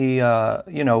 He,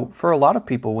 you know, for a lot of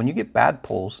people, when you get bad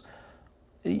pulls,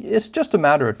 it's just a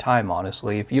matter of time,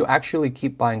 honestly. If you actually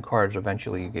keep buying cards,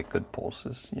 eventually you get good pulls.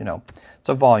 It's, you know, it's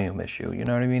a volume issue, you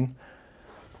know what I mean?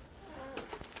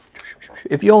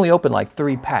 If you only open like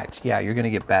 3 packs, yeah, you're going to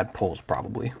get bad pulls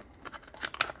probably.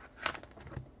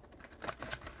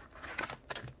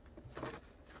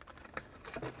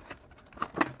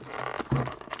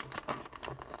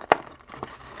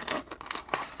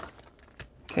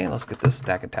 Okay, let's get this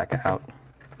Stack Attack out.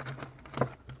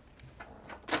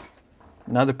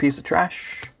 Another piece of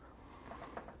trash.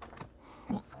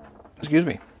 Excuse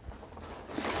me.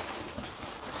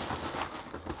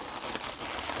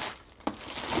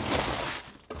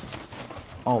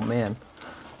 Oh man,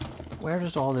 where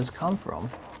does all this come from?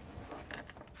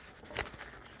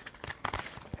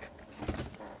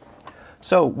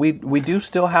 So we do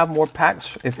still have more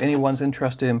packs if anyone's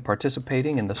interested in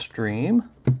participating in the stream.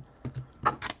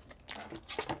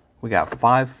 We got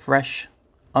 5 fresh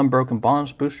Unbroken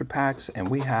Bonds booster packs, and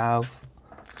we have,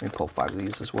 let me pull 5 of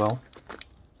these as well.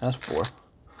 That's 4.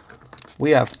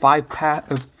 We have 5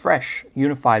 fresh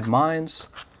Unified Minds,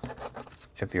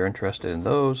 if you're interested in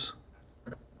those.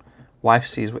 Wife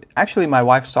sees, actually my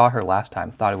wife saw her last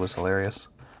time, thought it was hilarious.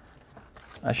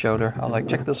 I showed her, I was like,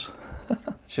 check this.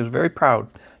 She was very proud.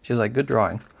 She was like, good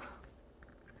drawing.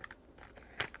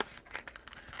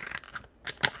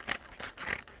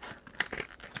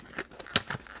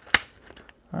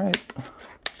 All right.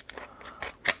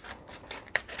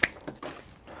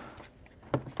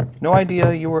 No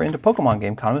idea you were into Pokemon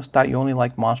Gameconomist. Thought you only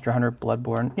liked Monster Hunter,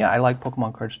 Bloodborne. Yeah, I like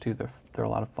Pokemon cards too. They're a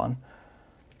lot of fun.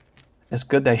 It's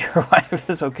good that your wife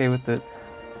is okay with it.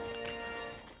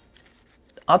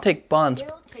 I'll take bonds,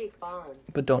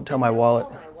 but don't tell my wallet.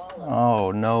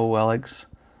 Oh no, Wellix.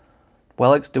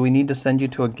 Wellix, do we need to send you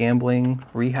to a gambling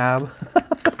rehab?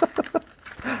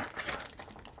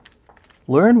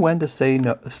 Learn when to say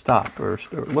no, stop, or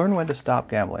learn when to stop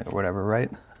gambling, or whatever, right?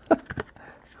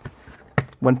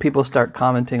 When people start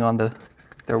commenting on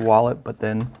their wallet, but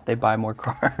then they buy more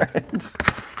cards.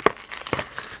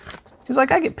 He's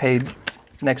like, I get paid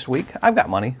next week. I've got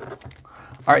money.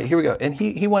 All right, here we go. And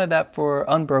he wanted that for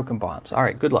Unbroken Bonds. All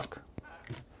right, good luck.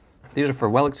 These are for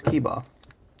Wellix Kiba.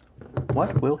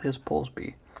 What will his pulls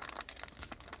be?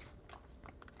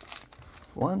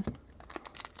 1,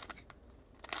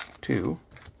 2,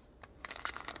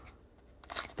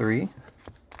 3,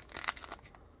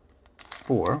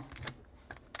 4,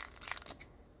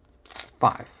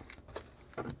 5.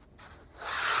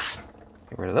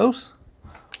 Get rid of those.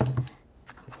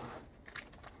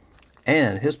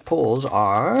 And his pulls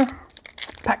are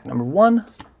pack number 1.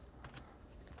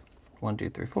 1, 2,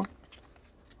 3, 4.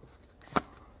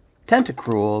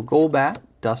 Tentacruel, Golbat,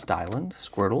 Dust Island,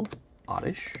 Squirtle,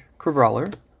 Oddish,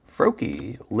 Crabrawler,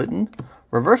 Froakie, Litten,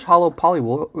 Reverse Hollow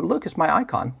Poliwhirl. Look, it's my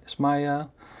icon. It's my,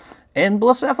 and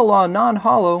Blacephalon,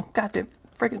 non-hollow. Goddamn,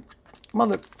 freaking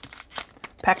mother.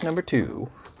 Pack number 2.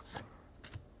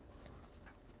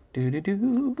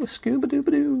 Do-do-do,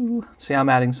 scuba-dooba-doo. See, I'm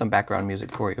adding some background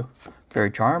music for you.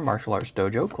 Fairy Charm, Martial Arts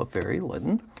Dojo, Clefairy,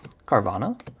 Litten,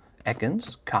 Carvana,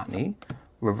 Ekans, Cottonee,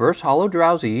 Reverse Hollow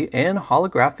Drowsy, and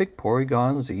Holographic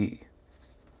Porygon Z.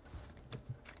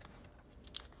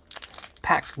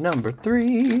 Pack number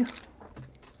 3.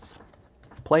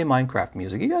 Play Minecraft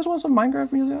music. You guys want some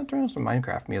Minecraft music? I'll turn on some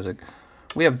Minecraft music.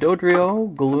 We have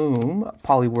Dodrio, Gloom,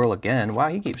 Poliwhirl again. Wow,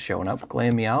 he keeps showing up.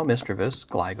 Glameow, Mischievous,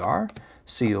 Gligar,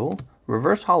 Seal,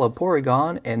 Reverse Hollow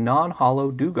Porygon, and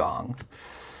non-hollow Dugong.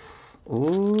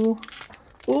 Ooh.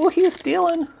 Ooh, he's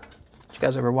stealing. You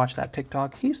guys ever watch that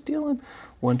TikTok? He's stealing.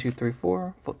 1, 2, 3,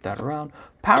 4. Flip that around.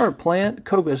 Power Plant,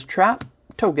 Koga's Trap,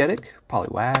 Togetic,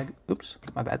 Poliwag. Oops,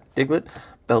 my bad. Diglett,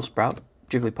 Bellsprout,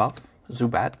 Jigglypuff,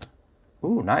 Zubat.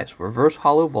 Ooh, nice. Reverse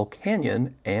Hollow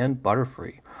Volcanion and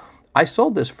Butterfree. I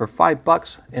sold this for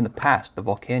 $5 in the past, the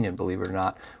Volcanion, believe it or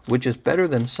not, which is better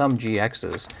than some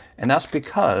GXs. And that's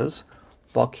because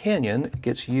Volcanion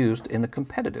gets used in the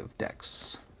competitive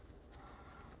decks.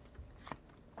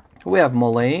 We have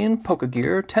Molayne,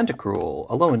 Pokegear, Tentacruel,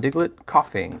 Alolan Diglett,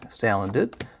 Coughing,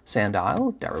 Salandit,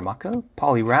 Sandile, Darumaka,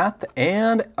 Poliwrath,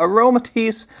 and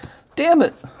Aromatisse. Damn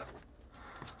it!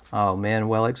 Oh man,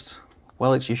 Wellix.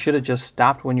 Wellix, you should have just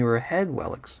stopped when you were ahead,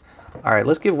 Wellix. Alright,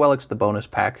 let's give Wellix the bonus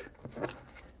pack.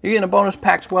 You're getting a bonus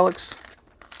pack, Wellix.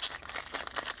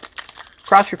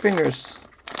 Cross your fingers.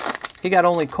 He got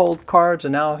only cold cards,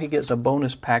 and now he gets a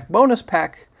bonus pack. Bonus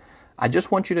pack! I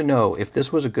just want you to know, if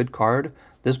this was a good card,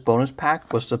 this bonus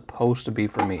pack was supposed to be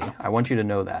for me. I want you to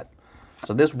know that.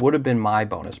 So this would have been my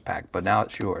bonus pack, but now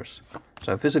it's yours.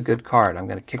 So if it's a good card, I'm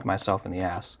going to kick myself in the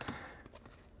ass.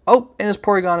 Oh, and it's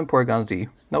Porygon and Porygon Z.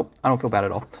 Nope, I don't feel bad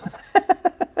at all.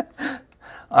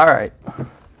 All right.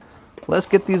 Let's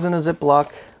get these in a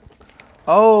Ziploc.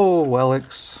 Oh,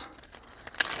 Wellix.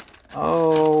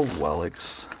 Oh,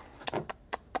 Wellix.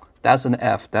 That's an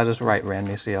F. That is right,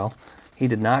 Ranmaciel. He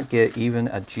did not get even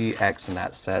a GX in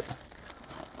that set.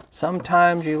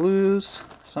 Sometimes you lose.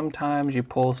 Sometimes you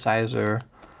pull Sizer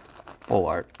full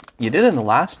art. You did in the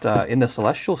last, in the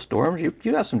Celestial Storms. You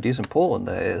got some decent pull in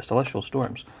the Celestial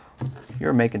Storms.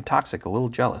 You're making Toxic a little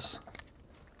jealous.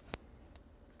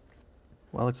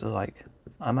 Wellix is like,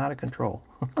 I'm out of control.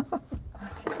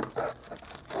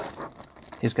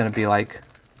 He's going to be like,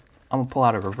 I'm going to pull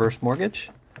out a reverse mortgage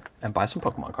and buy some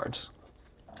Pokemon cards.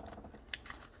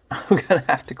 I'm gonna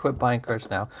have to quit buying cards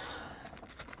now.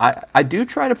 I do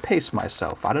try to pace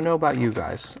myself. I don't know about you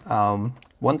guys.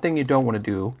 One thing you don't want to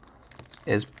do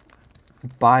is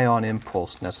buy on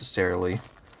impulse necessarily.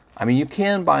 I mean, you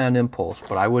can buy on impulse,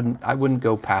 but I wouldn't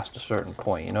go past a certain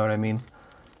point. You know what I mean?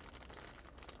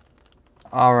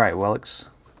 All right, Wellix.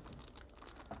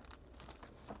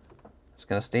 It's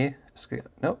gonna stay.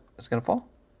 Nope, it's gonna fall.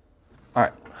 All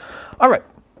right, all right,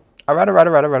 all right, all right,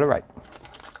 all right, all right, all right.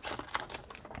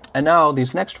 And now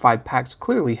these next 5 packs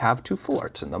clearly have 2 full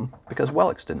arts in them because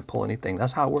Wellix didn't pull anything.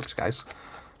 That's how it works, guys.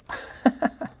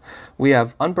 We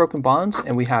have Unbroken Bonds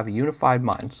and we have Unified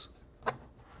Minds.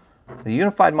 The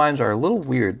Unified Minds are a little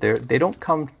weird. They don't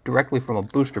come directly from a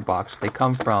booster box. They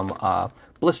come from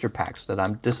blister packs that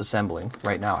I'm disassembling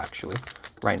right now, actually,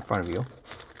 right in front of you.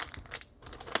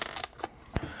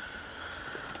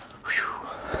 Whew.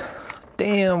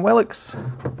 Damn, Wellix.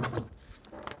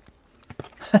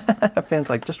 Fans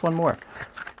like, just one more.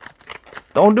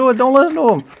 Don't do it. Don't listen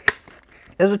to him.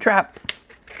 It's a trap.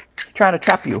 He's trying to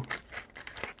trap you.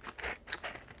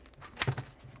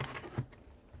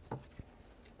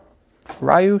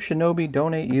 Ryu Shinobi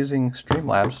donate using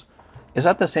Streamlabs. Is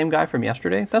that the same guy from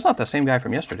yesterday? That's not the same guy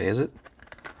from yesterday, is it?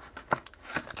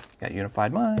 Got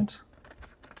Unified Minds.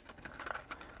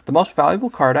 The most valuable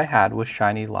card I had was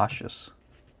Shiny Luscious.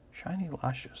 Shiny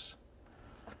Luscious.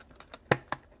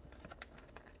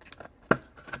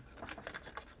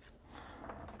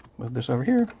 Move this over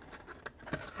here.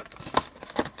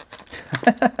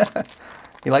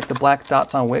 You like the black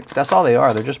dots on Wick? That's all they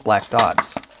are. They're just black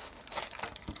dots.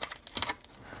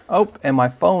 Oh, and my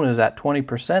phone is at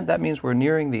 20%. That means we're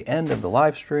nearing the end of the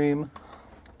live stream.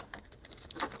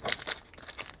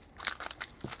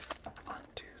 1,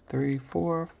 2, 3,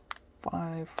 4,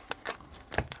 5.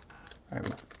 All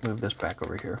right, move this back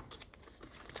over here.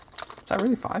 Is that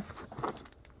really 5?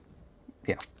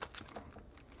 Yeah.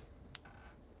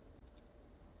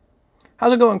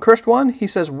 How's it going, Cursed One? He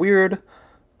says weird,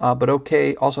 but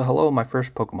okay. Also, hello, my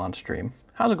first Pokemon stream.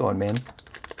 How's it going, man?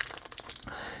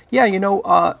 Yeah, you know,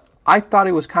 I thought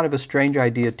it was kind of a strange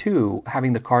idea too,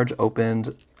 having the cards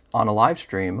opened on a live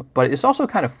stream, but it's also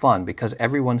kind of fun because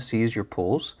everyone sees your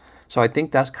pulls. So I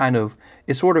think that's kind of,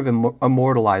 it sort of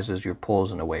immortalizes your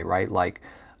pulls in a way, right? Like,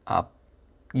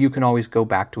 you can always go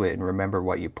back to it and remember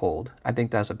what you pulled. I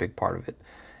think that's a big part of it.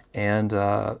 And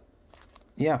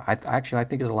yeah, I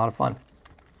think it's a lot of fun.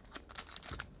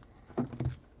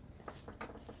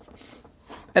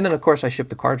 And then, of course, I ship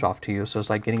the cards off to you, so it's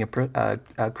like getting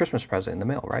a Christmas present in the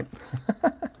mail, right?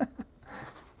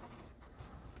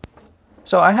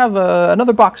 So I have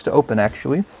another box to open,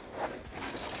 actually.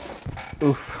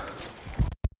 Oof.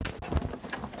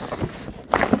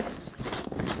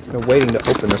 Been waiting to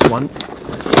open this one.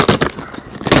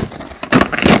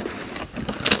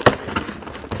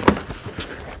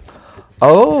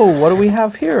 Oh, what do we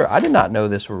have here? I did not know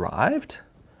this arrived.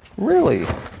 Really?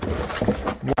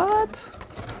 What?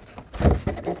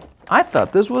 I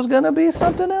thought this was gonna be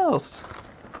something else.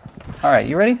 All right,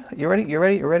 you ready? You ready? You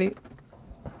ready? You ready?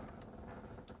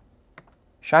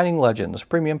 Shining Legends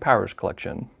Premium Powers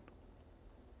Collection.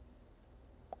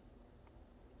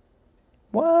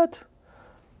 What?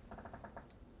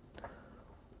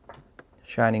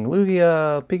 Shining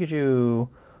Lugia, Pikachu,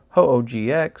 Ho-Oh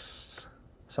GX,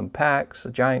 some packs,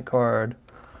 a giant card.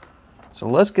 So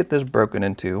let's get this broken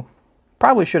into.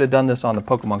 Probably should have done this on the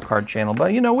Pokemon card channel,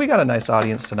 but you know, we got a nice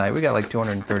audience tonight. We got like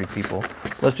 230 people.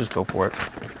 Let's just go for it.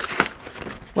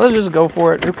 Let's just go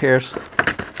for it. Who cares?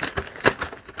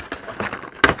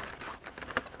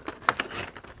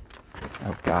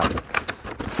 Oh, God.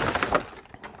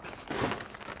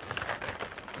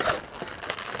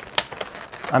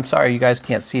 I'm sorry you guys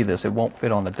can't see this. It won't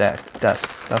fit on the desk. That's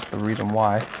the reason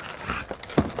why.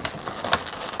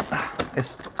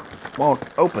 It won't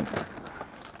open.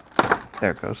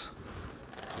 There it goes.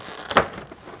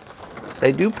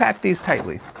 They do pack these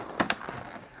tightly.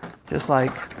 Just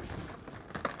like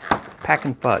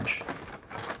packing fudge.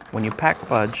 When you pack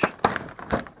fudge,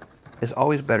 it's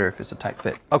always better if it's a tight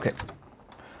fit. Okay.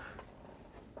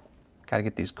 Gotta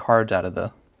get these cards out of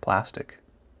the plastic.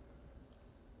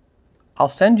 I'll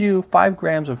send you 5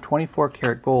 grams of 24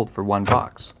 karat gold for 1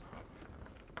 box.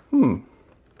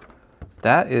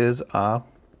 That is, I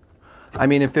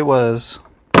mean, if it was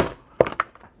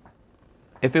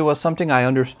something I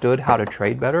understood how to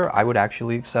trade better, I would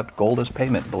actually accept gold as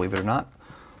payment, believe it or not.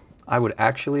 I would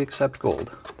actually accept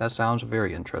gold. That sounds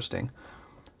very interesting.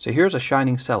 So here's a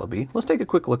Shining Celebi. Let's take a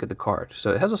quick look at the card.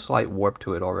 So it has a slight warp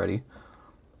to it already,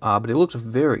 but it looks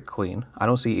very clean. I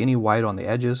don't see any white on the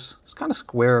edges. It's kind of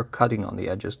square cutting on the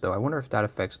edges, though. I wonder if that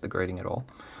affects the grading at all.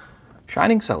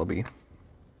 Shining Celebi.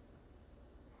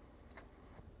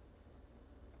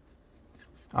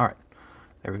 All right,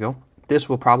 there we go. This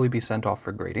will probably be sent off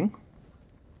for grading.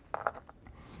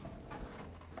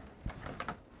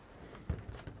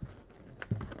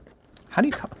 How do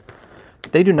you...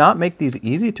 They do not make these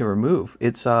easy to remove.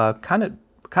 It's kind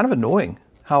of annoying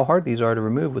how hard these are to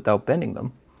remove without bending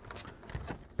them.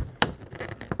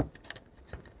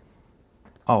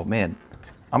 Oh man,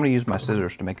 I'm gonna use my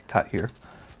scissors to make a cut here.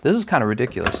 This is kind of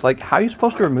ridiculous. Like, how are you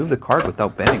supposed to remove the card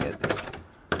without bending it?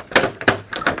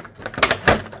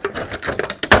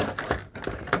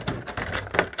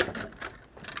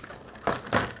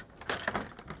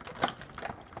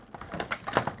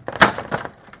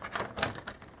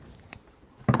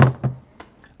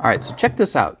 All right, so check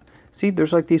this out. See,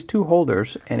 there's like these two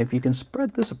holders, and if you can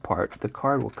spread this apart, the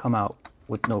card will come out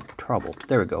with no trouble.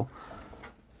 There we go.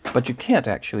 But you can't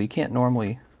actually, you can't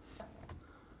normally.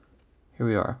 Here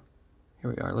we are.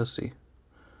 Let's see.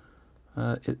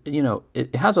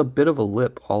 It has a bit of a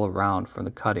lip all around from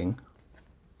the cutting.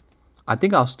 I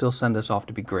think I'll still send this off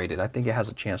to be graded. I think it has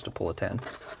a chance to pull a 10.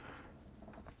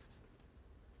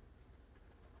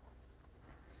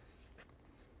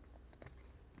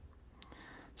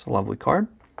 It's a lovely card.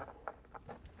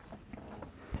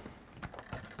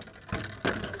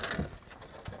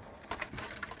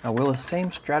 Now, will the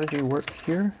same strategy work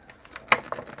here?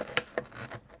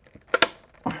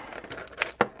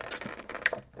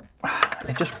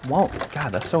 It just won't.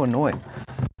 God, that's so annoying.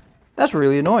 That's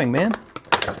really annoying, man.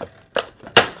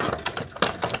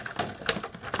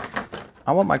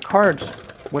 I want my cards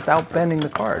without bending the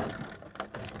card.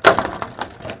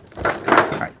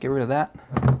 All right, get rid of that.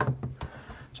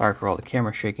 Sorry for all the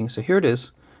camera shaking. So here it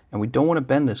is, and we don't want to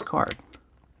bend this card.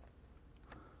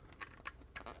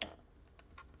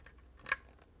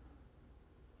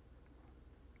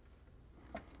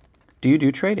 Do you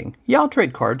do trading? Yeah, I'll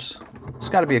trade cards. It's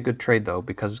got to be a good trade, though,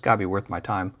 because it's got to be worth my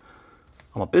time.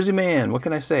 I'm a busy man. What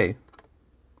can I say?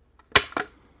 If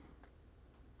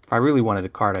I really wanted a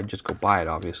card, I'd just go buy it,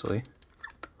 obviously.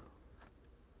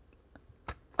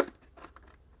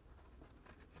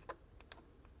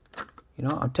 You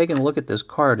know, I'm taking a look at this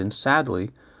card, and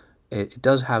sadly, it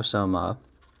does have some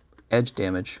edge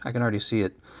damage. I can already see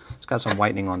it. It's got some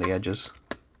whitening on the edges.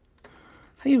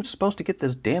 How are you supposed to get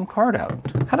this damn card out?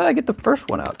 How did I get the first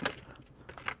one out?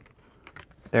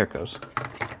 There it goes.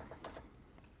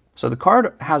 So the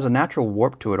card has a natural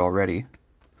warp to it already.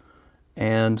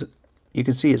 And you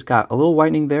can see it's got a little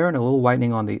whitening there and a little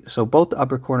whitening on the... So both the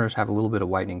upper corners have a little bit of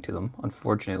whitening to them,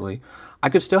 unfortunately. I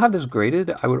could still have this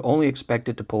graded. I would only expect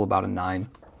it to pull about a 9.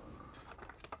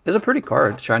 It's a pretty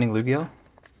card, Shining Lugia.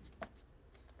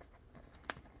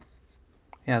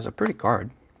 Yeah, it's a pretty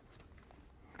card.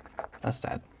 That's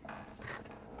sad.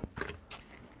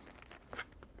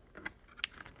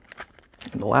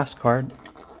 And the last card.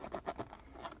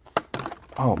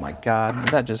 Oh my god,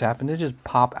 that just happened. It just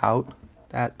popped out.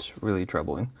 That's really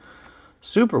troubling.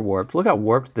 Super warped. Look how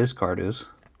warped this card is.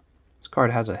 This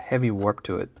card has a heavy warp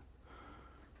to it.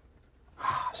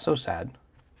 So sad.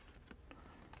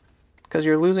 Because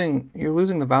you're losing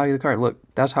the value of the card. Look,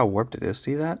 that's how warped it is.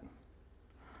 See that?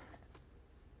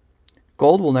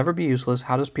 Gold will never be useless.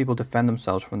 How does people defend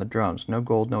themselves from the drones? No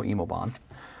gold, no Emobon.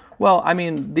 Well, I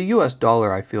mean, the US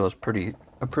dollar I feel is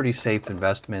a pretty safe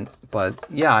investment. But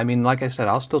yeah, I mean, like I said,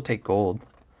 I'll still take gold.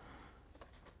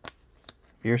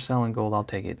 If you're selling gold, I'll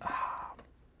take it.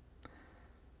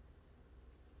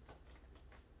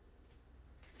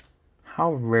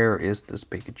 How rare is this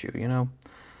Pikachu, you know?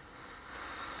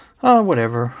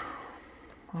 Whatever.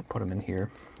 I'll put him in here.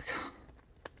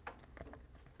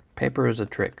 Paper is a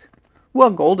trick. Well,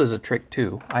 gold is a trick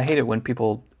too. I hate it when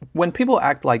people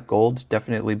act like gold's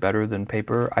definitely better than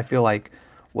paper. I feel like,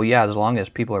 well, yeah, as long as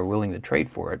people are willing to trade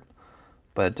for it.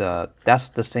 But that's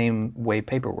the same way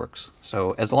paper works.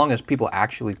 So as long as people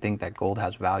actually think that gold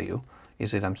has value, you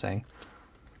see what I'm saying?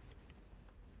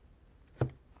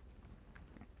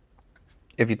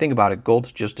 If you think about it,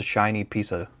 gold's just a shiny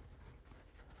piece of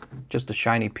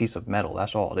metal.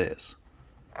 That's all it is.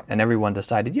 And everyone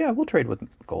decided, yeah, we'll trade with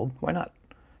gold. Why not?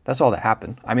 That's all that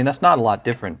happened. I mean, that's not a lot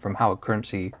different from how a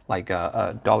currency, like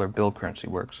a dollar bill currency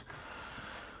works.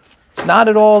 Not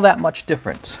at all that much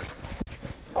difference.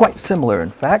 Quite similar, in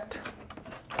fact.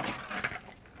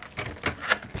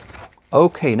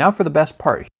 Okay, now for the best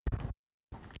part.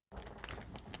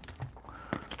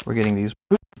 We're getting these.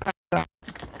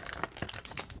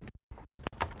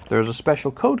 There's a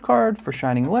special code card for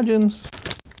Shining Legends.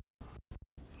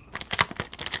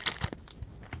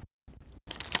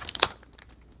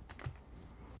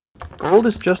 Gold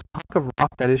is just a hunk of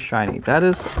rock that is shiny. That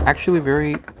is actually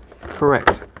very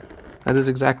correct. That is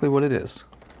exactly what it is.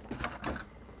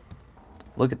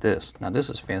 Look at this. Now this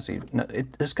is fancy. No,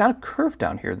 it's got a curve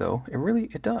down here though.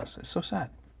 It does. It's so sad.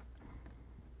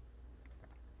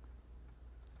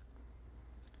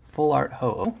 Full art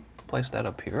Ho-Oh. Place that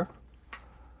up here.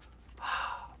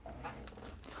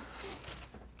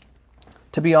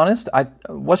 To be honest,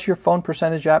 what's your phone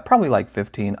percentage at? Probably like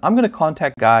 15. I'm gonna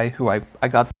contact guy who I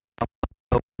got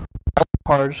all the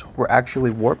cards were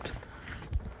actually warped.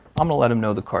 I'm gonna let him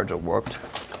know the cards are warped.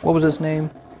 What was his name?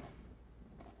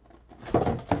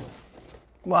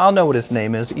 Well, I'll know what his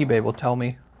name is. eBay will tell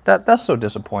me. That's so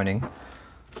disappointing.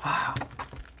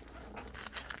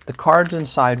 The cards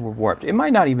inside were warped. It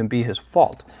might not even be his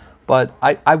fault, but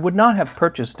I would not have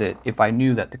purchased it if I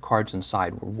knew that the cards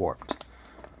inside were warped.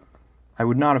 I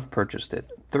would not have purchased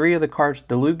it. 3 of the cards,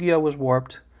 the Lugia was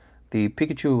warped, the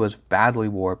Pikachu was badly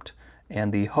warped,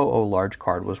 and the Ho-Oh large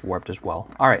card was warped as well.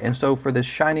 All right, and so for this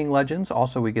Shining Legends,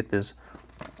 also we get this,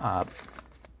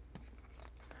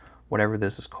 whatever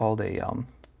this is called, a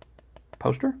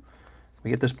poster.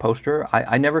 We get this poster.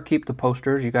 I never keep the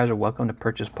posters. You guys are welcome to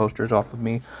purchase posters off of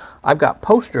me. I've got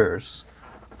posters.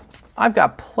 I've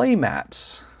got play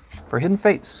mats for Hidden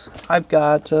Fates. I've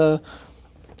got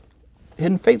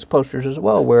Hidden Fates posters as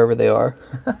well, wherever they are.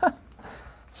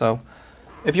 So,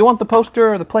 if you want the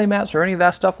poster or the play mats or any of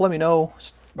that stuff, let me know.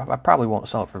 I probably won't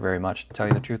sell it for very much, to tell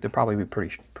you the truth. They'll probably be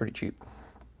pretty cheap.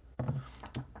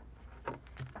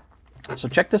 So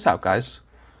check this out, guys.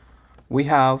 We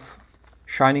have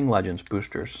Shining Legends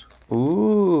boosters.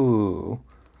 Ooh.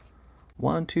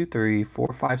 1, 2, 3,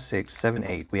 4, 5, 6, 7,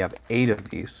 8. We have 8 of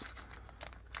these.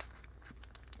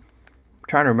 I'm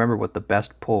trying to remember what the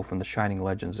best pull from the Shining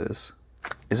Legends is.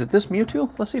 Is it this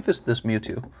Mewtwo? Let's see if it's this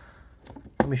Mewtwo.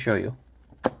 Let me show you.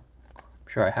 I'm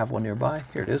sure I have one nearby.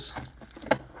 Here it is.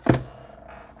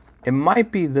 It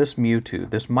might be this Mewtwo.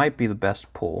 This might be the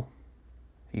best pull.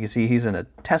 You can see he's in a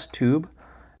test tube,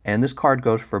 and this card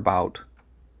goes for about,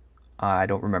 I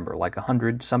don't remember, like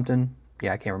 100 something.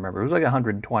 Yeah, I can't remember. It was like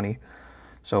 120.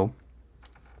 So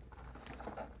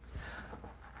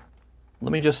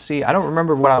let me just see. I don't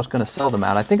remember what I was going to sell them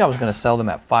at. I think I was going to sell them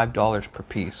at $5 per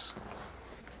piece.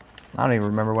 I don't even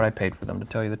remember what I paid for them, to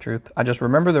tell you the truth. I just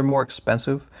remember they're more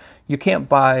expensive. You can't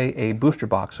buy a booster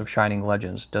box of Shining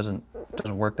Legends. Doesn't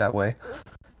work that way.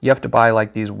 You have to buy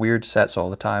like these weird sets all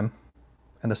the time.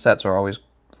 And the sets are always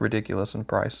ridiculous in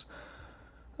price.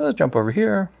 Let's jump over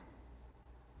here.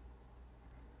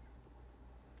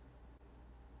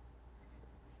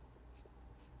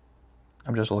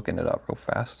 I'm just looking it up real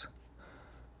fast.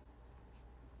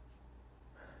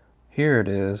 Here it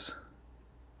is.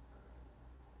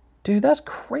 Dude, that's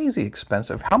crazy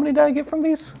expensive. How many did I get from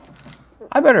these?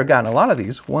 I better have gotten a lot of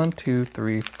these. 1, 2,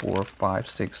 3, 4, 5,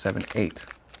 6, 7, 8.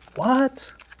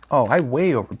 What? Oh, I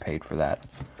way overpaid for that.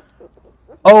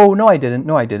 Oh, no, I didn't.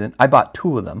 No, I didn't. I bought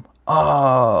 2 of them.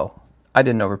 Oh, I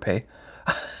didn't overpay.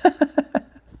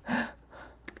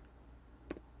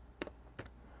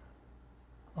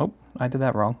 Oh, I did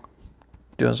that wrong.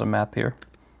 Doing some math here.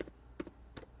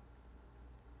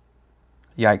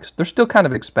 Yikes. They're still kind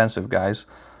of expensive, guys.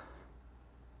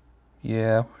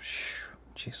 Yeah.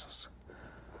 Jesus.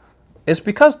 It's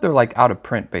because they're like out of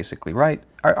print, basically, right?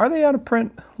 Are they out of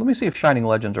print? Let me see if Shining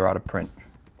Legends are out of print.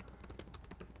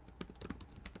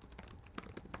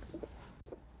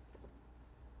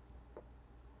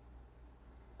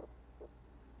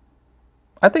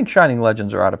 I think Shining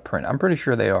Legends are out of print. I'm pretty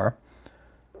sure they are.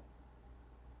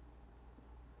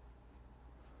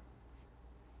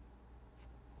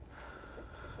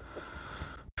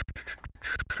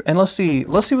 And let's see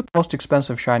what the most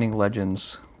expensive Shining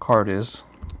Legends card is.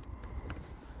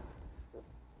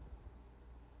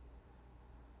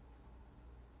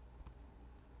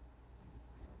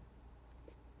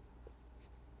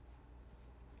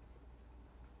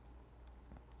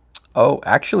 Oh,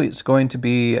 actually, it's going to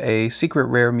be a secret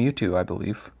rare Mewtwo, I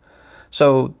believe.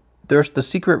 So there's the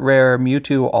secret rare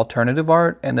Mewtwo alternative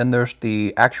art, and then there's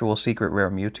the actual secret rare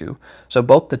Mewtwo. So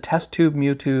both the test tube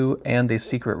Mewtwo and the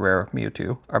secret rare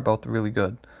Mewtwo are both really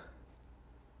good.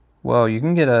 Well, you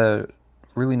can get a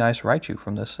really nice Raichu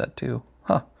from this set too.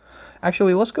 Huh.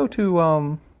 Actually, let's go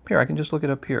to, here, I can just look it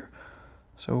up here.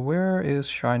 So where is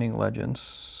Shining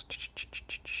Legends?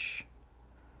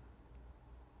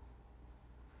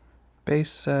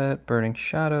 Base set, Burning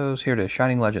Shadows. Here it is,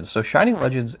 Shining Legends. So Shining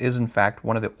Legends is in fact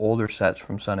one of the older sets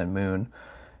from Sun and Moon.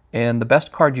 And the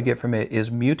best card you get from it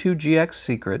is Mewtwo GX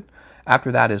Secret.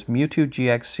 After that is Mewtwo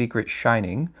GX Secret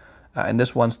Shining. And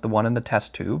this one's the one in the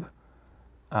test tube.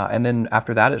 And then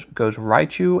after that it goes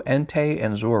Raichu, Entei,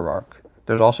 and Zoroark.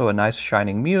 There's also a nice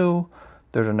Shining Mew.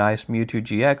 There's a nice Mewtwo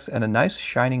GX and a nice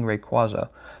Shining Rayquaza.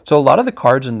 So a lot of the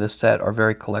cards in this set are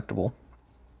very collectible.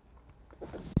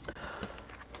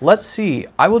 Let's see.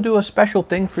 I will do a special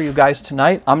thing for you guys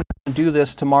tonight. I'm going to do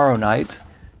this tomorrow night.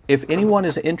 If anyone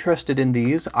is interested in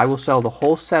these, I will sell the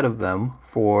whole set of them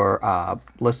for,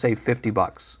 let's say, 50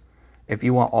 bucks. If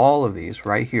you want all of these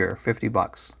right here, 50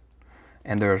 bucks.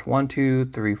 And there's 1, 2,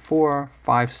 3, 4,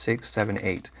 5, 6, 7,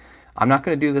 8. I'm not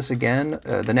going to do this again.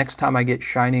 The next time I get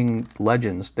Shining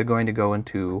Legends, they're going to go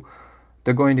into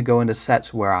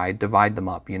sets where I divide them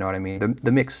up. You know what I mean?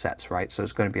 The mixed sets, right? So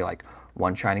it's going to be like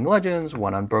 1 Shining Legends,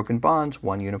 1 Unbroken Bonds,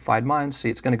 1 Unified Minds. See,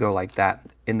 it's going to go like that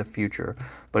in the future.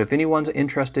 But if anyone's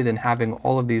interested in having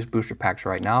all of these booster packs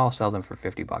right now, I'll sell them for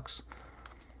 50 bucks.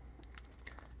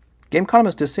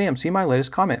 Gameconomist is Sam. See my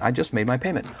latest comment. I just made my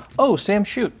payment. Oh, Sam,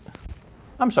 shoot.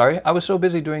 I'm sorry. I was so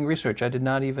busy doing research, I did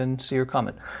not even see your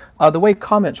comment. The way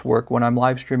comments work when I'm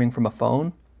live streaming from a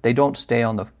phone, they don't stay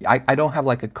on the... I don't have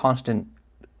like a constant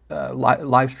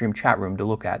live stream chat room to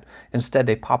look at. Instead,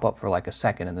 they pop up for like a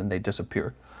second and then they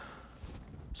disappear.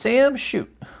 Sam,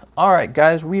 shoot. All right,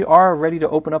 guys, we are ready to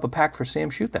open up a pack for Sam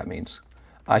Shoot, that means.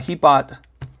 He bought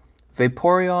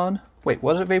Vaporeon. Wait,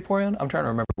 was it Vaporeon? I'm trying to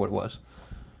remember what it was.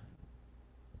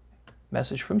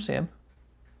 Message from Sam.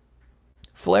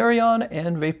 Flareon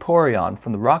and Vaporeon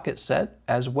from the Rocket set,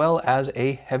 as well as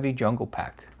a Heavy Jungle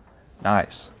pack.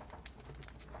 Nice.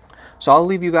 So I'll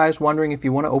leave you guys wondering if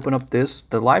you want to open up this.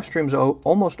 The live stream's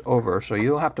almost over, so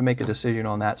you'll have to make a decision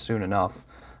on that soon enough.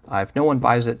 If no one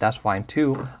buys it, that's fine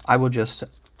too. I will just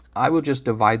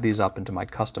divide these up into my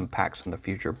custom packs in the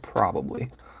future, probably.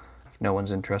 If no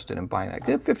one's interested in buying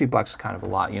that. 50 bucks is kind of a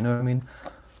lot, you know what I mean?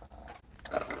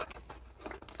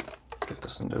 Get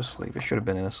this into a sleeve. It should have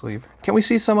been in a sleeve. Can we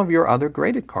see some of your other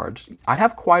graded cards? I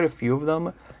have quite a few of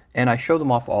them, and I show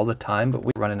them off all the time, but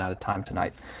we're running out of time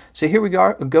tonight. So here we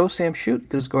go, Sam Shoot.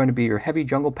 This is going to be your Heavy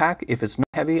Jungle pack. If it's not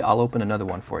heavy, I'll open another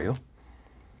one for you.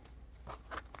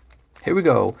 Here we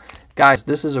go. Guys,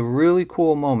 this is a really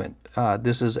cool moment.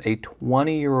 This is a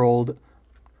 20-year-old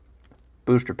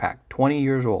booster pack. 20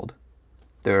 years old.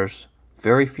 There's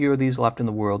very few of these left in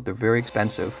the world. They're very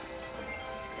expensive.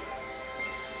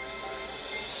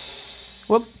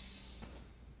 Whoop.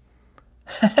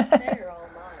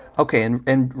 Okay,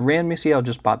 and Rand Misiel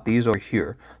just bought these over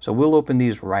here. So we'll open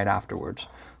these right afterwards.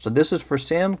 So this is for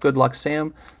Sam. Good luck,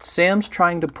 Sam. Sam's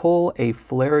trying to pull a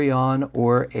Flareon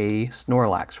or a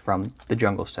Snorlax from the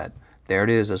Jungle set. There it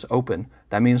is, it's open.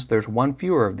 That means there's one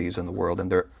fewer of these in the world, and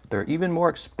they're even more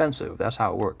expensive. That's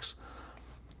how it works.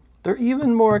 They're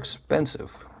even more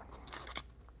expensive.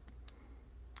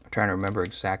 I'm trying to remember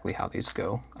exactly how these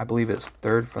go. I believe it's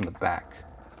third from the back.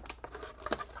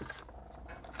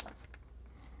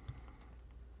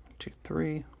 2,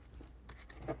 3.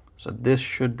 So this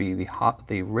should be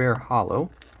the rare holo.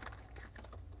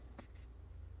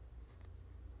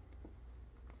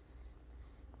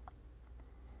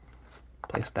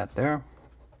 Place that there.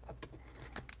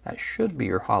 That should be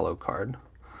your holo card.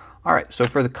 All right, so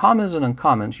for the commons and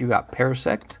uncommons, you got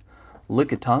Parasect,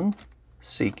 Lickitung,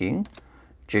 Seeking,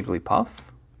 Jigglypuff,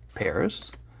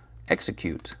 Paris,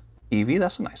 Execute, Eevee,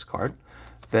 that's a nice card,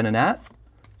 Venonat,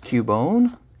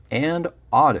 Cubone, and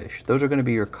Oddish. Those are going to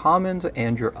be your commons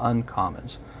and your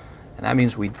uncommons. And that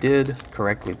means we did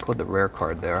correctly put the rare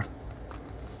card there.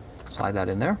 Slide that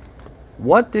in there.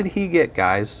 What did he get,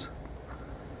 guys?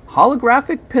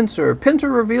 Holographic Pinsir.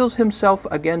 Pinsir reveals himself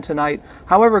again tonight.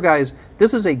 However, guys,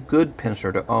 this is a good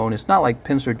Pinsir to own. It's not like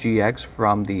Pinsir GX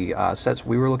from the sets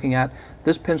we were looking at.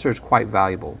 This Pinsir is quite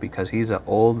valuable because he's an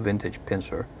old vintage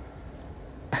Pinsir.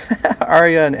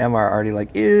 Arya and Emma are already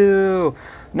like, ew.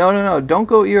 No, don't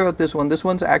go ear with this one. This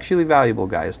one's actually valuable,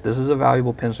 guys. This is a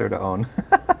valuable Pinsir to own.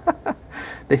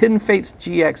 The Hidden Fates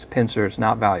GX Pinsir is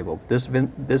not valuable. This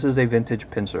is a vintage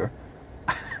Pinsir.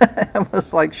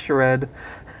 Emma's like, shred.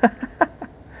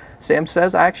 Sam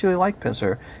says, I actually like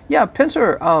Pinsir. Yeah,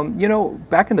 Pinsir, you know,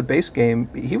 back in the base game,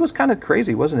 he was kind of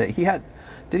crazy, wasn't it?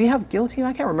 Did he have Guillotine?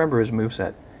 I can't remember his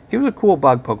moveset. He was a cool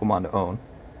bug Pokemon to own.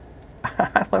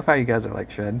 I love how you guys are like,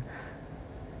 shred.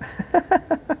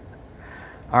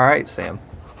 All right, Sam.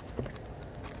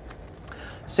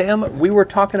 Sam, we were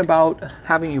talking about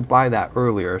having you buy that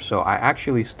earlier, so I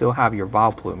actually still have your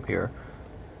Vileplume here.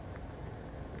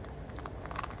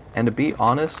 And to be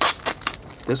honest,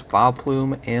 this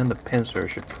Vileplume and the Pinsir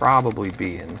should probably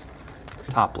be in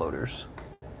top loaders.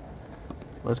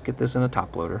 Let's get this in a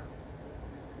top loader.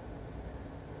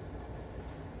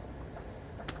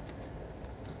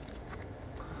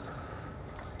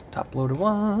 Top loader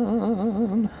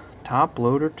 1, top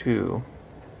loader 2.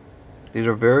 These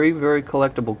are very, very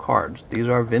collectible cards. These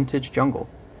are vintage jungle.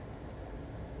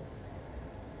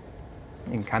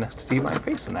 You can kind of see my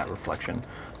face in that reflection.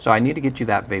 So I need to get you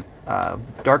that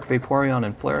Dark Vaporeon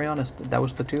and Flareon. That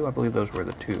was the two? I believe those were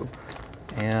the two.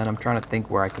 And I'm trying to think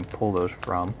where I can pull those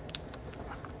from.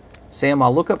 Sam,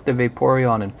 I'll look up the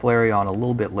Vaporeon and Flareon a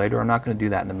little bit later. I'm not going to do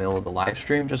that in the middle of the live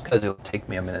stream just because it'll take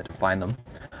me a minute to find them.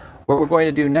 What we're going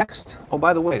to do next... Oh,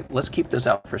 by the way, let's keep this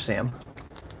out for Sam.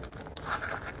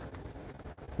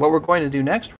 What we're going to do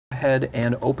next, go ahead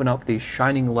and open up the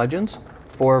Shining Legends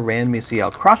for Ranmisiel.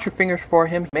 Cross your fingers for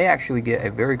him. He may actually get a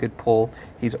very good pull.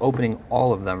 He's opening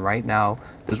all of them right now.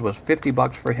 This was 50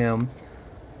 bucks for him.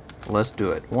 Let's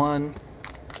do it. 1,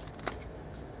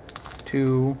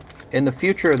 2... In the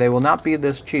future, they will not be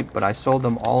this cheap, but I sold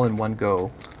them all in one go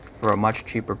for a much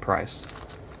cheaper price.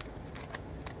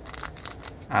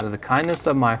 Out of the kindness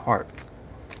of my heart,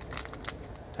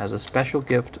 as a special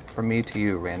gift from me to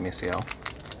you, Ranmisiel.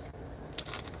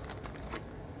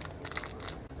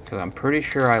 Because I'm pretty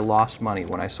sure I lost money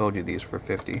when I sold you these for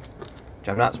 50. Which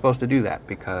I'm not supposed to do that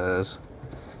because...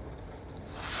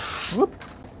 Whoop!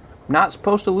 I'm not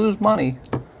supposed to lose money.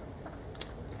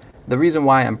 The reason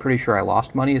why I'm pretty sure I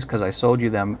lost money is because I sold you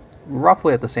them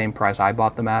roughly at the same price I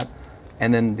bought them at,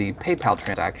 and then the PayPal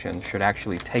transaction should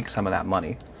actually take some of that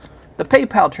money. The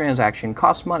PayPal transaction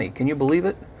costs money. Can you believe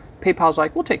it? PayPal's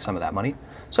like, we'll take some of that money.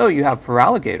 So you have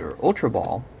Feraligatr, Ultra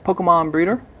Ball, Pokemon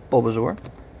Breeder, Bulbasaur,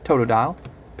 Totodile,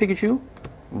 Pikachu,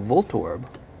 Voltorb,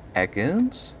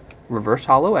 Ekans, Reverse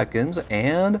Holo Ekans,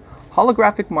 and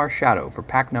Holographic Marshadow for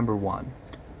pack number 1.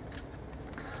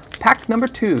 Pack number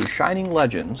 2, Shining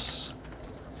Legends.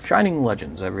 Shining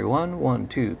Legends, everyone. 1,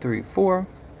 2, 3, 4. I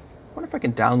wonder if I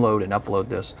can download and upload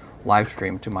this live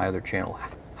stream to my other channel.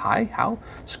 Hi, how?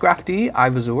 Scrafty,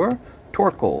 Ivysaur,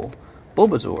 Torkoal,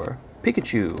 Bulbasaur,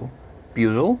 Pikachu,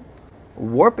 Buizel,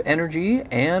 Warp Energy,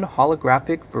 and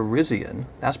Holographic Virizion.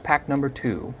 That's pack number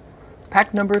 2.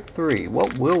 Pack number 3.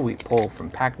 What will we pull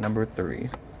from pack number 3?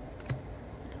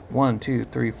 1, 2,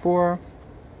 3, 4.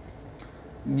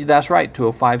 That's right,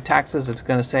 205 taxes. It's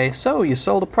going to say, so you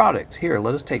sold a product. Here,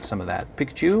 let us take some of that.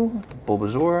 Pikachu,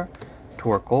 Bulbasaur,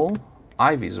 Torkoal,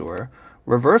 Ivysaur,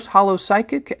 Reverse Holo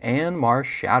Psychic, and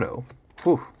Marshadow.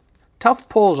 Whew. Tough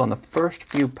pulls on the first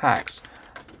few packs,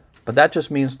 but that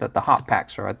just means that the hot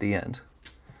packs are at the end.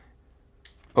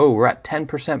 Oh, we're at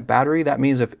 10% battery. That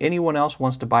means if anyone else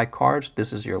wants to buy cards,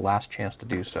 this is your last chance to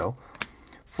do so.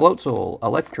 Floatzel,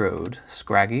 Electrode,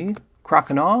 Scraggy,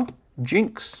 Croconaw,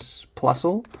 Jinx,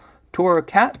 Plusle,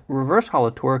 Torracat, Reverse Holo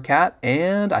Torracat,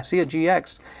 and I see a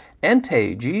GX.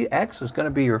 Entei GX is going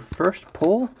to be your first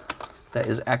pull. That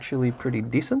is actually pretty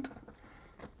decent.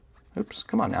 Oops,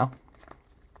 come on now.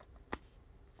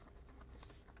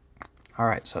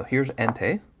 Alright, so here's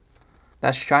Entei.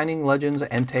 That's Shining Legends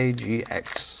Entei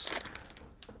GX.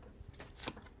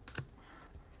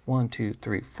 1, 2,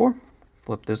 3, 4.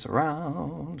 Flip this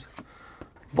around.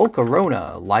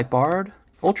 Volcarona, Lightbard,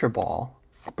 Ultra Ball,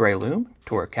 Breloom,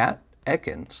 Torracat,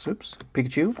 Ekans, oops,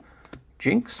 Pikachu,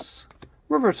 Jinx,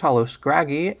 Reverse Holo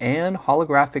Scraggy, and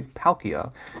Holographic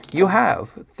Palkia. You have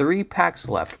 3 packs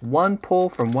left. One pull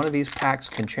from one of these packs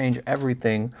can change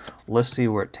everything. Let's see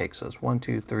where it takes us. 1,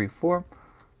 2, 3, 4.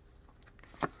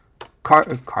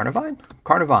 Carnivine?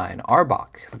 Carnivine,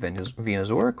 Arbok,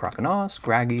 Venusaur, Croconaw,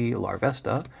 Scraggy,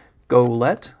 Larvesta,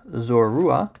 Golett,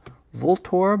 Zorua,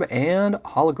 Voltorb, and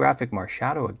Holographic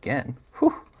Marshadow again.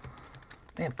 Whew.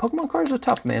 Man, Pokemon cards are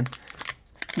tough, man.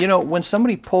 You know, when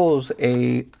somebody pulls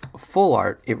a full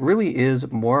art, it really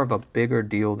is more of a bigger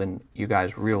deal than you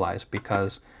guys realize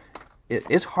because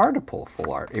it's hard to pull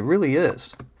full art. It really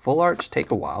is. Full arts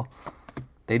take a while.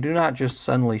 They do not just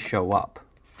suddenly show up.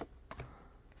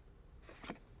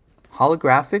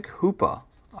 Holographic Hoopa.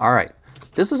 All right.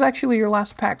 This is actually your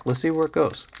last pack. Let's see where it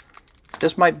goes.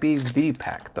 This might be the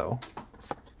pack, though.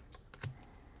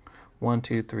 1,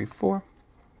 2, 3, 4.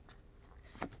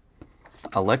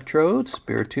 Electrode,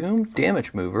 Spiritomb,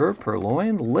 Damage Mover,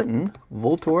 Purloin, Litten,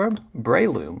 Voltorb,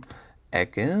 Breloom,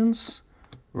 Ekans,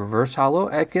 Reverse Holo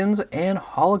Ekans, and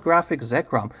Holographic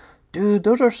Zekrom. Dude,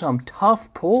 those are some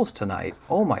tough pulls tonight.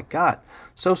 Oh my god.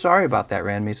 So sorry about that,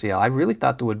 Ranmisiel. I really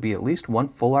thought there would be at least one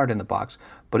full art in the box,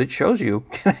 but it shows you.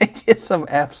 Can I get some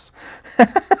Fs?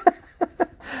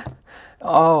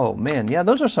 Oh man, yeah,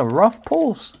 those are some rough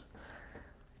pulls.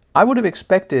 I would have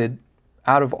expected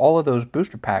out of all of those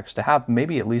booster packs to have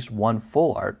maybe at least one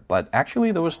full art, but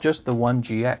actually there was just the one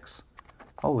GX.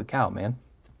 Holy cow, man.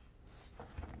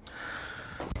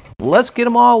 Let's get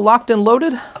them all locked and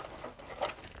loaded.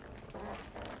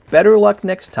 Better luck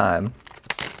next time.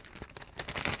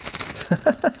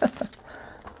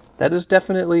 That is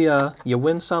definitely a you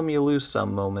win some, you lose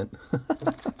some moment.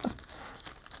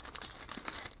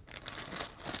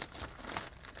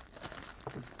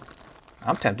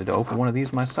 I'm tempted to open one of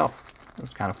these myself.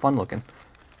 It's kind of fun looking.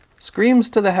 Screams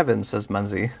to the heavens, says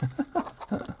Munzie.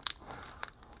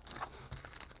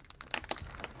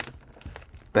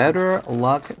 Better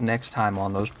luck next time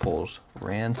on those pulls,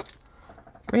 Ran.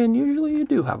 Ran, usually you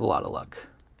do have a lot of luck.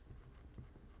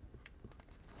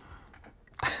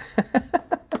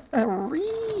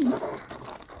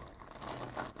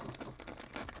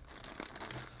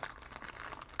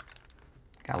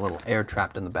 Got a little air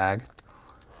trapped in the bag.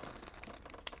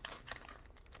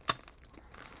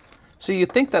 See,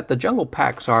 you'd think that the jungle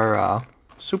packs are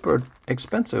super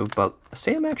expensive, but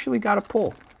Sam actually got a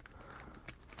pull.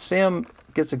 Sam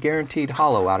gets a guaranteed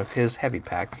holo out of his heavy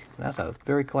pack. That's a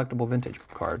very collectible vintage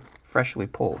card, freshly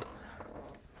pulled.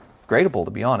 Gradable,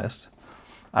 to be honest.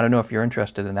 I don't know if you're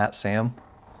interested in that, Sam.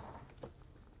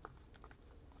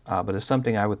 But it's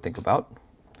something I would think about.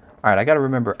 All right, I got to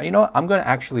remember. You know what? I'm going to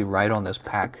actually write on this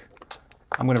pack.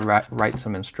 I'm going to write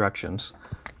some instructions.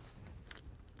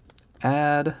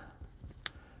 Add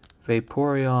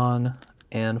Vaporeon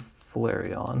and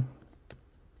Flareon.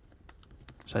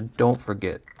 So I don't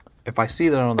forget. If I see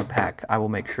that on the pack, I will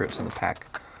make sure it's in the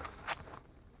pack.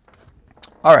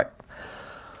 All right.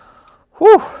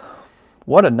 Whew.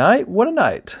 What a night. What a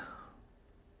night.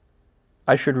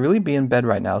 I should really be in bed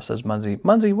right now, says Munzie.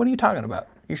 Munzie, what are you talking about?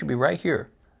 You should be right here.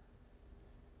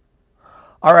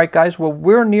 All right, guys. Well,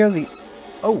 we're near the...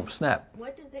 Oh, snap.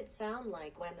 What does it sound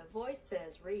like when the voice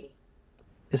says re?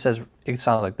 It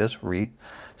sounds like this, re.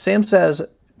 Sam says,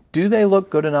 do they look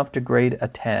good enough to grade a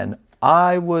 10?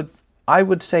 I would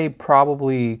say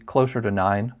probably closer to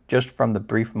 9, just from the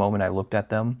brief moment I looked at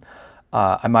them.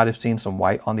 I might have seen some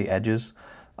white on the edges.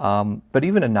 But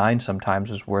even a 9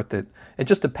 sometimes is worth it. It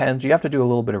just depends. You have to do a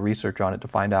little bit of research on it to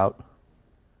find out.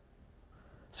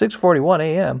 6:41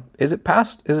 a.m. Is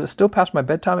it still past my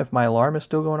bedtime if my alarm is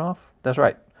still going off? That's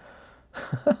right.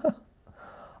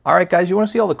 All right, guys, you want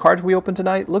to see all the cards we opened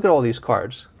tonight? Look at all these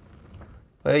cards.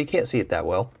 Well, you can't see it that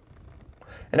well.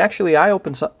 And actually, I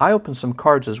opened some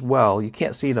cards as well. You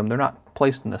can't see them. They're not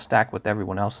placed in the stack with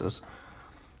everyone else's.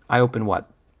 I opened what?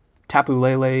 Tapu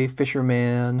Lele,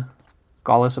 Fisherman,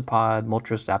 Golisopod,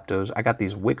 Moltres, Zapdos. I got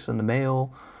these Wicks in the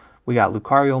mail. We got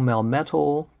Lucario,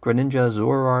 Melmetal, Greninja,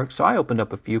 Zoroark. So I opened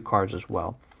up a few cards as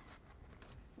well.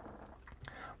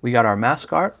 We got our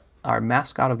mascot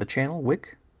of the channel,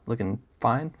 Wick, looking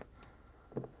fine.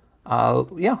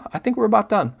 Yeah, I think we're about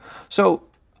done. So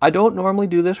I don't normally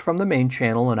do this from the main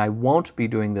channel, and I won't be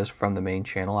doing this from the main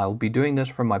channel. I will be doing this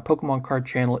from my Pokemon card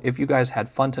channel. If you guys had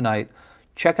fun tonight,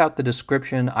 check out the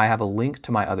description. I have a link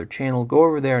to my other channel. Go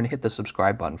over there and hit the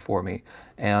subscribe button for me.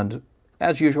 And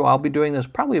as usual, I'll be doing this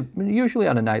usually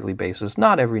on a nightly basis.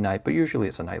 Not every night, but usually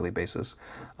it's a nightly basis.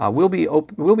 We'll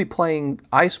be playing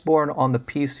Iceborne on the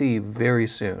PC very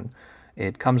soon.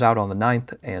 It comes out on the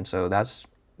 9th, and so that's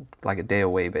like a day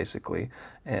away, basically.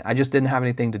 I just didn't have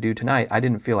anything to do tonight. I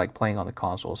didn't feel like playing on the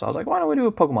console, so I was like, why don't we do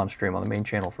a Pokemon stream on the main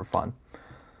channel for fun?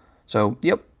 So,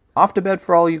 yep, off to bed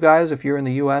for all you guys. If you're in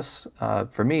the U.S.,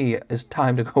 for me, it's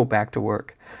time to go back to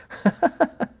work.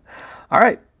 All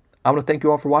right, I want to thank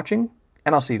you all for watching,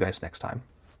 and I'll see you guys next time.